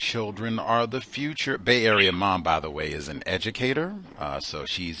 Children are the future. Bay Area Mom, by the way, is an educator. So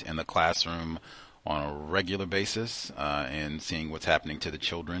she's in the classroom on a regular basis and seeing what's happening to the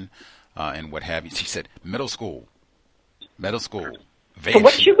children and what have you. She said middle school. So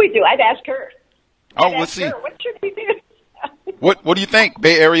what should we do? I'd ask her. Let's see. What should we do? What do you think,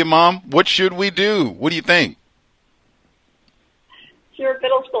 Bay Area Mom? What should we do? What do you think? You're a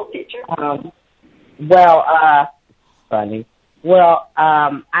middle school teacher. Funny. Well,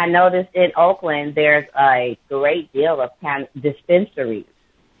 I noticed in Oakland there's a great deal of dispensaries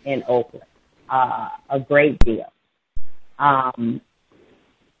in Oakland. A great deal. I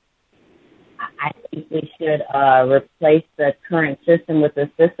think we should replace the current system with a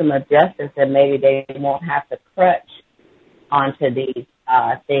system of justice, and maybe they won't have to crutch onto these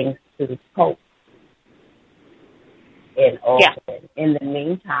things to cope in Oakland. Yeah. In the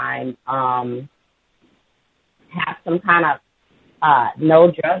meantime, have some kind of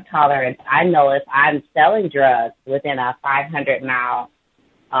no drug tolerance. I know if I'm selling drugs within a 500-mile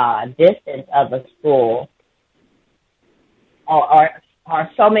distance of a school, or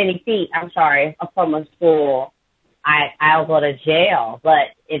so many feet, from a school, I'll go to jail.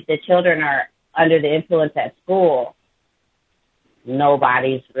 But if the children are under the influence at school,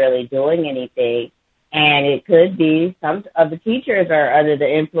 nobody's really doing anything. And it could be some of the teachers are under the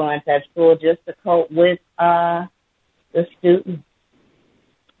influence at school just to cope with the students.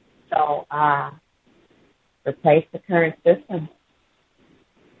 So replace the current system.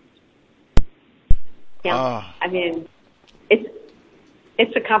 Yeah, I mean,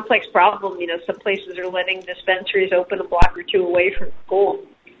 it's a complex problem. You know, some places are letting dispensaries open a block or two away from school.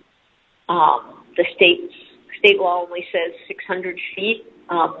 The state law only says 600 feet.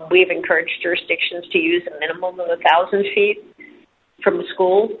 We've encouraged jurisdictions to use a minimum of 1,000 feet from a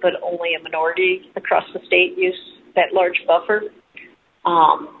school, but only a minority across the state use that large buffer.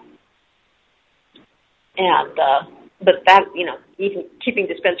 But that, even keeping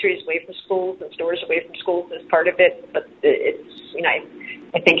dispensaries away from schools and stores away from schools is part of it. But it's,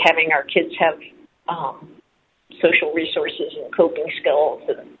 I think having our kids have social resources and coping skills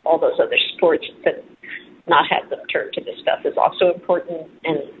and all those other supports that not have them turn to this stuff is also important,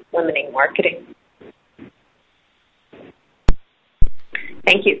 and limiting marketing.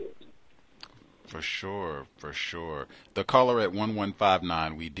 Thank you. For sure. The caller at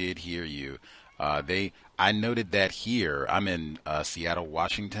 1159, we did hear you. I noted that here. I'm in Seattle,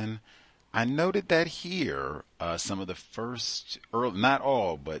 Washington. I noted that here some of the first, not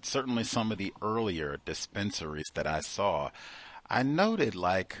all, but certainly some of the earlier dispensaries that I saw, I noted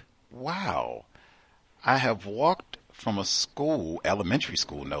wow, I have walked from a school, elementary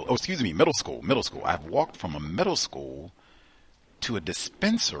school, middle school. I've walked from a middle school to a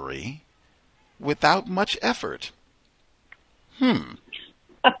dispensary without much effort.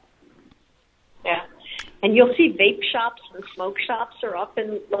 Yeah. And you'll see vape shops and smoke shops are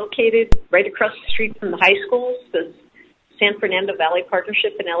often located right across the street from the high schools. The San Fernando Valley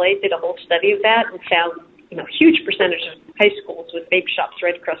Partnership in LA did a whole study of that and found, huge percentage of high schools with vape shops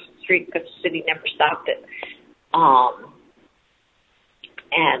right across the street because the city never stopped it.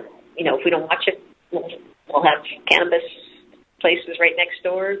 And, if we don't watch it, we'll we'll have cannabis places right next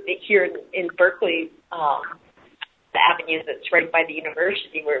door. Here in Berkeley, the avenue that's right by the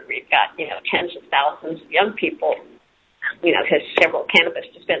university, where we've got, tens of thousands of young people, has several cannabis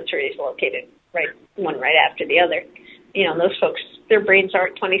dispensaries located one right after the other. Those folks, their brains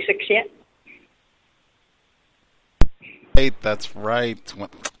aren't 26 yet. Hey, that's right.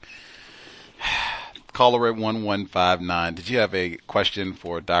 Caller at 1159. Did you have a question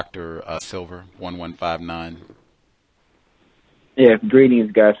for Dr. Silver? 1159. Yes,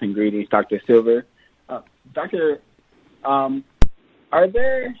 greetings, Gus, and greetings, Dr. Silver. Doctor, are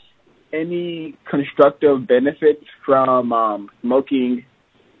there any constructive benefits from smoking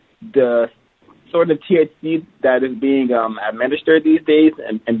the sort of THC that is being administered these days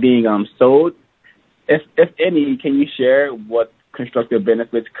and being sold? If any, can you share what constructive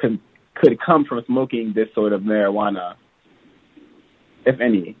benefits could come from smoking this sort of marijuana, if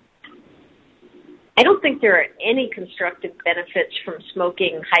any? I don't think there are any constructive benefits from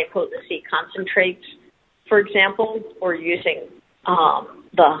smoking high-potency concentrates, for example, or using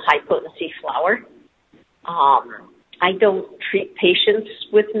the high-potency flower. I don't treat patients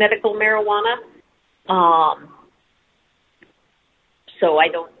with medical marijuana, so I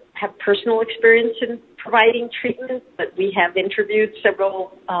don't have personal experience in providing treatment, but we have interviewed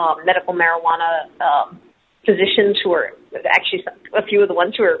several medical marijuana physicians who are actually a few of the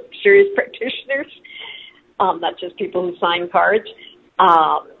ones who are serious practitioners, not just people who sign cards.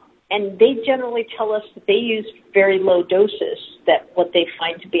 And they generally tell us that they use very low doses, that what they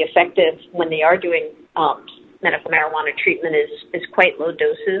find to be effective when they are doing medical marijuana treatment is quite low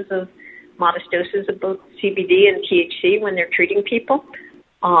doses of modest doses of both CBD and THC when they're treating people,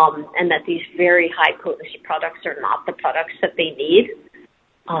 and that these very high potency products are not the products that they need.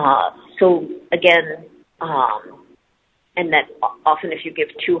 So again, and that often if you give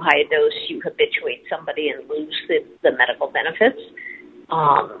too high a dose, you habituate somebody and lose the medical benefits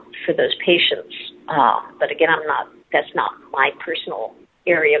for those patients. But again, that's not my personal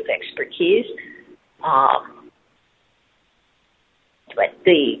area of expertise. But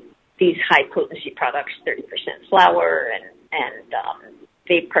these high potency products, 30% flower and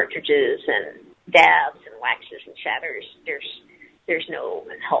vape cartridges and dabs and waxes and shatters, there's no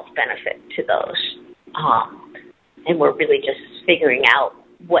health benefit to those. And we're really just figuring out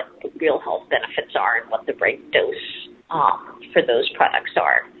what the real health benefits are and what the right dose for those products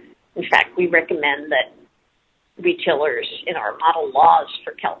are. In fact, we recommend that retailers, in our model laws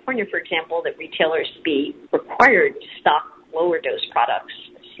for California, for example, that retailers be required to stock lower dose products.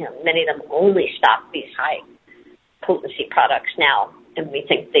 Many of them only stock these high potency products now, and we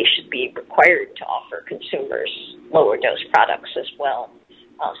think they should be required to offer consumers lower dose products as well,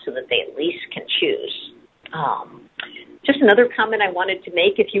 so that they at least can choose. Just another comment I wanted to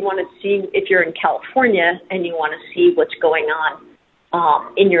make, if you're in California and you want to see what's going on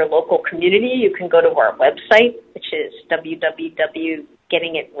in your local community, you can go to our website, which is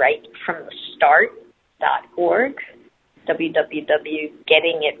www.gettingitrightfromthestart.org,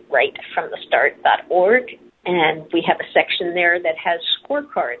 www.gettingitrightfromthestart.org, and we have a section there that has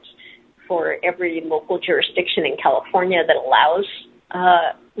scorecards for every local jurisdiction in California that allows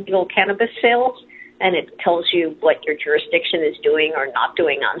legal cannabis sales, and it tells you what your jurisdiction is doing or not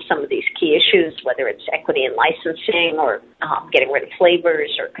doing on some of these key issues, whether it's equity and licensing or getting rid of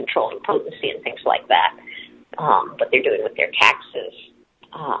flavors or controlling potency and things like that, what they're doing with their taxes.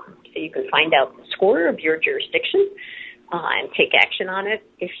 So you can find out the score of your jurisdiction and take action on it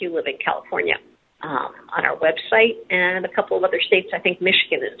if you live in California on our website, and a couple of other states. I think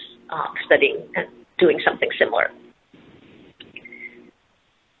Michigan is studying and doing something similar.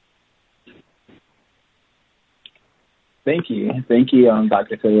 Thank you,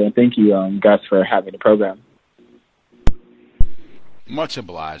 Dr. Silver, and thank you, Gus, for having the program. Much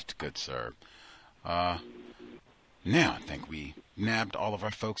obliged, good sir. Now I think we nabbed all of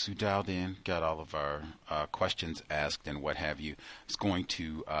our folks who dialed in, got all of our questions asked and what have you. I was going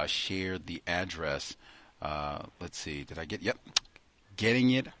to share the address. Let's see, did I get? Yep.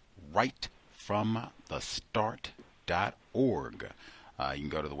 GettingItRightFromTheStart.org. You can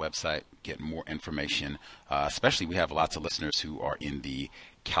go to the website, get more information. Especially we have lots of listeners who are in the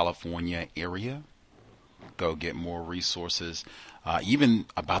California area. Go get more resources, even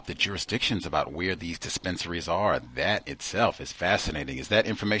about the jurisdictions, about where these dispensaries are. That itself is fascinating. Is that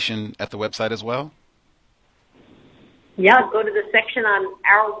information at the website as well? Yeah, go to the section on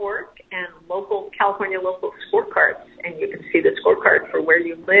our work and California local scorecards, and you can see the scorecard for where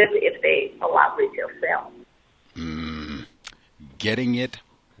you live if they allow retail sale. Getting it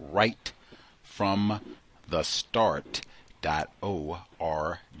right from the start.org.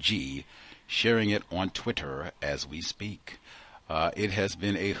 sharing it on Twitter as we speak. It has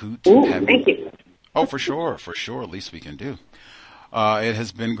been a hoot. Thank you. Oh, for sure. Least we can do. It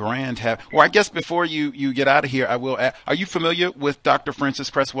has been grand. Well, I guess before you get out of here, I will ask, are you familiar with Dr. Frances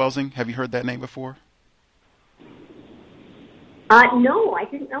Cress Welsing? Have you heard that name before? No, I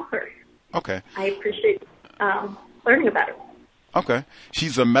didn't know her. Okay. I appreciate learning about her. Okay.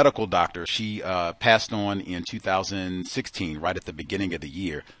 She's a medical doctor. She passed on in 2016, right at the beginning of the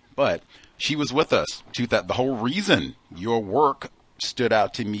year. But she was with us. The whole reason your work stood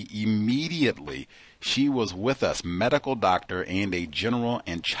out to me immediately. She was with us, medical doctor and a general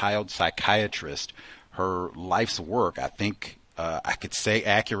and child psychiatrist. Her life's work, I think I could say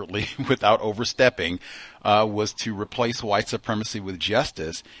accurately without overstepping, was to replace white supremacy with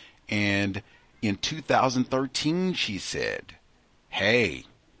justice. And in 2013, she said, hey,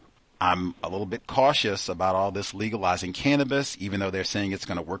 I'm a little bit cautious about all this legalizing cannabis, even though they're saying it's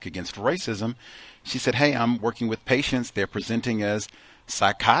going to work against racism. She said, hey, I'm working with patients. They're presenting as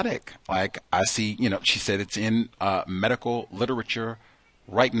psychotic. Like I see, she said it's in medical literature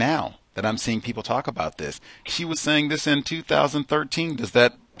right now that I'm seeing people talk about this. She was saying this in 2013. Does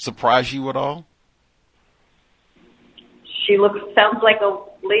that surprise you at all? She sounds like a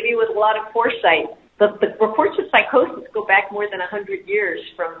lady with a lot of foresight. The reports of psychosis go back more than 100 years.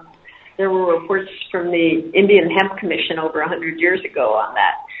 There were reports from the Indian Hemp Commission over 100 years ago on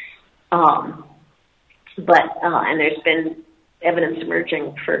that. And there's been evidence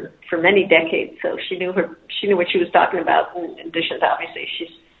emerging for many decades. So she knew what she was talking about. In addition to, obviously, she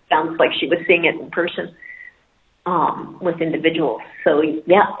sounds like she was seeing it in person with individuals. So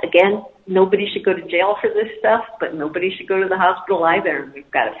yeah, again, nobody should go to jail for this stuff, but nobody should go to the hospital either. And we've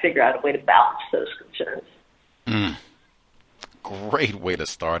got to figure out a way to balance those concerns. Great way to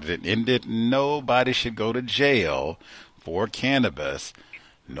start it. Ended. Nobody should go to jail for cannabis.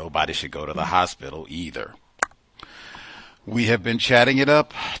 Nobody should go to the hospital either. We have been chatting it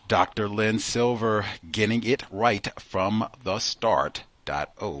up. Dr. Lynn Silver, getting it right from the start.org.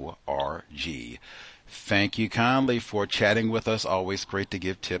 Thank you kindly for chatting with us. Always great to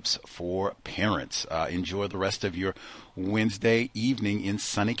give tips for parents. Enjoy the rest of your Wednesday evening in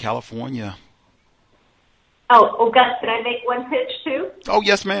sunny California. Oh, Gus, can I make one pitch too? Oh,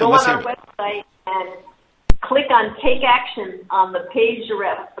 yes, ma'am. Go on our website and click on Take Action on the page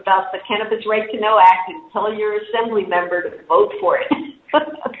about the Cannabis Right to Know Act and tell your assembly member to vote for it.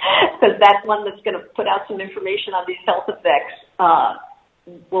 Because that's one that's going to put out some information on these health effects.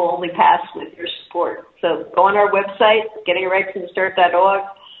 Will only pass with your support. So go on our website, gettingrighttfromthestart.org,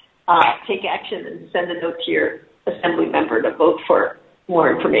 take action and send a note to your assembly member to vote for more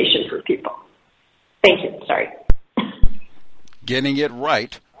information for people. Thank you. Sorry. Getting it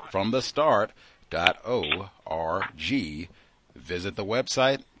right from the start.org. Visit the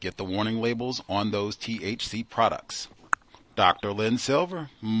website, get the warning labels on those THC products. Dr. Lynn Silver,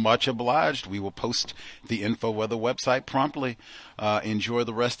 much obliged. We will post the info on the website promptly. Enjoy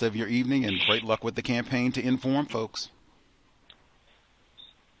the rest of your evening and great luck with the campaign to inform folks.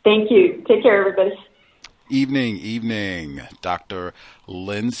 Thank you. Take care, everybody. Evening. Dr.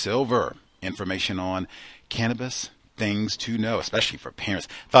 Lynn Silver. Information on cannabis, things to know, especially for parents.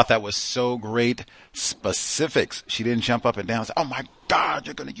 Thought that was so great. Specifics. She didn't jump up and down and say, oh my God,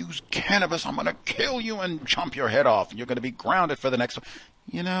 you're going to use cannabis. I'm going to kill you and chomp your head off. And you're going to be grounded for the next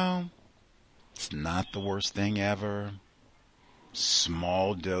one. It's not the worst thing ever.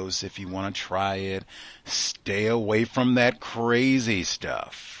 Small dose if you want to try it. Stay away from that crazy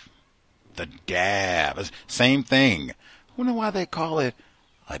stuff. The dab. Same thing. I wonder why they call it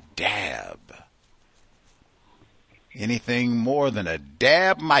a dab. Anything more than a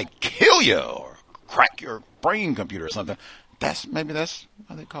dab might kill you or crack your brain computer or something. Maybe that's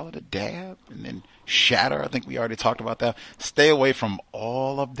why they call it a dab. And then shatter, I think we already talked about that. Stay away from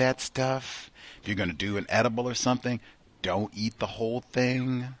all of that stuff. If you're going to do an edible or something, don't eat the whole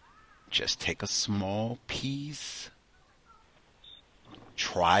thing. Just take a small piece.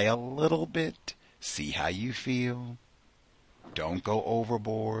 Try a little bit. See how you feel. Don't go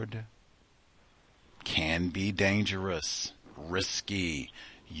overboard. Can be dangerous, risky.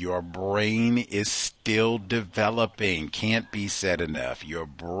 Your brain is still developing. Can't be said enough. Your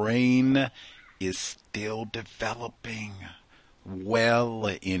brain is still developing well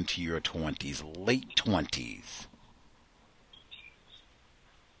into your 20s, late 20s.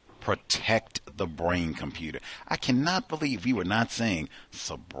 Protect the brain computer. I cannot believe we were not saying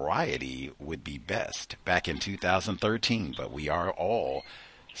sobriety would be best back in 2013, but we are all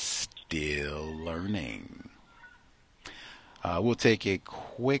still learning. We'll take a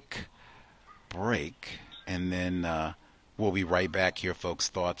quick break, and then we'll be right back here, folks.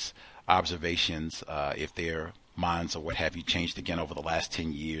 Thoughts observations, if their minds or what have you changed again over the last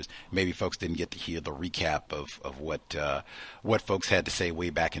 10 years. Maybe folks didn't get to hear the recap of what folks had to say way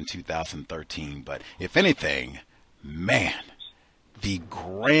back in 2013. But if anything, man, the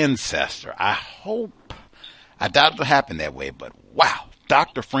Grandcestor, I doubt it'll happen that way, but wow,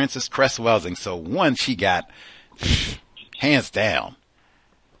 Dr. Frances Cress Welsing. So one, she got, hands down,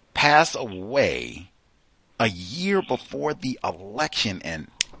 passed away a year before the election, and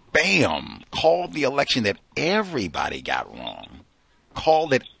bam, called the election that everybody got wrong.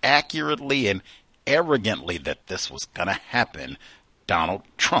 Called it accurately and arrogantly that this was going to happen. Donald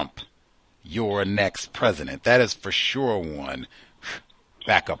Trump, your next president. That is for sure one.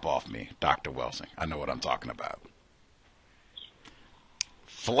 Back up off me, Dr. Welsing. I know what I'm talking about.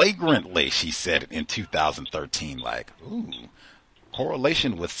 Flagrantly, she said it in 2013, like, ooh,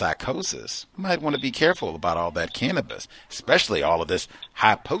 correlation with psychosis. Might want to be careful about all that cannabis, especially all of this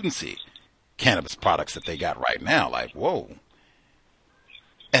high potency cannabis products that they got right now. Like, whoa.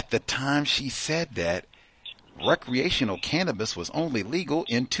 At the time she said that, recreational cannabis was only legal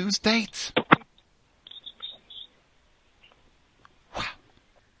in 2 states. Wow.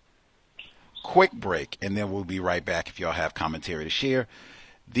 Quick break, and then we'll be right back if y'all have commentary to share.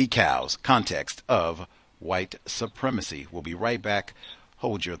 The Cows, context of white supremacy. We'll be right back.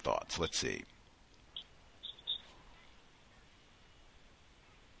 Hold your thoughts. Let's see.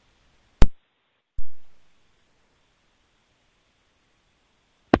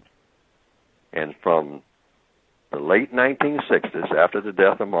 And from the late 1960s, after the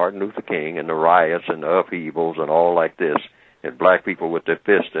death of Martin Luther King and the riots and the upheavals and all like this, and black people with their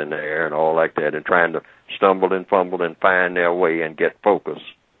fists in the air and all like that, and trying to stumble and fumble and find their way and get focus,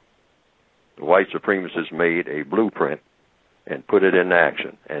 the white supremacists made a blueprint and put it into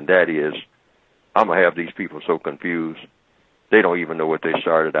action. And that is, I'm going to have these people so confused, they don't even know what they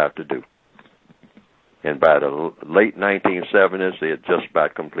started out to do. And by the late 1970s, they had just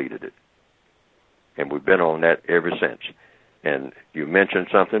about completed it. And we've been on that ever since. And you mentioned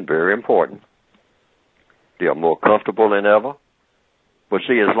something very important. They are more comfortable than ever. But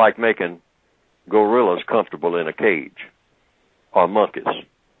see, it's like making gorillas comfortable in a cage, or monkeys,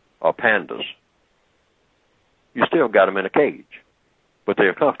 or pandas. You still got them in a cage, but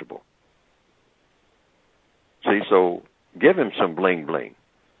they're comfortable. See, so give him some bling bling.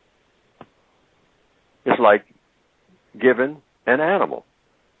 It's like giving an animal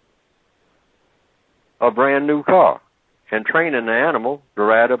a brand new car and training the animal to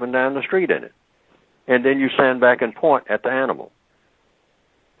ride up and down the street in it. And then you stand back and point at the animal.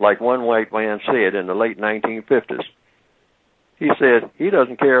 Like one white man said in the late 1950s. He said he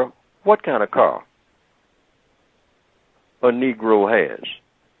doesn't care what kind of car a Negro has.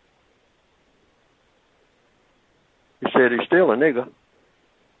 He said he's still a nigger.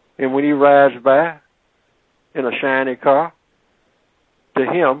 And when he rides by in a shiny car, to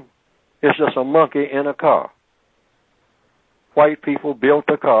him, it's just a monkey in a car. White people built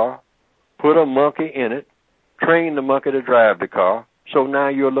a car, put a monkey in it, trained the monkey to drive the car, so now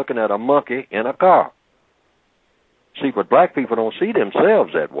you're looking at a monkey in a car. See, but black people don't see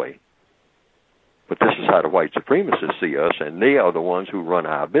themselves that way. But this is how the white supremacists see us, and they are the ones who run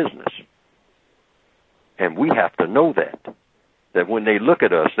our business. And we have to know that when they look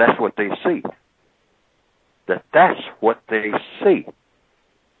at us, that's what they see. That's what they see.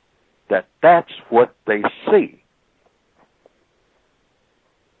 That's what they see.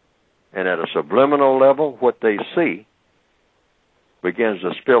 And at a subliminal level, what they see begins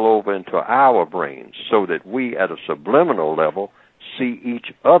to spill over into our brains so that we, at a subliminal level, see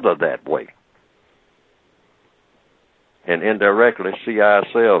each other that way. And indirectly see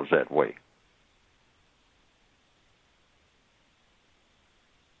ourselves that way.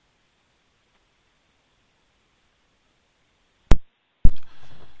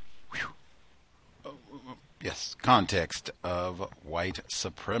 Yes, context of white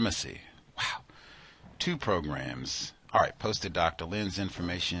supremacy. Wow. 2 programs. All right, posted Dr. Lynn's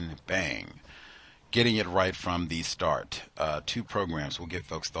information. Bang. Getting it right from the start. 2 programs. We'll give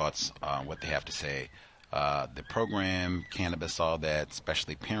folks thoughts on what they have to say. The program, cannabis, all that,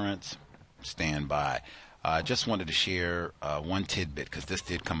 especially parents, stand by. Just wanted to share one tidbit because this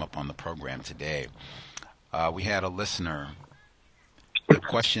did come up on the program today. We had a listener, the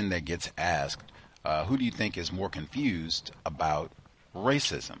question that gets asked, who do you think is more confused about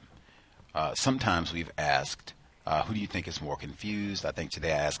racism? Sometimes we've asked, who do you think is more confused? I think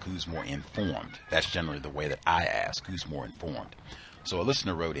today I asked who's more informed. That's generally the way that I ask, who's more informed. So a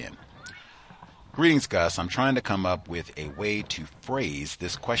listener wrote in, Greetings, Gus. I'm trying to come up with a way to phrase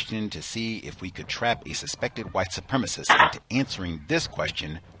this question to see if we could trap a suspected white supremacist into answering this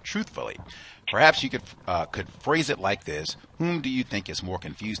question truthfully. Perhaps you could phrase it like this: whom do you think is more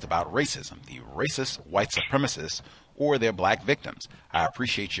confused about racism, the racist white supremacists or their black victims? I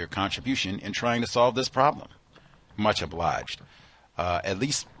appreciate your contribution in trying to solve this problem. Much obliged. At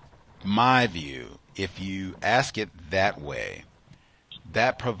least my view, if you ask it that way,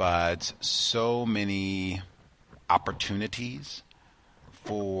 that provides so many opportunities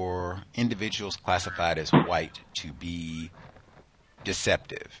for individuals classified as white to be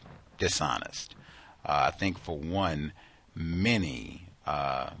deceptive, dishonest. I think for one, many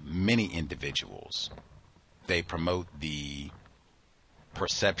individuals, they promote the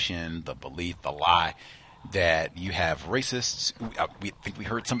perception, the belief, the lie that you have racists. We think we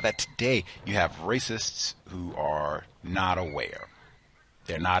heard some of that today. You have racists who are not aware.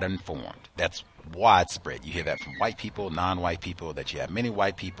 They're not informed. That's widespread. You hear that from white people, non-white people, that you have many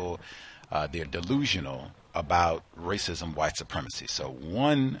white people. They're delusional about racism, white supremacy. So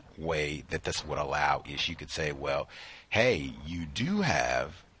one way that this would allow is you could say, well, hey, you do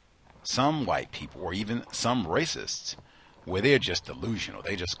have some white people or even some racists where they're just delusional.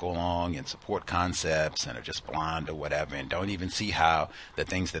 They just go along and support concepts and are just blind or whatever and don't even see how the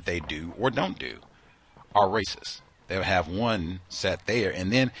things that they do or don't do are racist. They'll have one set there, and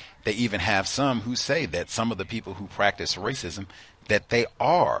then they even have some who say that some of the people who practice racism, that they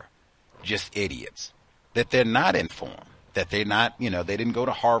are just idiots, that they're not informed, that they're not, they didn't go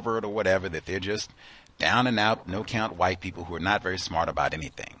to Harvard or whatever, that they're just down and out, no count white people who are not very smart about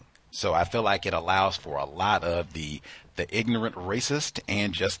anything. So I feel like it allows for a lot of the ignorant racist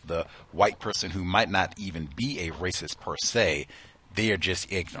and just the white person who might not even be a racist per se. They're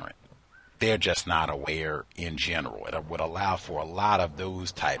just ignorant. They're just not aware in general. It would allow for a lot of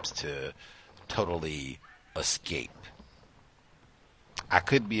those types to totally escape. I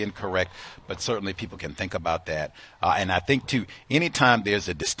could be incorrect, but certainly people can think about that. And I think, too, anytime there's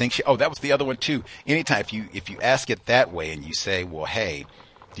a distinction. Oh, that was the other one, too. Anytime if you ask it that way and you say, well, hey,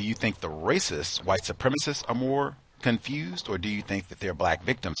 do you think the racists, white supremacists, are more confused, or do you think that their black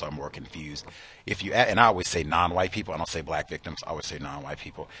victims are more confused? If you, and I always say non-white people, I don't say black victims, I always say non-white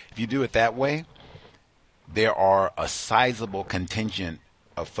people. If you do it that way, there are a sizable contingent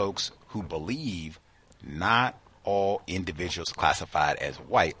of folks who believe not all individuals classified as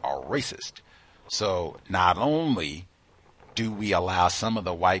white are racist. So not only do we allow some of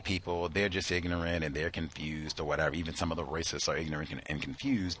the white people, they're just ignorant and they're confused or whatever, even some of the racists are ignorant and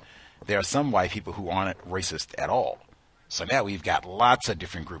confused, there are some white people who aren't racist at all. So now we've got lots of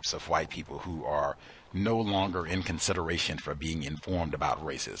different groups of white people who are no longer in consideration for being informed about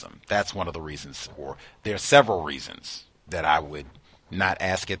racism. That's one of the reasons, or there are several reasons that I would not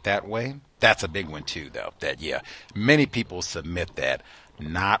ask it that way. That's a big one too, though, that, yeah, many people submit that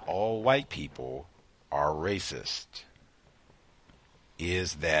not all white people are racist.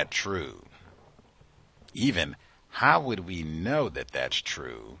 Is that true? Even, how would we know that that's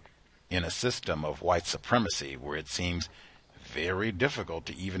true in a system of white supremacy where it seems very difficult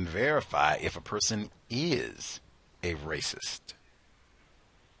to even verify if a person is a racist?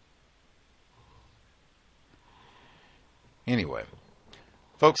 Anyway,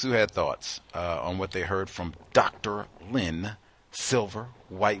 folks who had thoughts on what they heard from Dr. Lynn Silver,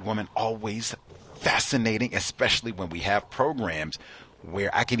 white woman, always fascinating, especially when we have programs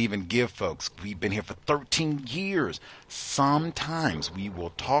where I can even give folks, we've been here for 13 years. Sometimes we will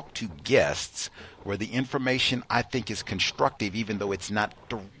talk to guests where the information I think is constructive, even though it's not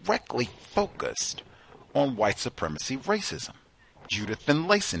directly focused on white supremacy racism. Judith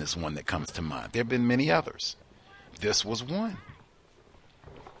Finlayson is one that comes to mind. There have been many others. This was one.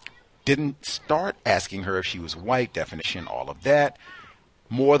 Didn't start asking her if she was white, definition, all of that.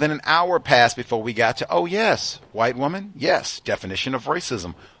 More than an hour passed before we got to, oh yes, white woman, yes, definition of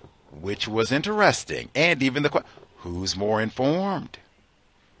racism, which was interesting. And even the who's more informed,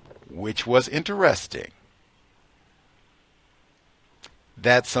 which was interesting.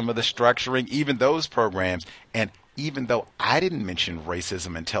 That's some of the structuring, even those programs. And even though I didn't mention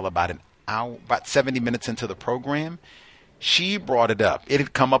racism until about an hour, about 70 minutes into the program, she brought it up. It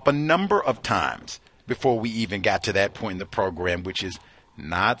had come up a number of times before we even got to that point in the program, which is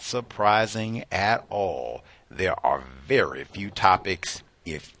not surprising at all. There are very few topics,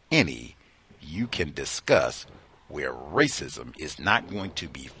 if any, you can discuss where racism is not going to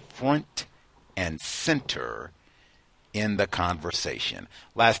be front and center in the conversation.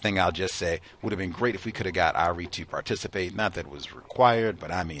 Last thing I'll just say, would have been great if we could have got Ari to participate. Not that it was required, but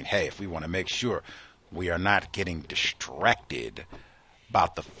I mean, hey, if we want to make sure we are not getting distracted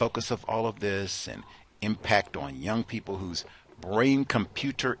about the focus of all of this and impact on young people whose brain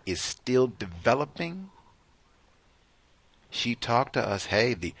computer is still developing. She talked to us,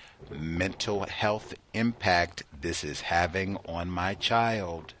 hey, the mental health impact this is having on my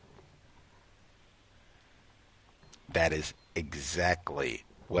child. That is exactly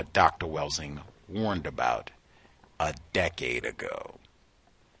what Dr. Welsing warned about a decade ago.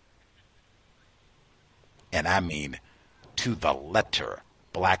 And I mean, to the letter,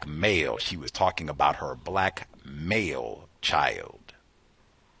 black male. She was talking about her black male child.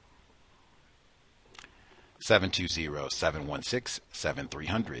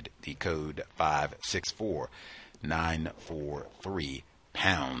 720-716-7300, the code 564-943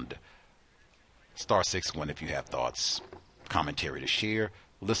 pound. Star 61 if you have thoughts, commentary to share.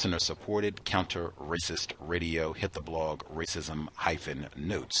 Listener supported, counter racist radio. Hit the blog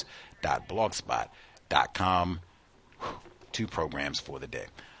racism-notes.blogspot.com. 2 programs for the day.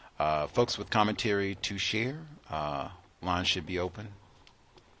 Folks with commentary to share, line should be open.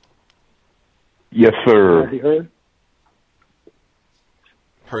 Yes, sir. Have you heard?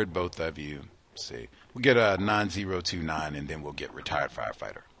 Heard both of you. Let's see. We'll get a 9029 and then we'll get retired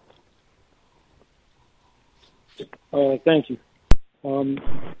firefighter. Thank you. One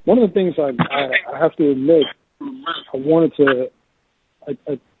of the things I have to admit,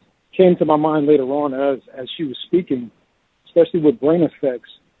 I came to my mind later on as she was speaking, especially with brain effects,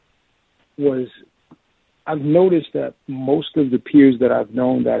 was I've noticed that most of the peers that I've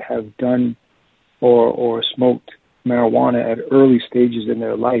known that have done or smoked marijuana at early stages in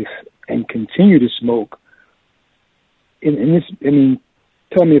their life and continue to smoke, in this, I mean,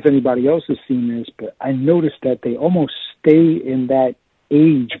 tell me if anybody else has seen this, but I noticed that they almost stay in that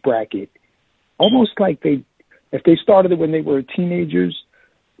age bracket, almost like if they started it when they were teenagers,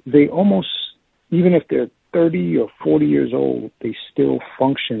 they almost, even if they're 30 or 40 years old, they still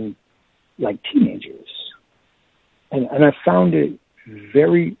function like teenagers. And I found it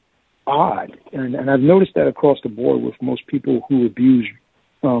very odd. And I've noticed that across the board with most people who abuse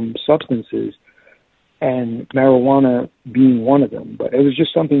substances, and marijuana being one of them. But it was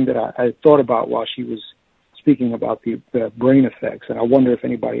just something that I thought about while she was speaking about the brain effects, and I wonder if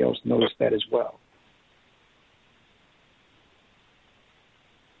anybody else noticed that as well.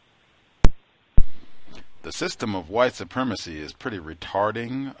 The system of white supremacy is pretty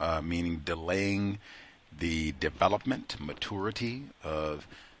retarding, meaning delaying the development, maturity of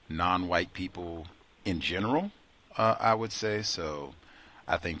non-white people in general, I would say. So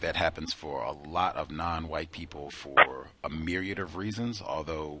I think that happens for a lot of non-white people for a myriad of reasons,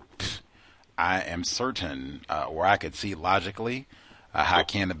 although I am certain, or I could see logically, how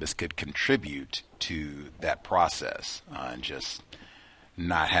cannabis could contribute to that process, and just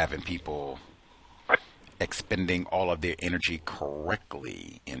not having people expending all of their energy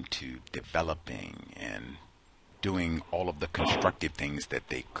correctly into developing and doing all of the constructive things that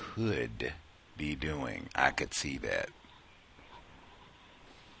they could be doing. I could see that.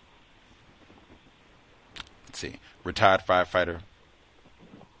 Let's see. Retired firefighter.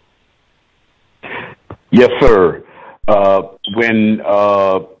 Yes, sir. When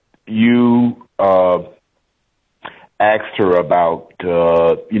you asked her about,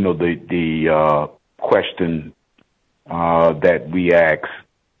 the question that we asked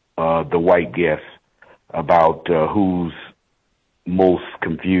the white guests about who's most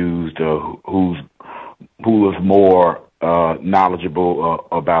confused, who is more knowledgeable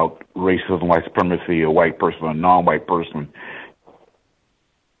about racism, white supremacy, a white person or a non-white person,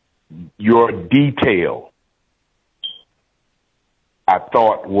 your detail, I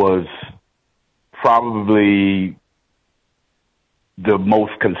thought, was probably the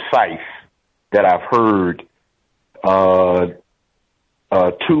most concise that I've heard to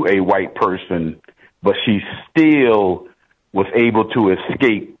a white person, but she still was able to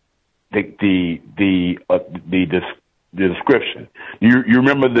escape the description. You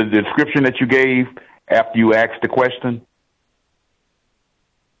remember the description that you gave after you asked the question?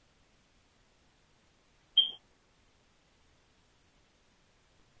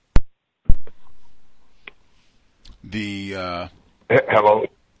 Hello.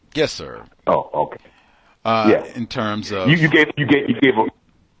 Yes, sir. Oh, okay. Yeah. In terms of you gave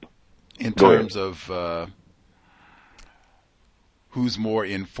in terms of who's more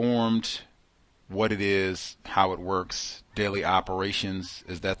informed, what it is, how it works, daily operations.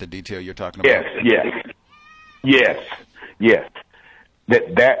 Is that the detail you're talking about? Yes.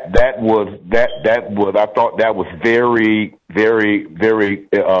 That was I thought that was very, very, very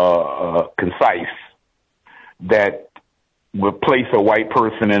concise. That would place a white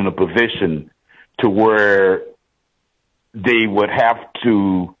person in a position to where they would have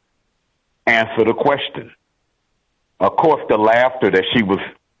to answer the question. Of course, the laughter that she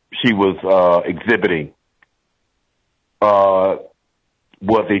was exhibiting was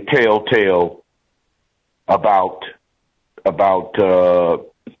a telltale about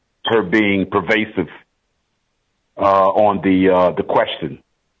her being pervasive on the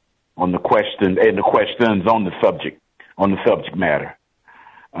question, and the questions on the subject matter,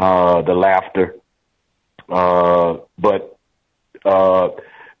 the laughter. But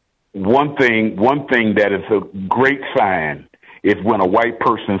one thing that is a great sign is when a white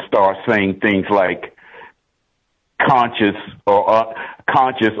person starts saying things like conscious or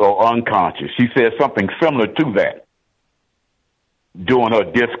unconscious. She said something similar to that during her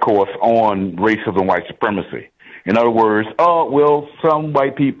discourse on racism and white supremacy. In other words, some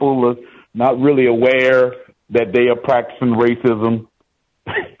white people are not really aware that they are practicing racism,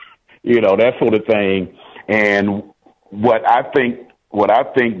 that sort of thing. And what I think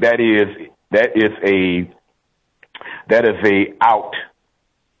that is a out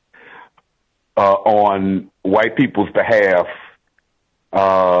on white people's behalf,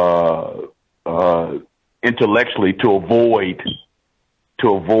 intellectually to avoid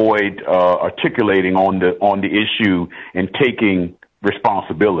articulating on the issue and taking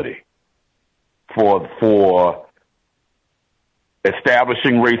responsibility for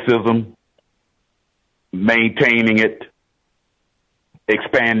establishing racism, maintaining it,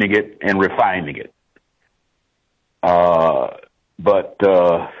 expanding it, and refining it. But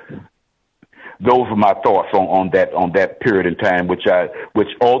those are my thoughts on that period in time, which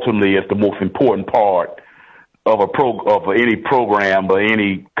ultimately is the most important part of any program or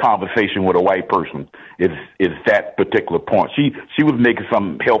any conversation with a white person is that particular point. She was making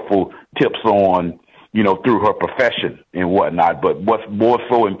some helpful tips on, through her profession and whatnot, but what's more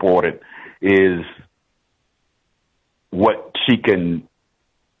so important is what she can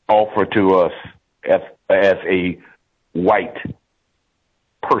offer to us as a white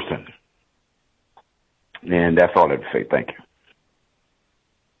person. And that's all I have to say. Thank you.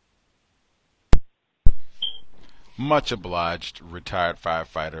 Much obliged, retired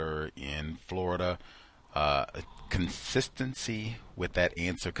firefighter in Florida. Consistency with that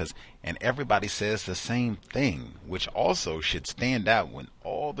answer, and everybody says the same thing, which also should stand out when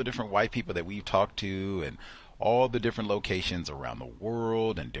all the different white people that we've talked to and all the different locations around the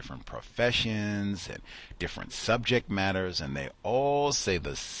world and different professions and different subject matters, and they all say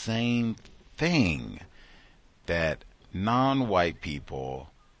the same thing, that non-white people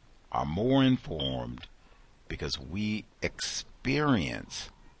are more informed because we experience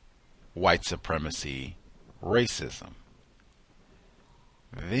white supremacy, racism.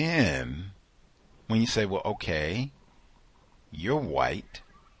 Then, when you say, well, okay, you're white,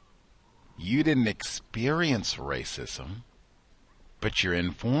 you didn't experience racism, but you're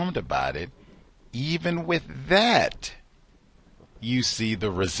informed about it, even with that, you see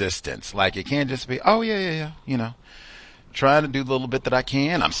the resistance. Like, it can't just be, oh, yeah, trying to do the little bit that I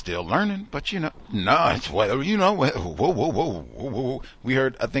can. I'm still learning, but no, it's whoa. We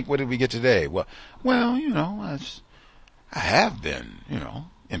heard, I think, what did we get today? Well, I have been,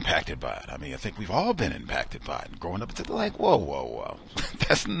 impacted by it. I mean, I think we've all been impacted by it. Growing up, it's like, whoa.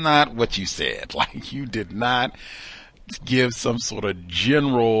 That's not what you said. Like, you did not give some sort of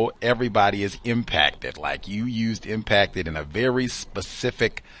general, everybody is impacted. Like, you used impacted in a very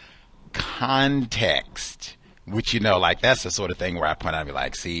specific context. Which, that's the sort of thing where I point out and be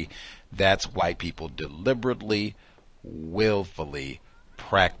like, see, that's white people deliberately, willfully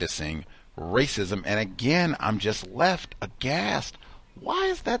practicing racism. And again, I'm just left aghast. Why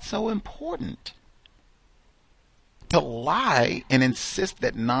is that so important? To lie and insist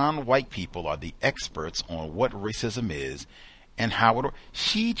that non-white people are the experts on what racism is and how it.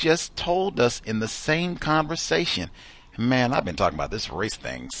 She just told us in the same conversation. Man, I've been talking about this race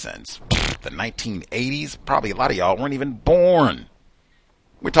thing since the 1980s. Probably a lot of y'all weren't even born.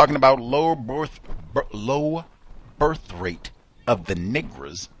 We're talking about low birth rate of the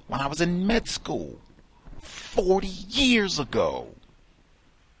Negroes when I was in med school 40 years ago.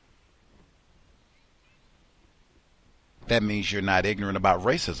 That means you're not ignorant about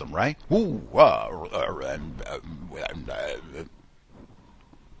racism, right?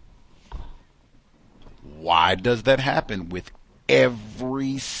 Why does that happen with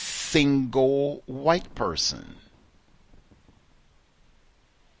every single white person?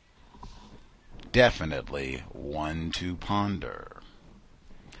 Definitely one to ponder.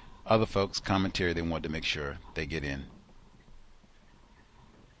 Other folks' commentary they want to make sure they get in.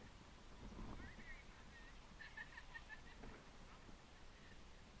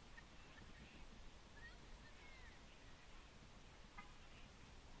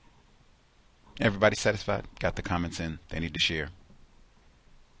 Everybody satisfied? Got the comments in they need to share?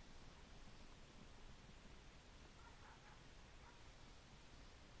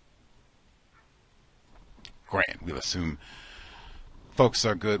 Grant, we'll assume folks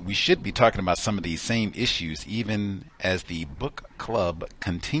are good. We should be talking about some of these same issues even as the book club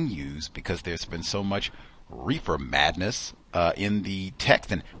continues, because there's been so much reefer madness in the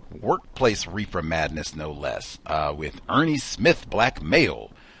text, and workplace reefer madness no less, with Ernie Smith, black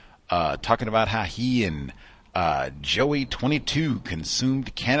male, talking about how he and Joey 22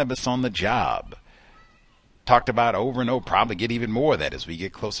 consumed cannabis on the job. Talked about over and over, probably get even more of that as we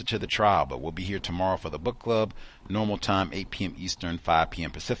get closer to the trial, but we'll be here tomorrow for the book club, normal time, 8 p.m. Eastern, 5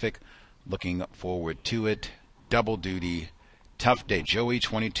 p.m. Pacific. Looking forward to it. Double duty, tough day. Joey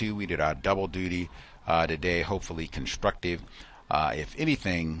 22, we did our double duty today, hopefully constructive. If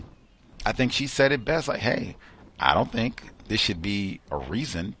anything, I think she said it best, like, hey, I don't think this should be a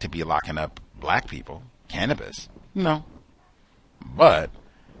reason to be locking up black people. Cannabis, no. But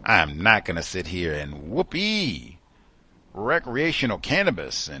I'm not going to sit here and whoopee recreational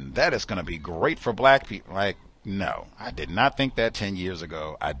cannabis, and that is going to be great for black people. Like, no, I did not think that 10 years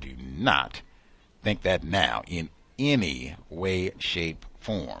ago. I do not think that now in any way, shape,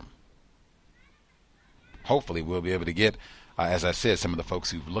 form. Hopefully we'll be able to get, as I said, some of the folks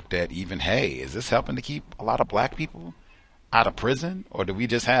who've looked at even, hey, is this helping to keep a lot of black people out of prison? Or do we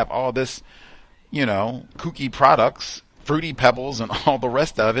just have all this, kooky products, Fruity Pebbles and all the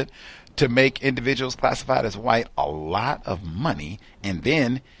rest of it, to make individuals classified as white a lot of money? And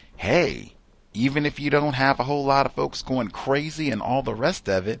then, hey, even if you don't have a whole lot of folks going crazy and all the rest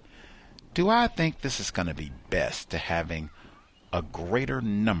of it, do I think this is going to be best to having a greater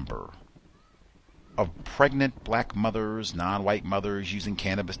number of pregnant black mothers, non-white mothers using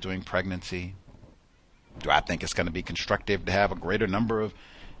cannabis during pregnancy? Do I think it's going to be constructive to have a greater number of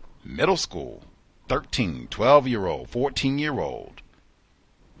middle school, 13, 12-year-old, 14-year-old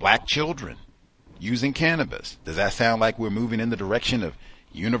black children using cannabis? Does that sound like we're moving in the direction of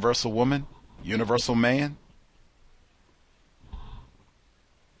universal woman, universal man?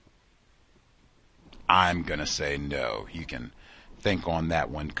 I'm going to say no. You can think on that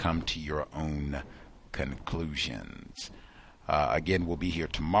one, come to your own conclusions. Again, we'll be here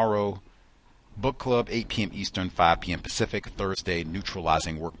tomorrow. Book Club, 8 p.m. Eastern, 5 p.m. Pacific. Thursday,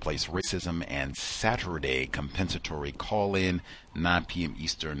 Neutralizing Workplace Racism. And Saturday, Compensatory Call-In, 9 p.m.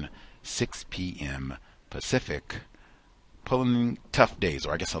 Eastern, 6 p.m. Pacific. Pulling tough days,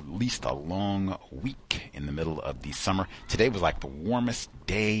 or I guess at least a long week in the middle of the summer. Today was like the warmest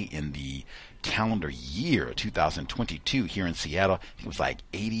day in the calendar year 2022 here in Seattle. It was like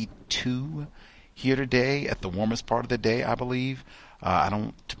 82 here today at the warmest part of the day, I believe. I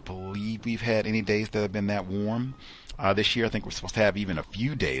don't believe we've had any days that have been that warm this year. I think we're supposed to have even a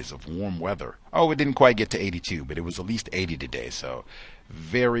few days of warm weather. Oh, it didn't quite get to 82, but it was at least 80 today. So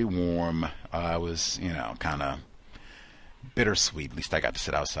very warm. It was, kind of bittersweet. At least I got to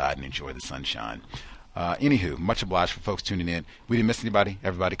sit outside and enjoy the sunshine. Anywho, much obliged for folks tuning in. We didn't miss anybody.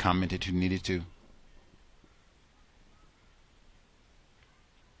 Everybody commented who needed to.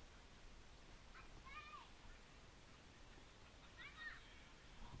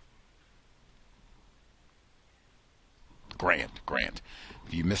 Grant.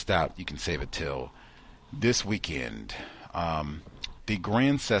 If you missed out, you can save it till this weekend. The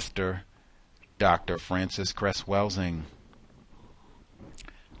Grandcester, Dr. Frances Cress Welsing,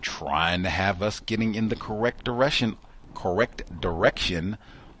 trying to have us getting in the correct direction,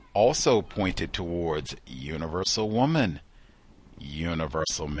 also pointed towards universal woman,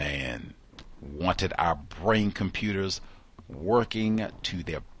 universal man, wanted our brain computers working to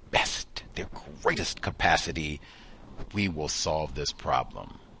their best, their greatest capacity. We will solve this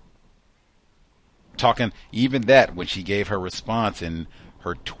problem. Talking even that when she gave her response in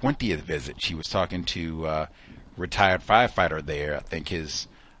her 20th visit, she was talking to a retired firefighter there. I think his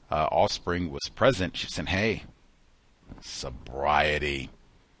offspring was present. She said, hey, sobriety,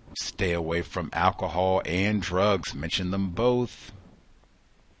 stay away from alcohol and drugs. Mention them both.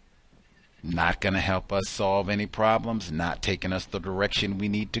 Not going to help us solve any problems, not taking us the direction we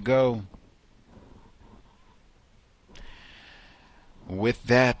need to go. With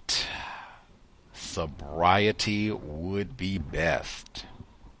that, sobriety would be best.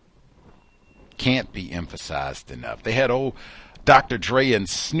 Can't be emphasized enough. They had old Dr. Dre and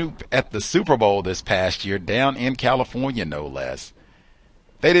Snoop at the Super Bowl this past year, down in California, no less.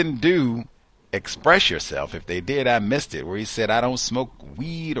 They didn't do Express Yourself. If they did, I missed it, where he said, I don't smoke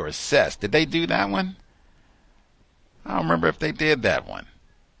weed or cess. Did they do that one? I don't remember if they did that one.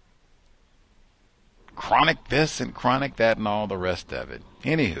 Chronic this and chronic that and all the rest of it.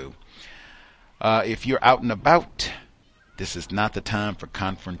 Anywho, If you're out and about, this is not the time for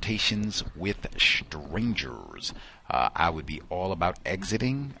confrontations with strangers. I would be all about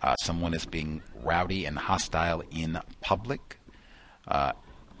exiting. Someone is being rowdy and hostile in public.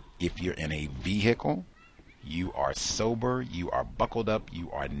 If you're in a vehicle, you are sober, you are buckled up, you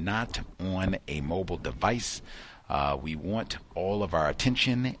are not on a mobile device. We want all of our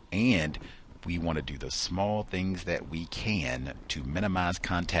attention, and we want to do the small things that we can to minimize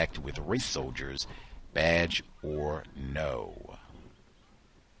contact with race soldiers, badge or no.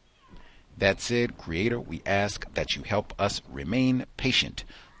 That said, Creator, we ask that you help us remain patient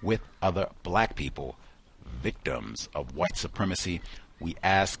with other black people, victims of white supremacy. We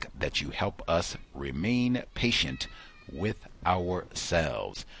ask that you help us remain patient with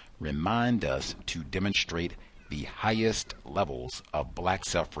ourselves. Remind us to demonstrate the highest levels of black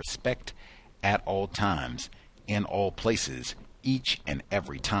self-respect at all times, in all places, each and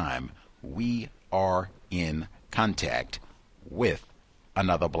every time we are in contact with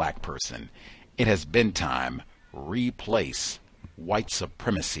another black person. It has been time. Replace white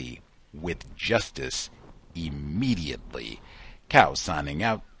supremacy with justice immediately. Cow signing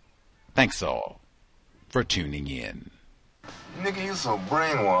out. Thanks all for tuning in. Nigga, you so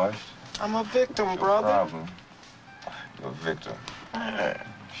brainwashed. I'm a victim, brother. No problem. You're a victim. Man,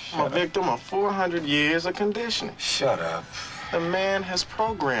 I'm a victim of 400 years of conditioning. Shut up. The man has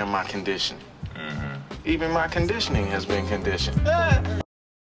programmed my conditioning. Even my conditioning has been conditioned.